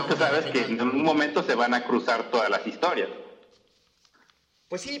 independientemente o sea, sabes al que final. en un momento se van a cruzar todas las historias.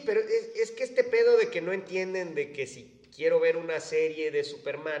 Pues sí, pero es que este pedo de que no entienden de que si quiero ver una serie de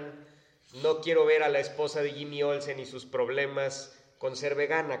Superman, no quiero ver a la esposa de Jimmy Olsen y sus problemas con ser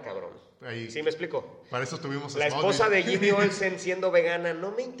vegana, cabrón. Ahí. ¿Sí me explico? Para eso tuvimos La esposa de Jimmy Olsen siendo vegana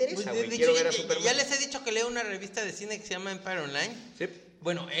no me interesa, Pues, güey. de Quiero hecho, ver a ya Superman. les he dicho que leo una revista de cine que se llama Empire Online. Sí.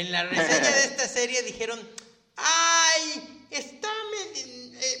 Bueno, en la reseña de esta serie dijeron, ¡ay!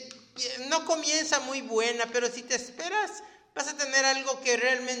 No comienza muy buena, pero si te esperas, vas a tener algo que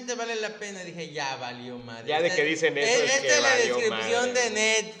realmente vale la pena. Dije, ya valió madre. Ya de que dicen eso es Esta que es la valió descripción madre. de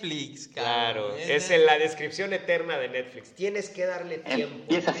Netflix, Claro, cabrón. es en la descripción eterna de Netflix. Tienes que darle tiempo.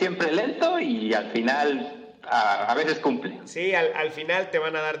 Empieza siempre lento y al final a veces cumple. Sí, al final te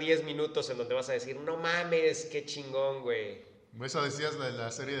van a dar 10 minutos en donde vas a decir, no mames, qué chingón, güey. Eso decías de la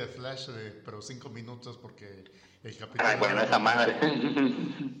serie de Flash, pero 5 minutos porque el capítulo... Ay, bueno, esa madre.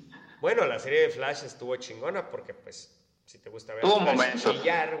 Bueno, la serie de Flash estuvo chingona porque, pues, si te gusta ver Tuvo Flash momentos.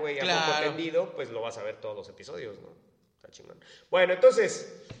 chillar, güey, a poco Claro. tendido, pues lo vas a ver todos los episodios, ¿no? Está chingón. Bueno,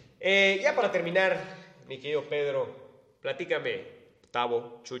 entonces, ya para terminar, mi querido Pedro, platícame,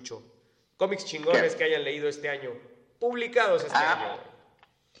 Tavo, Chucho, cómics chingones ¿Qué? que hayan leído este año, publicados este año.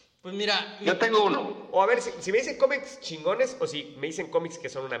 Pues mira, Yo tengo uno. O a ver, si me dicen cómics chingones o si me dicen cómics que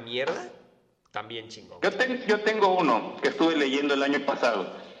son una mierda, también chingón. Yo tengo uno que estuve leyendo el año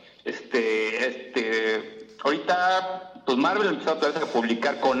pasado. Ahorita, pues Marvel empezó otra vez a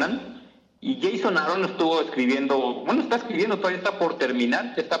publicar Conan y Jason Aaron estuvo escribiendo, bueno, está escribiendo, todavía está por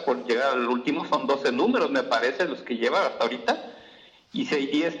terminar, ya está por llegar al último, son 12 números, me parece, los que lleva hasta ahorita. Y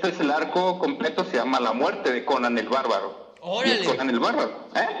este es el arco completo, se llama La muerte de Conan el Bárbaro. Órale. Y es Conan el Bárbaro,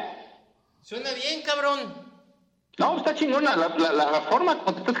 suena bien, cabrón. No, está chingona. La forma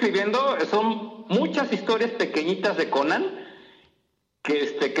como te está escribiendo son muchas historias pequeñitas de Conan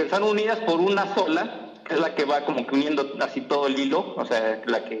que están unidas por una sola, que es la que va como que uniendo así todo el hilo, o sea,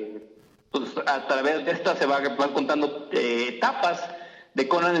 la que pues, a través de esta van contando etapas de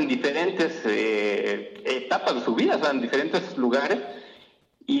Conan en diferentes etapas de su vida, o sea, en diferentes lugares.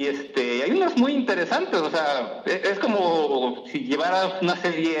 Y hay unas muy interesantes, o sea, es como si llevaras una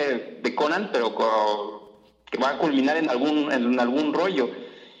serie de Conan, pero que va a culminar en algún rollo.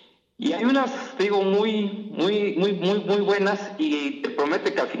 Y hay unas, te digo, muy buenas y te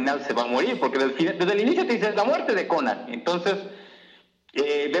promete que al final se va a morir, porque desde el inicio te dice la muerte de Conan. Entonces,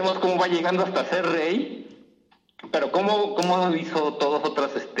 vemos cómo va llegando hasta ser rey, pero cómo hizo todas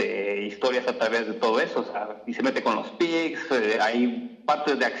otras historias a través de todo eso, o sea, y se mete con los pigs, hay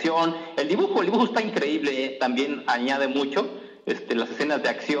partes de acción, el dibujo está increíble, también añade mucho, las escenas de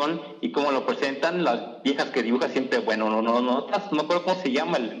acción y cómo lo presentan, las viejas que dibuja siempre, bueno, no acuerdo cómo se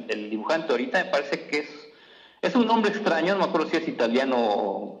llama el dibujante ahorita, me parece que es un nombre extraño, no me acuerdo si es italiano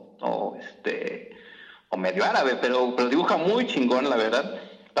o medio árabe, pero dibuja muy chingón, la verdad.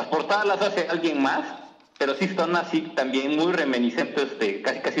 Las portadas las hace alguien más, pero sí son así también muy reminiscentes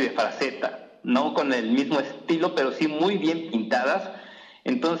casi de Fraceta, no con el mismo estilo, pero sí muy bien pintadas.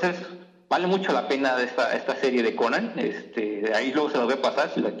 Entonces, vale mucho la pena esta serie de Conan. Ahí luego se los voy a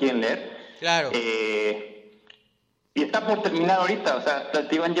pasar si la quieren leer. Claro. Y está por terminar ahorita, o sea,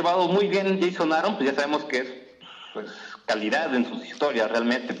 te han llevado muy bien Jason Aaron, pues ya sabemos que es pues calidad en sus historias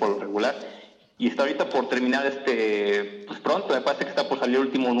realmente por lo regular. Y está ahorita por terminar pues pronto, me parece que está por salir el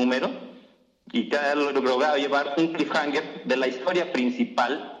último número. Y te ha logrado llevar un cliffhanger de la historia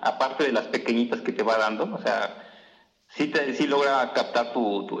principal, aparte de las pequeñitas que te va dando. O sea, sí logra captar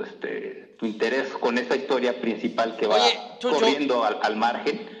tu interés con esa historia principal que va Chucho, corriendo al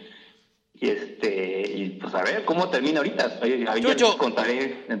margen. Y pues a ver cómo termina ahorita. Ahí ya les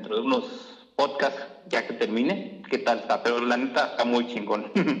contaré dentro de unos podcasts, ya que termine, qué tal está. Pero la neta está muy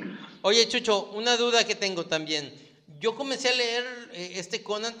chingón. Oye, Chucho, una duda que tengo también. Yo comencé a leer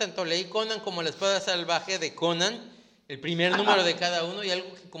Conan, tanto leí Conan como La Espada Salvaje de Conan, el primer número de cada uno, y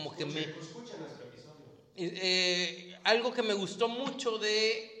algo que como que algo que me gustó mucho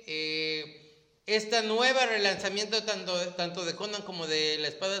de esta nueva relanzamiento tanto de Conan como de La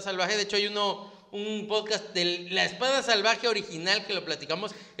Espada Salvaje. De hecho, hay un podcast de La Espada Salvaje original que lo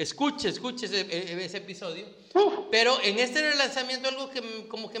platicamos. Escuche ese episodio. Pero en este relanzamiento algo que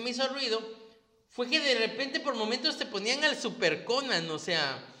como que me hizo ruido fue que de repente por momentos te ponían al Super Conan, o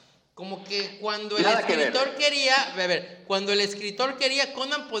sea, como que cuando el escritor quería, cuando el escritor quería,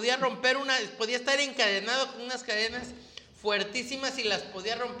 Conan podía podía estar encadenado con unas cadenas fuertísimas y las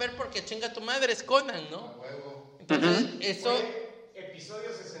podía romper porque chinga tu madre, es Conan, ¿no? Entonces, eso... Fue episodio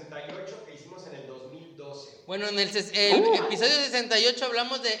 68 que hicimos en el 2012. Bueno, en el episodio 68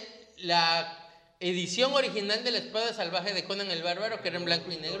 hablamos de la edición original de La Espada Salvaje de Conan el Bárbaro, que era en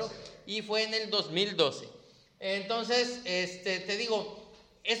blanco y negro, y fue en el 2012. Entonces, te digo,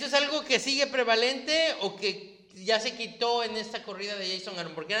 ¿esto es algo que sigue prevalente o que ya se quitó en esta corrida de Jason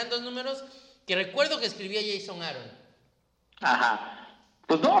Aaron? Porque eran dos números que recuerdo que escribía Jason Aaron. Ajá.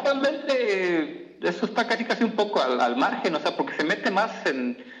 Pues no, realmente eso está casi un poco al margen, o sea, porque se mete más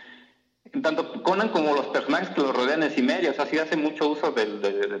en tanto Conan como los personajes que lo rodean en Cimeria, o sea, sí hace mucho uso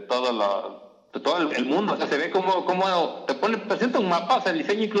de todo el mundo, o sea, se ve como presenta un mapa, o sea, el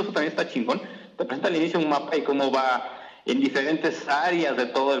diseño incluso también está chingón, te presenta al inicio un mapa y cómo va en diferentes áreas de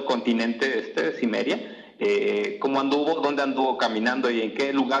todo el continente de Cimeria, cómo dónde anduvo caminando y en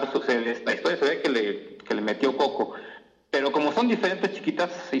qué lugar sucede esta historia, se ve que le metió coco, pero como son diferentes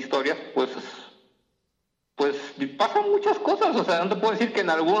chiquitas historias, pues pues pasan muchas cosas, o sea, no te puedo decir que en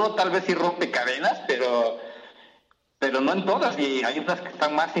alguno tal vez sí rompe cadenas, pero no en todas, y hay unas que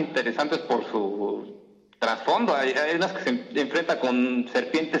están más interesantes por su trasfondo. Hay unas que se enfrenta con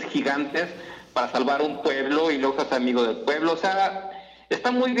serpientes gigantes para salvar un pueblo y luego se hace amigo del pueblo, o sea,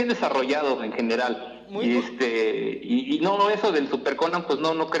 está muy bien desarrollado en general. Y no, eso del Super Conan, pues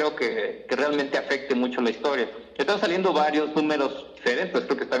no creo que realmente afecte mucho la historia. Están saliendo varios números diferentes,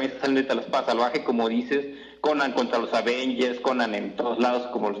 creo que también está saliendo La Espada Salvaje, como dices, Conan contra los Avengers, Conan en todos lados,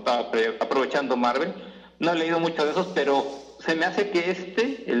 como lo estaba aprovechando Marvel. No he leído mucho de esos, pero se me hace que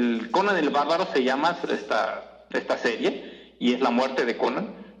el Conan el Bárbaro se llama esta serie, y es la muerte de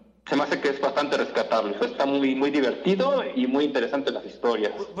Conan. Se me hace que es bastante rescatable. Está muy, muy divertido y muy interesante las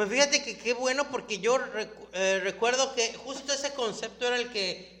historias. Pues fíjate que qué bueno, porque yo recuerdo que justo ese concepto era el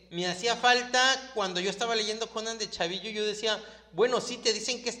que me hacía falta cuando yo estaba leyendo Conan de chavillo. Yo decía, bueno, sí, te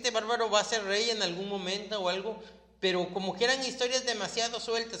dicen que este bárbaro va a ser rey en algún momento o algo, pero como que eran historias demasiado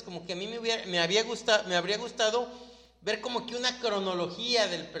sueltas, como que a mí me habría gustado ver como que una cronología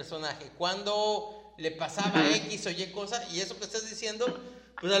del personaje, cuando le pasaba X o Y cosa, y eso que estás diciendo,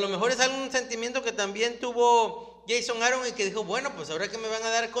 pues a lo mejor es algún sentimiento que también tuvo Jason Aaron, y que dijo, bueno, pues ahora que me van a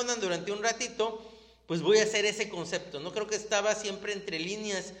dar Conan durante un ratito, pues voy a hacer ese concepto. No creo que estaba siempre entre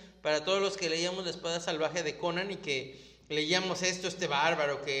líneas para todos los que leíamos La Espada Salvaje de Conan y que leíamos este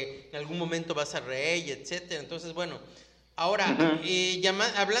bárbaro que en algún momento va a ser rey, etcétera. Entonces, bueno, ahora,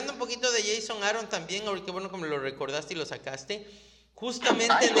 hablando un poquito de Jason Aaron también, ahorita bueno, como lo recordaste y lo sacaste,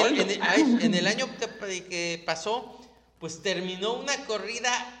 justamente en el año que pasó, pues terminó una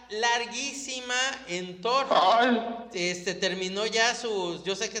corrida larguísima en Thor. Terminó ya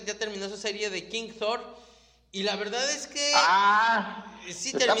yo sé que ya terminó su serie de King Thor, y la verdad es que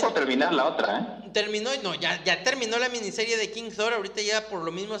sí está por terminar la otra, ya terminó la miniserie de King Thor. Ahorita ya por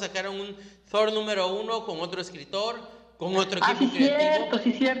lo mismo sacaron un Thor número 1 con otro escritor, con otro equipo creativo.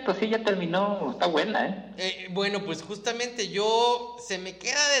 Sí, cierto, sí, ya terminó, está buena, Bueno, pues justamente se me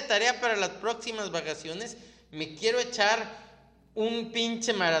queda de tarea para las próximas vacaciones. Me quiero echar un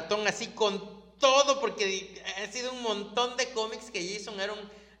pinche maratón así con todo, porque ha sido un montón de cómics que Jason Aaron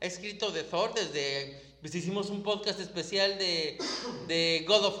ha escrito de Thor. Pues hicimos un podcast especial de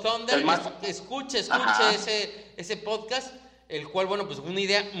God of Thunder. Escuche ese podcast, el cual, bueno, pues una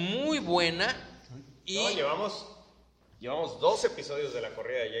idea muy buena. Y llevamos 2 episodios de la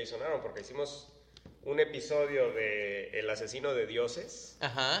corrida de Jason Aaron, porque hicimos un episodio de El asesino de dioses.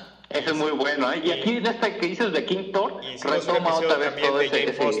 Ajá. Ese es muy bueno, Y aquí en esta que dices de King Thor, retoma otra vez todo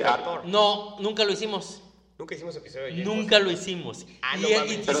ese Thor. No, nunca lo hicimos. Nunca hicimos episodio de Jane Nunca Foster. lo hicimos.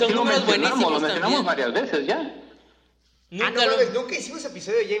 Y son números buenísimos. Lo mencionamos varias veces ya. Nunca hicimos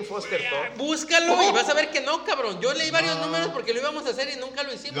episodio de Jane Foster, Thor. Búscalo y vas a ver que no, cabrón. Yo leí varios números porque lo íbamos a hacer y nunca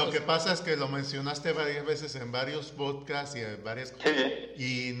lo hicimos. Lo que pasa es que lo mencionaste varias veces en varios podcasts y en varias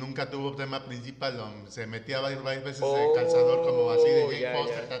y nunca tuvo tema principal. Se metía varias veces el calzador como así de Jane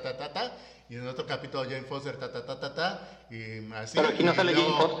Foster, y en otro capítulo Jane Foster, y así. Pero aquí no sale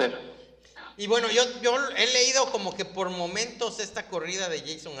Jane Foster. Y bueno, yo he leído como que por momentos esta corrida de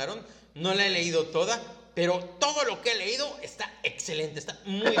Jason Aaron. No la he leído toda, pero todo lo que he leído está excelente, está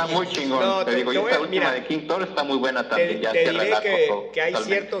muy chingón. No, te digo, esta última de King Thor está muy buena también. Te diré que hay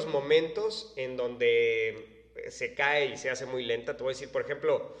ciertos momentos en donde se cae y se hace muy lenta. Te voy a decir, por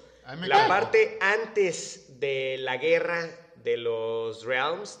ejemplo, la parte antes de la guerra de los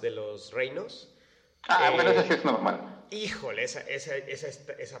realms, de los reinos. Bueno, eso sí es normal. Híjole,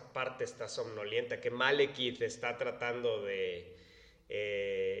 esa parte está somnolienta, que Malekith está tratando de...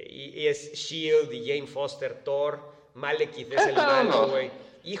 y es Shield y Jane Foster, Thor, Malekith es el malo, güey.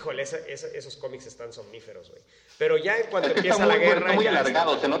 Híjole, esos cómics están somníferos, güey. Pero ya en cuanto empieza la guerra... Está muy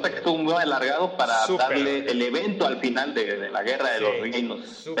alargado, se nota que estuvo muy alargado para darle el evento al final de la guerra de los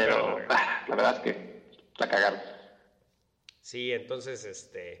reinos. Pero la verdad es que la cagaron. Sí,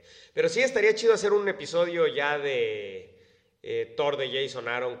 entonces, pero sí estaría chido hacer un episodio ya de Thor de Jason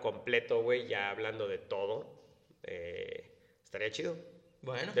Aaron completo, güey, ya hablando de todo. Estaría chido.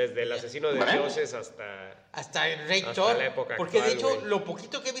 Bueno. Desde el asesino de dioses hasta el Rey Thor. La época porque actual, de hecho, güey, lo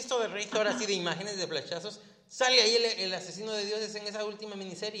poquito que he visto de Rey Thor, así de imágenes de flashazos, sale ahí el asesino de dioses en esa última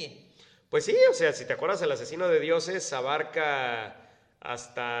miniserie. Pues sí, o sea, si te acuerdas, el asesino de dioses abarca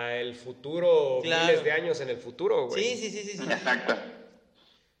hasta el futuro, miles de años en el futuro, güey. Sí. Exacto.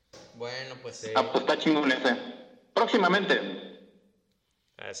 Bueno, pues... pues está chingón ese. Próximamente.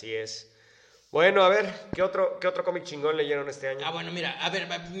 Así es. Bueno, a ver, ¿qué otro cómic chingón leyeron este año? Bueno, mira, a ver,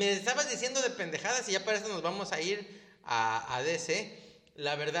 me estabas diciendo de pendejadas y ya para eso nos vamos a ir a DC.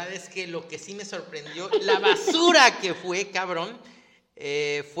 La verdad es que lo que sí me sorprendió, la basura que fue, cabrón,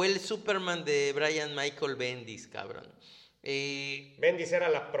 fue el Superman de Brian Michael Bendis, cabrón. Bendis era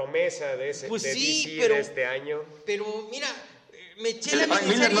la promesa de ese Pues de sí, DC pero, de este año. Pero mira, me eché ¿El la de Frank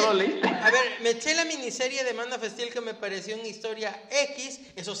Miller miniserie. no lo leíste? A ver, me eché la miniserie de Man of Steel que me pareció una historia X,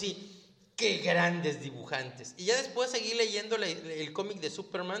 eso sí, qué grandes dibujantes. Y ya después seguí leyendo el cómic de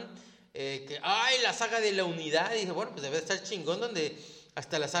Superman, la saga de la unidad, y dije, bueno, pues debe estar chingón donde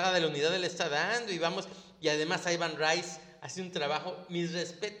hasta la saga de la unidad le está dando, y vamos, y además Ivan Rice hace un trabajo, mis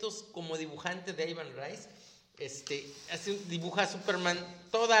respetos como dibujante de Ivan Rice. Dibuja a Superman,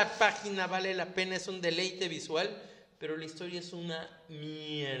 toda página vale la pena, es un deleite visual, pero la historia es una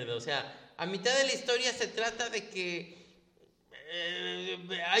mierda. O sea, a mitad de la historia se trata de que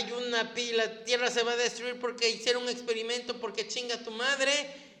hay una pila, la Tierra se va a destruir porque hicieron un experimento, porque chinga tu madre,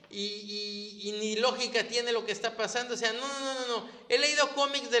 y ni lógica tiene lo que está pasando. O sea, no. He leído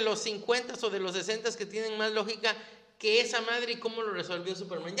cómics de los 50 o de los 60 que tienen más lógica que esa madre y cómo lo resolvió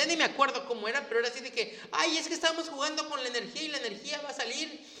Superman. Ya ni me acuerdo cómo era, pero era así de que, es que estamos jugando con la energía y la energía va a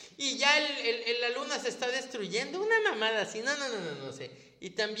salir y ya la luna se está destruyendo. Una mamada así, no sé. Y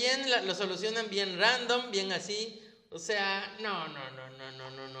también lo solucionan bien random, bien así. O sea, no.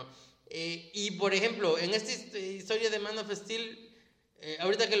 Y por ejemplo, en esta historia de Man of Steel,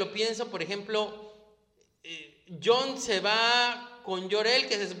 ahorita que lo pienso, por ejemplo, John se va con Jor-El,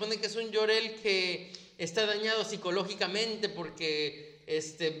 que se supone que es un Jor-El que está dañado psicológicamente porque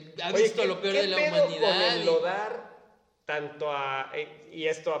ha visto lo peor de la humanidad. Con el lodar y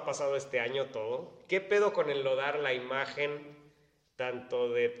esto ha pasado este año todo, ¿qué pedo con el lodar la imagen tanto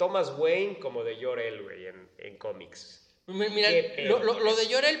de Thomas Wayne como de Jor-El, güey, en cómics? Mira, lo de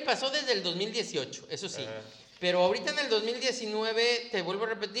Jor-El pasó desde el 2018, eso sí. Ajá. Pero ahorita en el 2019, te vuelvo a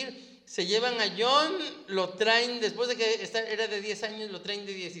repetir, se llevan a John, lo traen, después de que era de 10 años, lo traen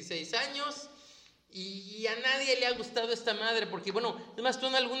de 16 años. Y a nadie le ha gustado esta madre, porque bueno, además tú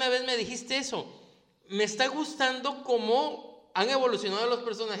alguna vez me dijiste eso. Me está gustando cómo han evolucionado los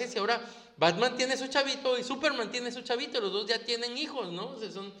personajes y ahora Batman tiene su chavito y Superman tiene su chavito, los dos ya tienen hijos, ¿no? O sea,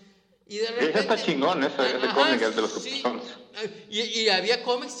 y de repente, eso está chingón, ese cómic es de los Supersons. Y había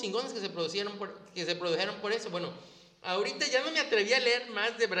cómics chingones que se produjeron por eso. Bueno, ahorita ya no me atreví a leer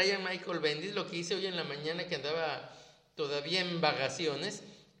más de Brian Michael Bendis, lo que hice hoy en la mañana que andaba todavía en vacaciones.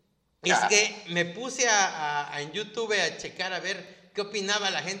 Es que me puse en YouTube a checar a ver qué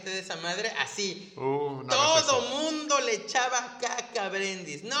opinaba la gente de esa madre. Así, todo mundo le echaba caca a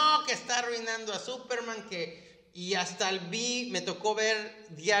Bendis. No, que está arruinando a Superman, y hasta me tocó ver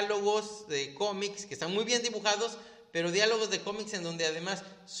diálogos de cómics que están muy bien dibujados, pero diálogos de cómics en donde además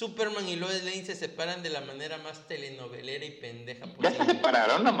Superman y Lois Lane se separan de la manera más telenovelera y pendeja posible. ¿Ya se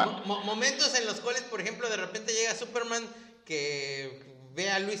separaron, nomás? Momentos en los cuales, por ejemplo, de repente llega Superman que ve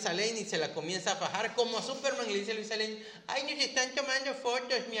a Luisa Lane y se la comienza a fajar como a Superman, y le dice a Luisa Lane, nos están tomando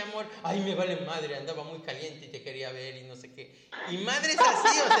fotos, mi amor. Me vale madre, andaba muy caliente y te quería ver y no sé qué. Y madre es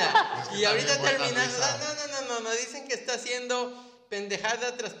así, o sea, y ahorita terminando, no, dicen que está haciendo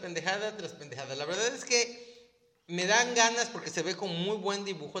pendejada tras pendejada tras pendejada. La verdad es que me dan ganas, porque se ve con muy buen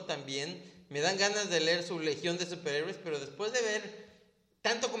dibujo también, me dan ganas de leer su Legión de Superhéroes, pero después de ver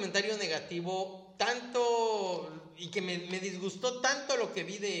tanto comentario negativo, y que me disgustó tanto lo que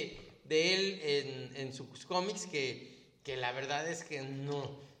vi de él en sus cómics, que la verdad es que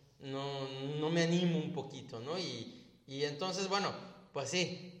no me animo un poquito, ¿no? Y entonces, bueno, pues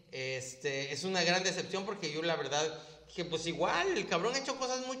sí, es una gran decepción, porque yo la verdad que pues igual, el cabrón ha hecho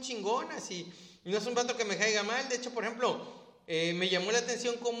cosas muy chingonas y no es un vato que me caiga mal. De hecho, por ejemplo, me llamó la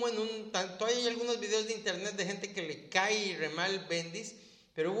atención como hay algunos videos de internet de gente que le cae re mal Bendis,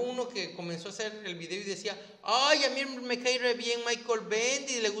 pero hubo uno que comenzó a hacer el video y decía, a mí me cae re bien Michael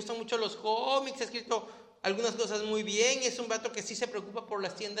Bendis, le gustan mucho los cómics, ha escrito algunas cosas muy bien, es un vato que sí se preocupa por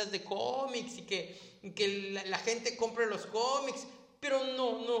las tiendas de cómics y que la gente compre los cómics, pero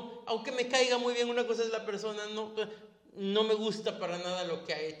no, aunque me caiga muy bien, una cosa es la persona, no me gusta para nada lo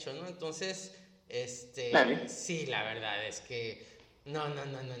que ha hecho, ¿no? Entonces, sí, la verdad es que no,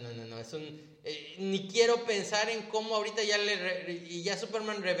 es ni quiero pensar en cómo ahorita ya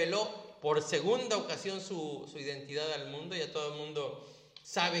Superman reveló por segunda ocasión su identidad al mundo, ya todo el mundo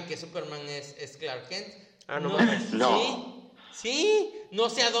sabe que Superman es Clark Kent. No. Sí, no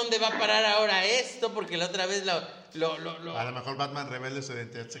sé a dónde va a parar ahora esto, porque la otra vez a lo mejor Batman revela su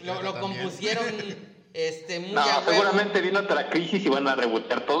identidad secreta lo también. Compusieron muy seguramente viene otra crisis y van a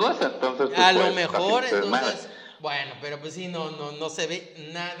rebotear todo eso, entonces pues, a lo mejor, entonces, bueno, pero pues sí, no se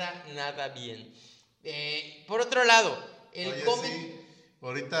ve nada bien. Por otro lado, el cómic... Sí,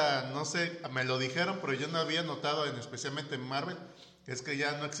 ahorita no sé, me lo dijeron, pero yo no había notado, especialmente en Marvel, es que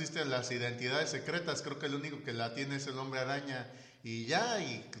ya no existen las identidades secretas. Creo que el único que la tiene es el Hombre Araña y ya,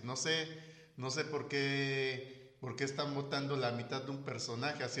 y no sé por qué están votando la mitad de un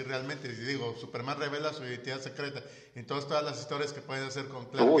personaje así realmente. Y digo, Superman revela su identidad secreta. Entonces todas las historias que pueden hacer con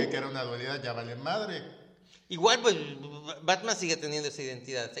Clark, que era una dualidad, ya valen madre. Igual, pues, Batman sigue teniendo esa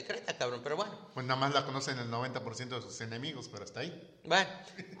identidad secreta, cabrón, pero bueno. Pues nada más la conocen el 90% de sus enemigos, pero hasta ahí. Bueno,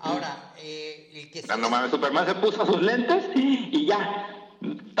 ahora, el que sí... No mames, Superman se puso sus lentes y ya.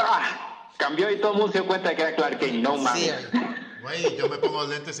 Cambió y todo el mundo se dio cuenta de que era Clark Kent. No mames. Sí, güey, yo me pongo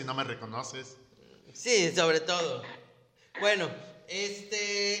lentes y no me reconoces. sí, sobre todo. Bueno,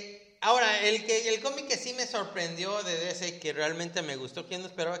 ahora, el cómic que sí me sorprendió de DC, que realmente me gustó, que no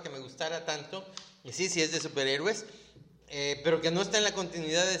esperaba que me gustara tanto, y sí es de superhéroes, pero que no está en la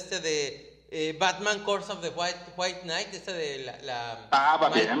continuidad de Batman Curse of the White Knight, de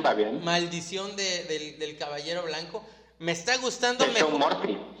va bien. Maldición del Caballero Blanco. Me está gustando mejor.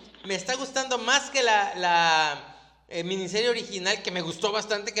 Me está gustando más que la miniserie original, que me gustó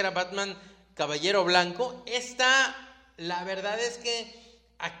bastante, que era Batman Caballero Blanco. La verdad es que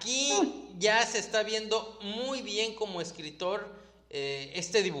aquí ya se está viendo muy bien como escritor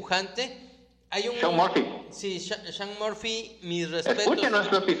dibujante. Hay Sean Murphy. Sí, Sean Murphy, mis respetos. Escucha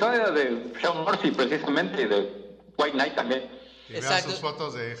nuestro episodio de Sean Murphy, precisamente, de White Knight también. Y vean sus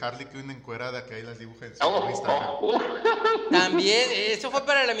fotos de Harley Quinn encuerada, que ahí las dibuja en su Instagram. También, eso fue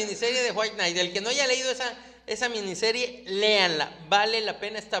para la miniserie de White Knight. El que no haya leído esa miniserie, léanla. Vale la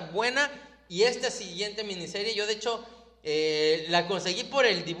pena, está buena. Y esta siguiente miniserie, yo de hecho la conseguí por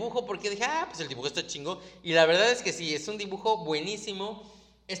el dibujo, porque dije, pues el dibujo está chingo. Y la verdad es que sí, es un dibujo buenísimo.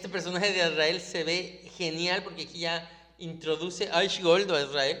 Este personaje de Azrael se ve genial, porque aquí ya introduce Ash Gold a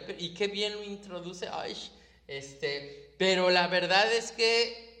Azrael. Y qué bien lo introduce Ash. Pero la verdad es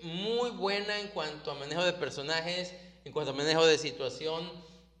que muy buena en cuanto a manejo de personajes, en cuanto a manejo de situación.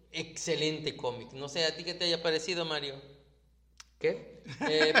 Excelente cómic. No sé, ¿a ti qué te haya parecido, Mario? ¿Qué?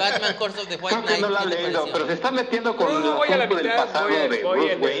 Batman Curse of the White Creo que Knight. no lo ha leído, pero se está metiendo con el asunto del pasado de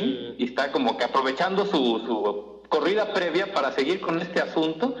Bruce Wayne y está como que aprovechando su corrida previa para seguir con este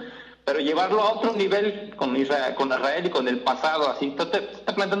asunto, pero llevarlo a otro nivel con Azrael y con el pasado, así. Entonces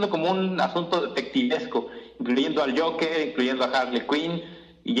está planteando como un asunto detectivesco, incluyendo al Joker, incluyendo a Harley Quinn,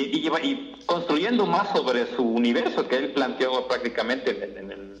 y construyendo más sobre su universo que él planteó prácticamente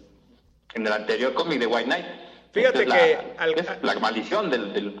en el anterior cómic de White Knight. Fíjate es la maldición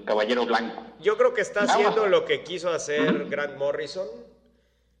del Caballero Blanco. Yo creo que está haciendo lo que quiso hacer Grant Morrison,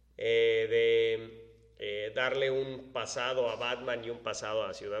 de darle un pasado a Batman y un pasado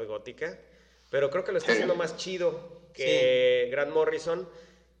a Ciudad Gótica, pero creo que lo está haciendo más chido que Grant Morrison.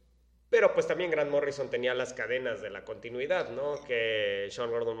 Pero pues también Grant Morrison tenía las cadenas de la continuidad, ¿no? Que Sean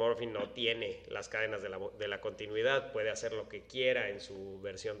Gordon Murphy no tiene las cadenas de la continuidad, puede hacer lo que quiera en su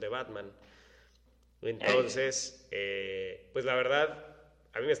versión de Batman. Entonces, pues la verdad,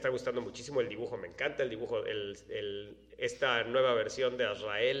 a mí me está gustando muchísimo el dibujo, me encanta el dibujo. Esta nueva versión de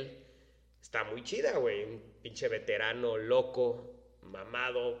Azrael está muy chida, güey. Un pinche veterano, loco,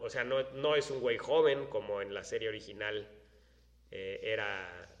 mamado. O sea, no es un güey joven como en la serie original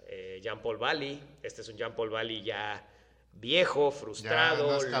era Jean Paul Valley. Este es un Jean Paul Valley ya viejo,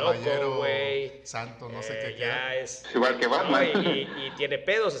 frustrado, ya no es loco, güey. Santo, no sé qué. Ya es igual que Batman. ¿no? Y tiene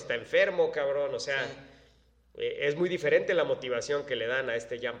pedos, está enfermo, cabrón. O sea, es muy diferente la motivación que le dan a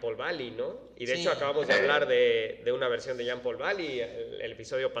este Jean Paul Valley, ¿no? Y de hecho acabamos de hablar de una versión de Jean Paul Valley el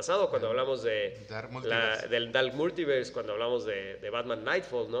episodio pasado, cuando hablamos del Dark Multiverse, cuando hablamos de Batman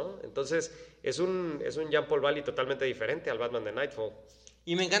Nightfall, ¿no? Entonces es un Jean Paul Valley totalmente diferente al Batman de Nightfall.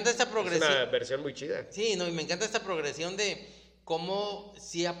 Y me encanta esta progresión. Es una versión muy chida. Sí, no, y me encanta esta progresión de cómo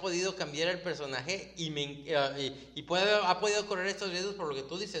sí ha podido cambiar el personaje ha podido correr estos riesgos por lo que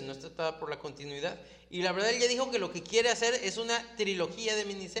tú dices, no está por la continuidad. Y la verdad él ya dijo que lo que quiere hacer es una trilogía de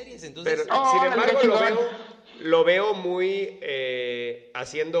miniseries. Entonces, pero sin embargo lo veo muy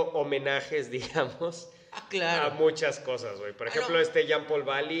haciendo homenajes, digamos, claro, a muchas cosas, güey. Por ejemplo, Jean Paul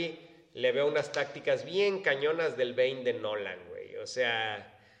Valley le veo unas tácticas bien cañonas del Bane de Nolan, güey. O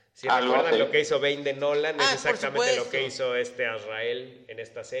sea, si recuerdan lo que hizo Bane de Nolan, es exactamente lo que hizo Azrael en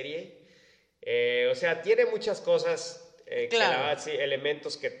esta serie. O sea, tiene muchas cosas,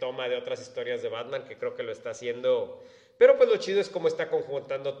 elementos que toma de otras historias de Batman, que creo que lo está haciendo. Pero pues lo chido es cómo está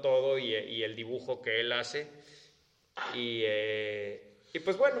conjuntando todo y el dibujo que él hace. Y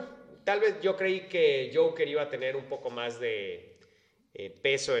pues bueno, tal vez yo creí que Joker iba a tener un poco más de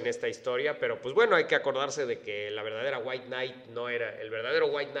peso en esta historia, pero pues bueno, hay que acordarse de que el verdadero White Knight no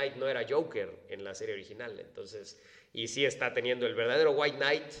era Joker en la serie original. Entonces, y sí está teniendo el verdadero White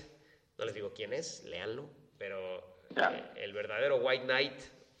Knight, no les digo quién es, léanlo, pero el verdadero White Knight,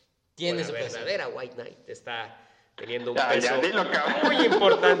 tiene la verdadera White Knight está teniendo un Ya, peso dilo, cabrón. muy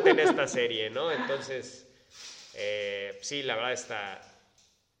importante en esta serie, ¿no? Entonces, sí, la verdad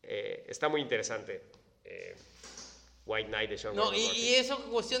está muy interesante. White Knight de Sean No, Gordon Murphy. y eso,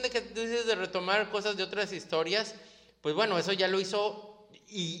 cuestión de que tú dices de retomar cosas de otras historias, pues bueno, eso ya lo hizo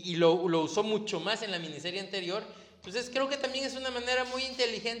y lo usó mucho más en la miniserie anterior. Entonces creo que también es una manera muy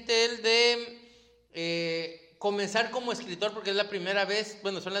inteligente él de comenzar como escritor, porque es la primera vez,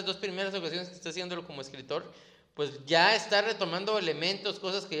 bueno, son las 2 primeras ocasiones que está haciéndolo como escritor, pues ya está retomando elementos,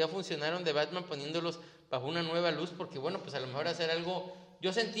 cosas que ya funcionaron de Batman, poniéndolos bajo una nueva luz, porque bueno, pues a lo mejor hacer algo,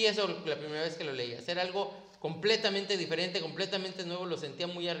 yo sentí eso la primera vez que lo leí, hacer algo completamente diferente, completamente nuevo, lo sentía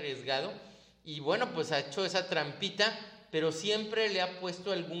muy arriesgado, y bueno, pues ha hecho esa trampita, pero siempre le ha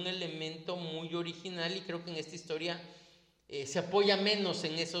puesto algún elemento muy original, y creo que en esta historia se apoya menos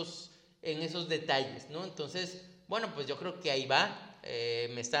en esos detalles, ¿no? Entonces, bueno, pues yo creo que ahí va,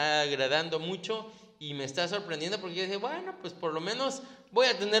 me está agradando mucho y me está sorprendiendo porque yo dije, bueno, pues por lo menos voy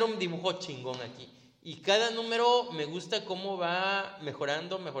a tener un dibujo chingón aquí. Y cada número me gusta cómo va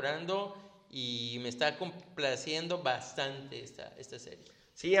mejorando y me está complaciendo bastante esta serie.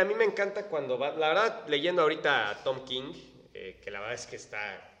 Sí, a mí me encanta cuando va, la verdad, leyendo ahorita a Tom King, que la verdad es que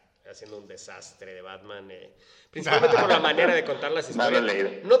está haciendo un desastre de Batman, principalmente por la manera de contar las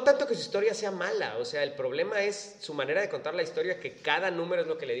historias. No tanto que su historia sea mala, o sea, el problema es su manera de contar la historia, que cada número, es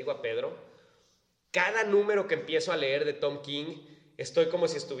lo que le digo a Pedro, cada número que empiezo a leer de Tom King, estoy como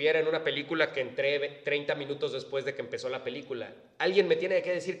si estuviera en una película que entré 30 minutos después de que empezó la película. Alguien me tiene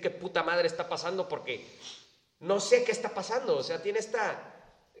que decir qué puta madre está pasando porque no sé qué está pasando, o sea, tiene esta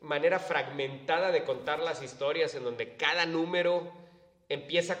manera fragmentada de contar las historias en donde cada número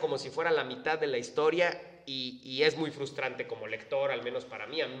empieza como si fuera la mitad de la historia y es muy frustrante como lector, al menos para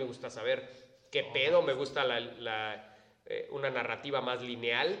mí. A mí me gusta saber qué pedo, me gusta una narrativa más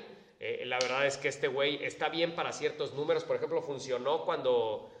lineal. La verdad es que este güey está bien para ciertos números. Por ejemplo, funcionó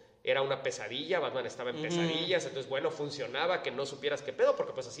cuando era una pesadilla, Batman estaba en pesadillas, entonces bueno, funcionaba que no supieras qué pedo,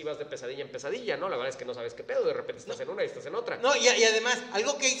 porque pues así vas de pesadilla en pesadilla, ¿no? La verdad es que no sabes qué pedo, de repente estás en una y estás en otra. No, y además,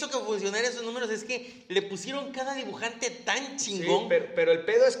 algo que hizo que funcionara esos números es que le pusieron cada dibujante tan chingón. Sí, pero el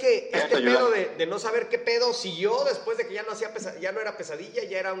pedo es que este pedo de no saber qué pedo siguió después de que ya no era pesadilla,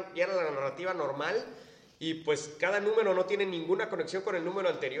 ya era la narrativa normal. Y pues cada número no tiene ninguna conexión con el número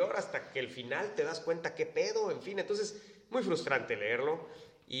anterior hasta que el final te das cuenta qué pedo, en fin. Entonces, muy frustrante leerlo.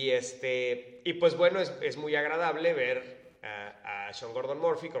 Y pues bueno, es muy agradable ver a Sean Gordon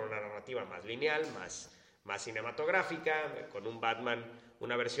Murphy con una narrativa más lineal, más cinematográfica, con un Batman,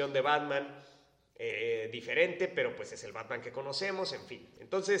 una versión de Batman diferente, pero pues es el Batman que conocemos, en fin.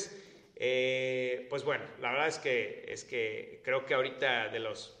 Entonces, pues bueno, la verdad es que creo que ahorita de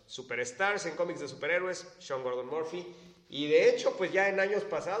los superstars en cómics de superhéroes, Sean Gordon Murphy, y de hecho pues ya en años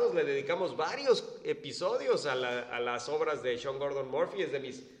pasados le dedicamos varios episodios a las obras de Sean Gordon Murphy. Es de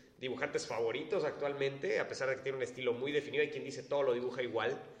mis dibujantes favoritos actualmente, a pesar de que tiene un estilo muy definido. Hay quien dice todo lo dibuja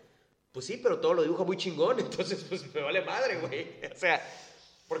igual, pues sí, pero todo lo dibuja muy chingón, entonces pues me vale madre, güey. O sea,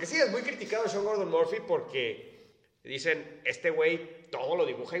 porque sí, es muy criticado Sean Gordon Murphy porque dicen, este güey todo lo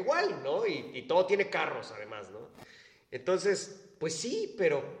dibuja igual, ¿no? Y todo tiene carros, además, ¿no? Entonces, pues sí,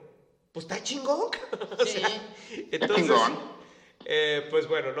 pero pues está chingón. O sea, Sí. entonces, chingón. Pues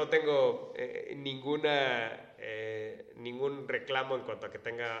bueno, no tengo ningún reclamo en cuanto a que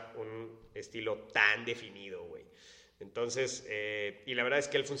tenga un estilo tan definido, güey. Entonces, y la verdad es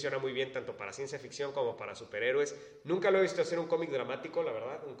que él funciona muy bien tanto para ciencia ficción como para superhéroes. Nunca lo he visto hacer un cómic dramático, la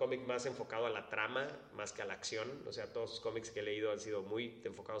verdad, un cómic más enfocado a la trama, más que a la acción. O sea, todos sus cómics que he leído han sido muy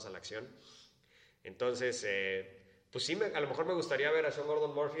enfocados a la acción. Entonces, pues sí, a lo mejor me gustaría ver a Sean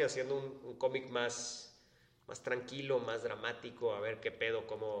Gordon Murphy haciendo un cómic más tranquilo, más dramático, a ver qué pedo,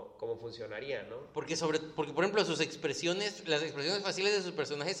 cómo funcionaría, ¿no? Porque, por ejemplo, las expresiones faciales de sus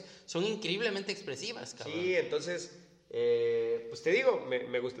personajes son increíblemente expresivas, cabrón. Sí, entonces, pues te digo,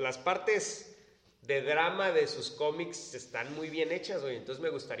 me gustan las partes de drama de sus cómics, están muy bien hechas, güey. Entonces me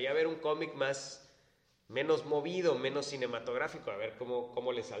gustaría ver un cómic menos movido, menos cinematográfico, a ver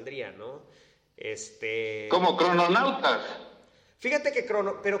cómo le saldría, ¿no? Como Crononautas. Fíjate que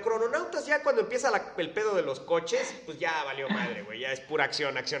pero Crononautas ya cuando empieza el pedo de los coches, pues ya valió madre, güey. Ya es pura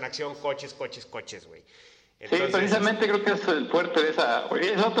acción, coches, güey. Entonces, sí, precisamente creo que es el fuerte de esa.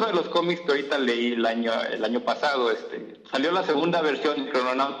 Es otro de los cómics que ahorita leí el año pasado. Salió la segunda versión de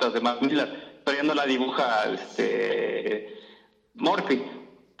Crononautas de Mark Millar, pero ya no la dibuja Murphy,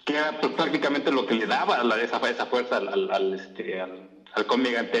 que era pues, prácticamente lo que le daba esa fuerza al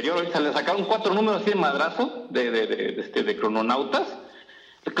cómic anterior. Ahorita le sacaron 4 números así de madrazo de Crononautas.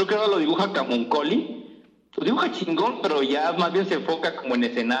 Creo que ahora lo dibuja Camuncoli, Pues dibuja chingón, pero ya más bien se enfoca como en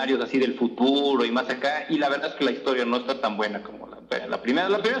escenarios así del futuro y más acá, y la verdad es que la historia no está tan buena como la primera.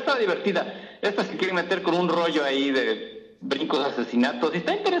 La primera estaba divertida, esta se quiere meter con un rollo ahí de brincos, asesinatos, y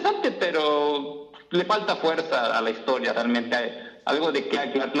está interesante, pero le falta fuerza a la historia, realmente hay algo de que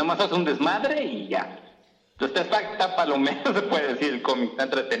nada más hace un desmadre y ya. Entonces está palomero, se puede decir, el cómic, está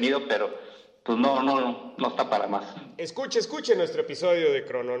entretenido, pero pues no está para más. Escuche nuestro episodio de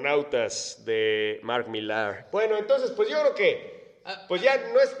Crononautas de Mark Millar. Bueno, entonces, pues yo creo que pues ya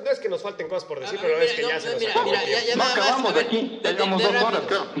no es que nos falten cosas por decir, pero es que ya se nos acabó. Ya no nada más, acabamos aquí, ya llevamos 2 horas,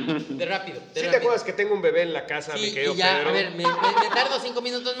 creo. De rápido. ¿Sí te acuerdas que tengo un bebé en la casa, Sí, mi querido y ya, Pedro? a ver, me tardo 5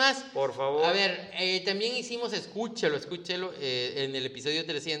 minutos más. Por favor. A ver, también hicimos, escúchelo, en el episodio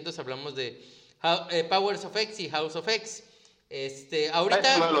 300 hablamos de Powers of X y House of X.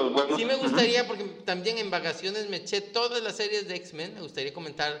 Ahorita sí me gustaría, porque también en vacaciones me eché todas las series de X-Men, me gustaría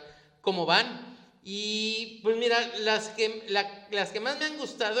comentar cómo van. Y pues mira, las que más me han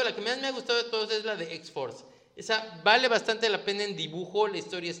gustado, la que más me ha gustado de todos es la de X-Force. Esa vale bastante la pena en dibujo, la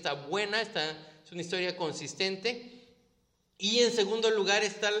historia está buena, es una historia consistente. Y en segundo lugar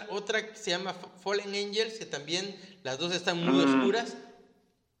está otra que se llama Fallen Angels, que también las dos están muy oscuras.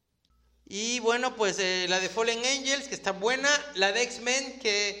 Y bueno, pues la de Fallen Angels, que está buena, la de X-Men,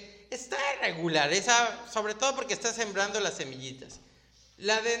 que está regular, esa sobre todo porque está sembrando las semillitas.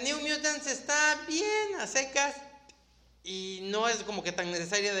 La de New Mutants está bien a secas y no es como que tan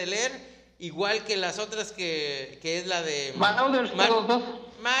necesaria de leer, igual que las otras que es la de Marauders,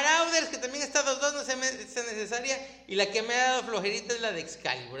 Marauders, que también está 2-2, no es necesaria, y la que me ha dado flojerita es la de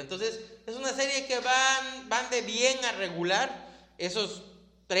Excalibur. Entonces es una serie que van de bien a regular. Esos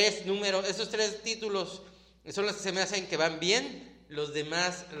 3 títulos son los que se me hacen que van bien, los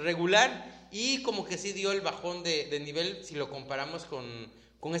demás regular, y como que sí dio el bajón de nivel si lo comparamos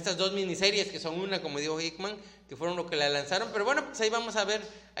con estas 2 miniseries, que son una, como dijo Hickman, que fueron lo que la lanzaron. Pero bueno, pues ahí vamos a ver,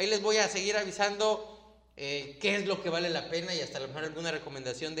 ahí les voy a seguir avisando qué es lo que vale la pena, y hasta a lo mejor alguna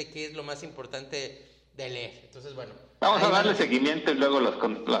recomendación de qué es lo más importante de leer. Entonces, bueno, vamos a darle seguimiento y luego las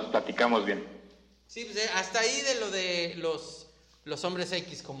platicamos bien. Sí, pues hasta ahí de lo de los hombres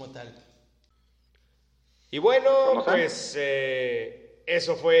X como tal. Y bueno, pues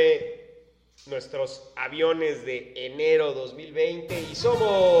eso fue nuestros aviones de enero 2020, y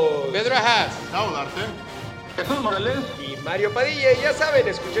somos Pedro Ajas, Raúl Arte, Jesús Morales y Mario Padilla. Y ya saben,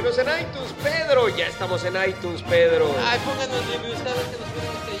 escúchenos en iTunes. Pedro, ya estamos en iTunes, Pedro. ay, pónganos reviews cada vez que nos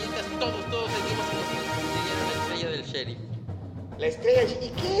ponen estrellitas, todos seguimos y nos dieron la estrella del sheriff. La estrella, ¿y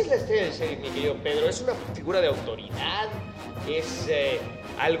qué es la estrella del sheriff, mi querido Pedro? ¿Es una figura de autoridad? ¿Es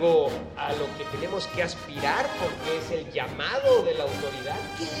algo a lo que tenemos que aspirar porque es el llamado de la autoridad?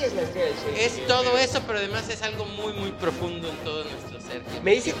 ¿Qué es la estrella del sheriff? Es todo eso, pero además es algo muy, muy profundo en todo nuestro ser.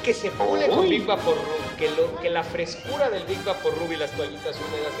 Me dicen que se pule con Big Vaporub, que la frescura del Big Vaporub y las toallitas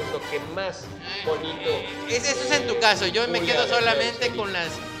húmedas es lo que más bonito. Eso es en tu caso, yo me quedo solamente con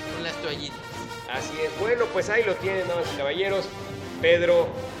las toallitas. Así es. Bueno, pues ahí lo tienen, damas y caballeros. Pedro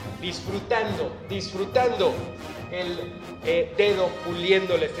disfrutando el dedo,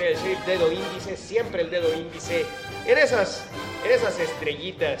 puliendo la estrella del sheriff, dedo índice, siempre el dedo índice en esas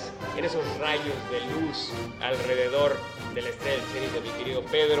estrellitas, en esos rayos de luz alrededor de la estrella del sheriff de mi querido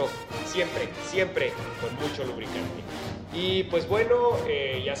Pedro, siempre con mucho lubricante. Y pues bueno,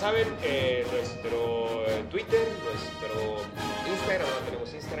 ya saben, nuestro Twitter, nuestro Instagram, no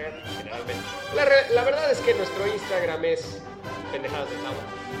tenemos Instagram generalmente. La verdad es que nuestro Instagram es pendejadas de Tavo.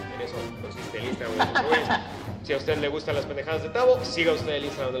 En eso consiste el Instagram de los Supergüeyes. Si a usted le gustan las pendejadas de Tavo, siga usted el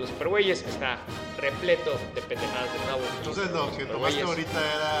Instagram de los Supergüeyes. Está repleto de pendejadas de Tavo. Entonces lo que tomaste ahorita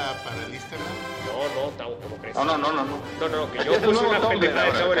era para el Instagram. No, Tavo, ¿cómo crees? No, que yo puse una pendejada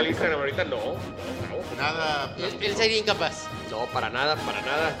de Tavo en el Instagram ahorita, no, Tavo. Nada plástico. Él sería incapaz. No, para nada.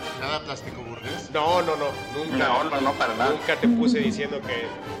 Nada plástico burgués. No, nunca. No, para nada. Nunca te puse diciendo que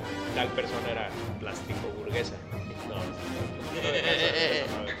tal persona era plástico burguesa.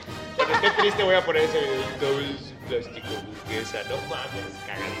 Cuando esté triste voy a poner ese video. Plástico burguesa, no mames,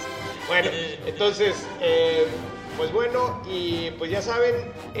 cagadísimo. Bueno, entonces, pues bueno, y pues ya saben,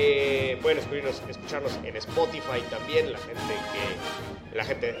 pueden escucharnos en Spotify también, los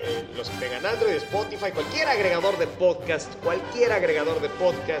que tengan Android, Spotify, cualquier agregador de podcast,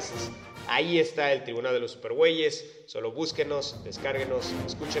 ahí está el Tribunal de los Supergüeyes. Solo búsquenos, descárguenos,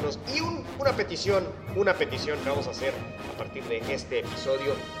 escúchenos. Y una petición que vamos a hacer a partir de este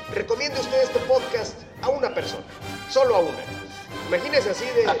episodio. Recomiende usted este podcast a una persona, solo a una. Imagínese así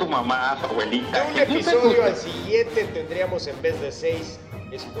de... A tu mamá, a tu abuelita. De un episodio al siguiente tendríamos, en vez de 6,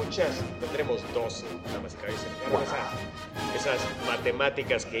 escuchas tendremos 12, damas y caballeros. Wow. Esas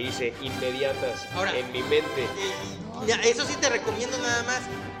matemáticas que hice inmediatas ahora, en mi mente. Ya, eso sí te recomiendo nada más.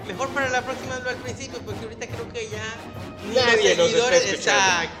 Mejor para la próxima hazlo al principio, porque ahorita creo que ya nadie nos está escuchando.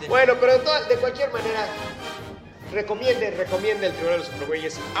 Exacto. Bueno, pero de cualquier manera, recomiende el Tribunal de los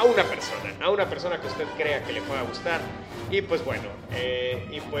Supergüeyes a una persona que usted crea que le pueda gustar. Y pues bueno,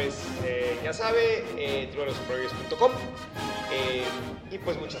 ya sabe, tribunaldelosuspergüeyes.com. Y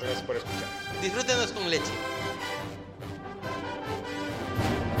pues muchas gracias por escuchar. Disfrútenos con leche.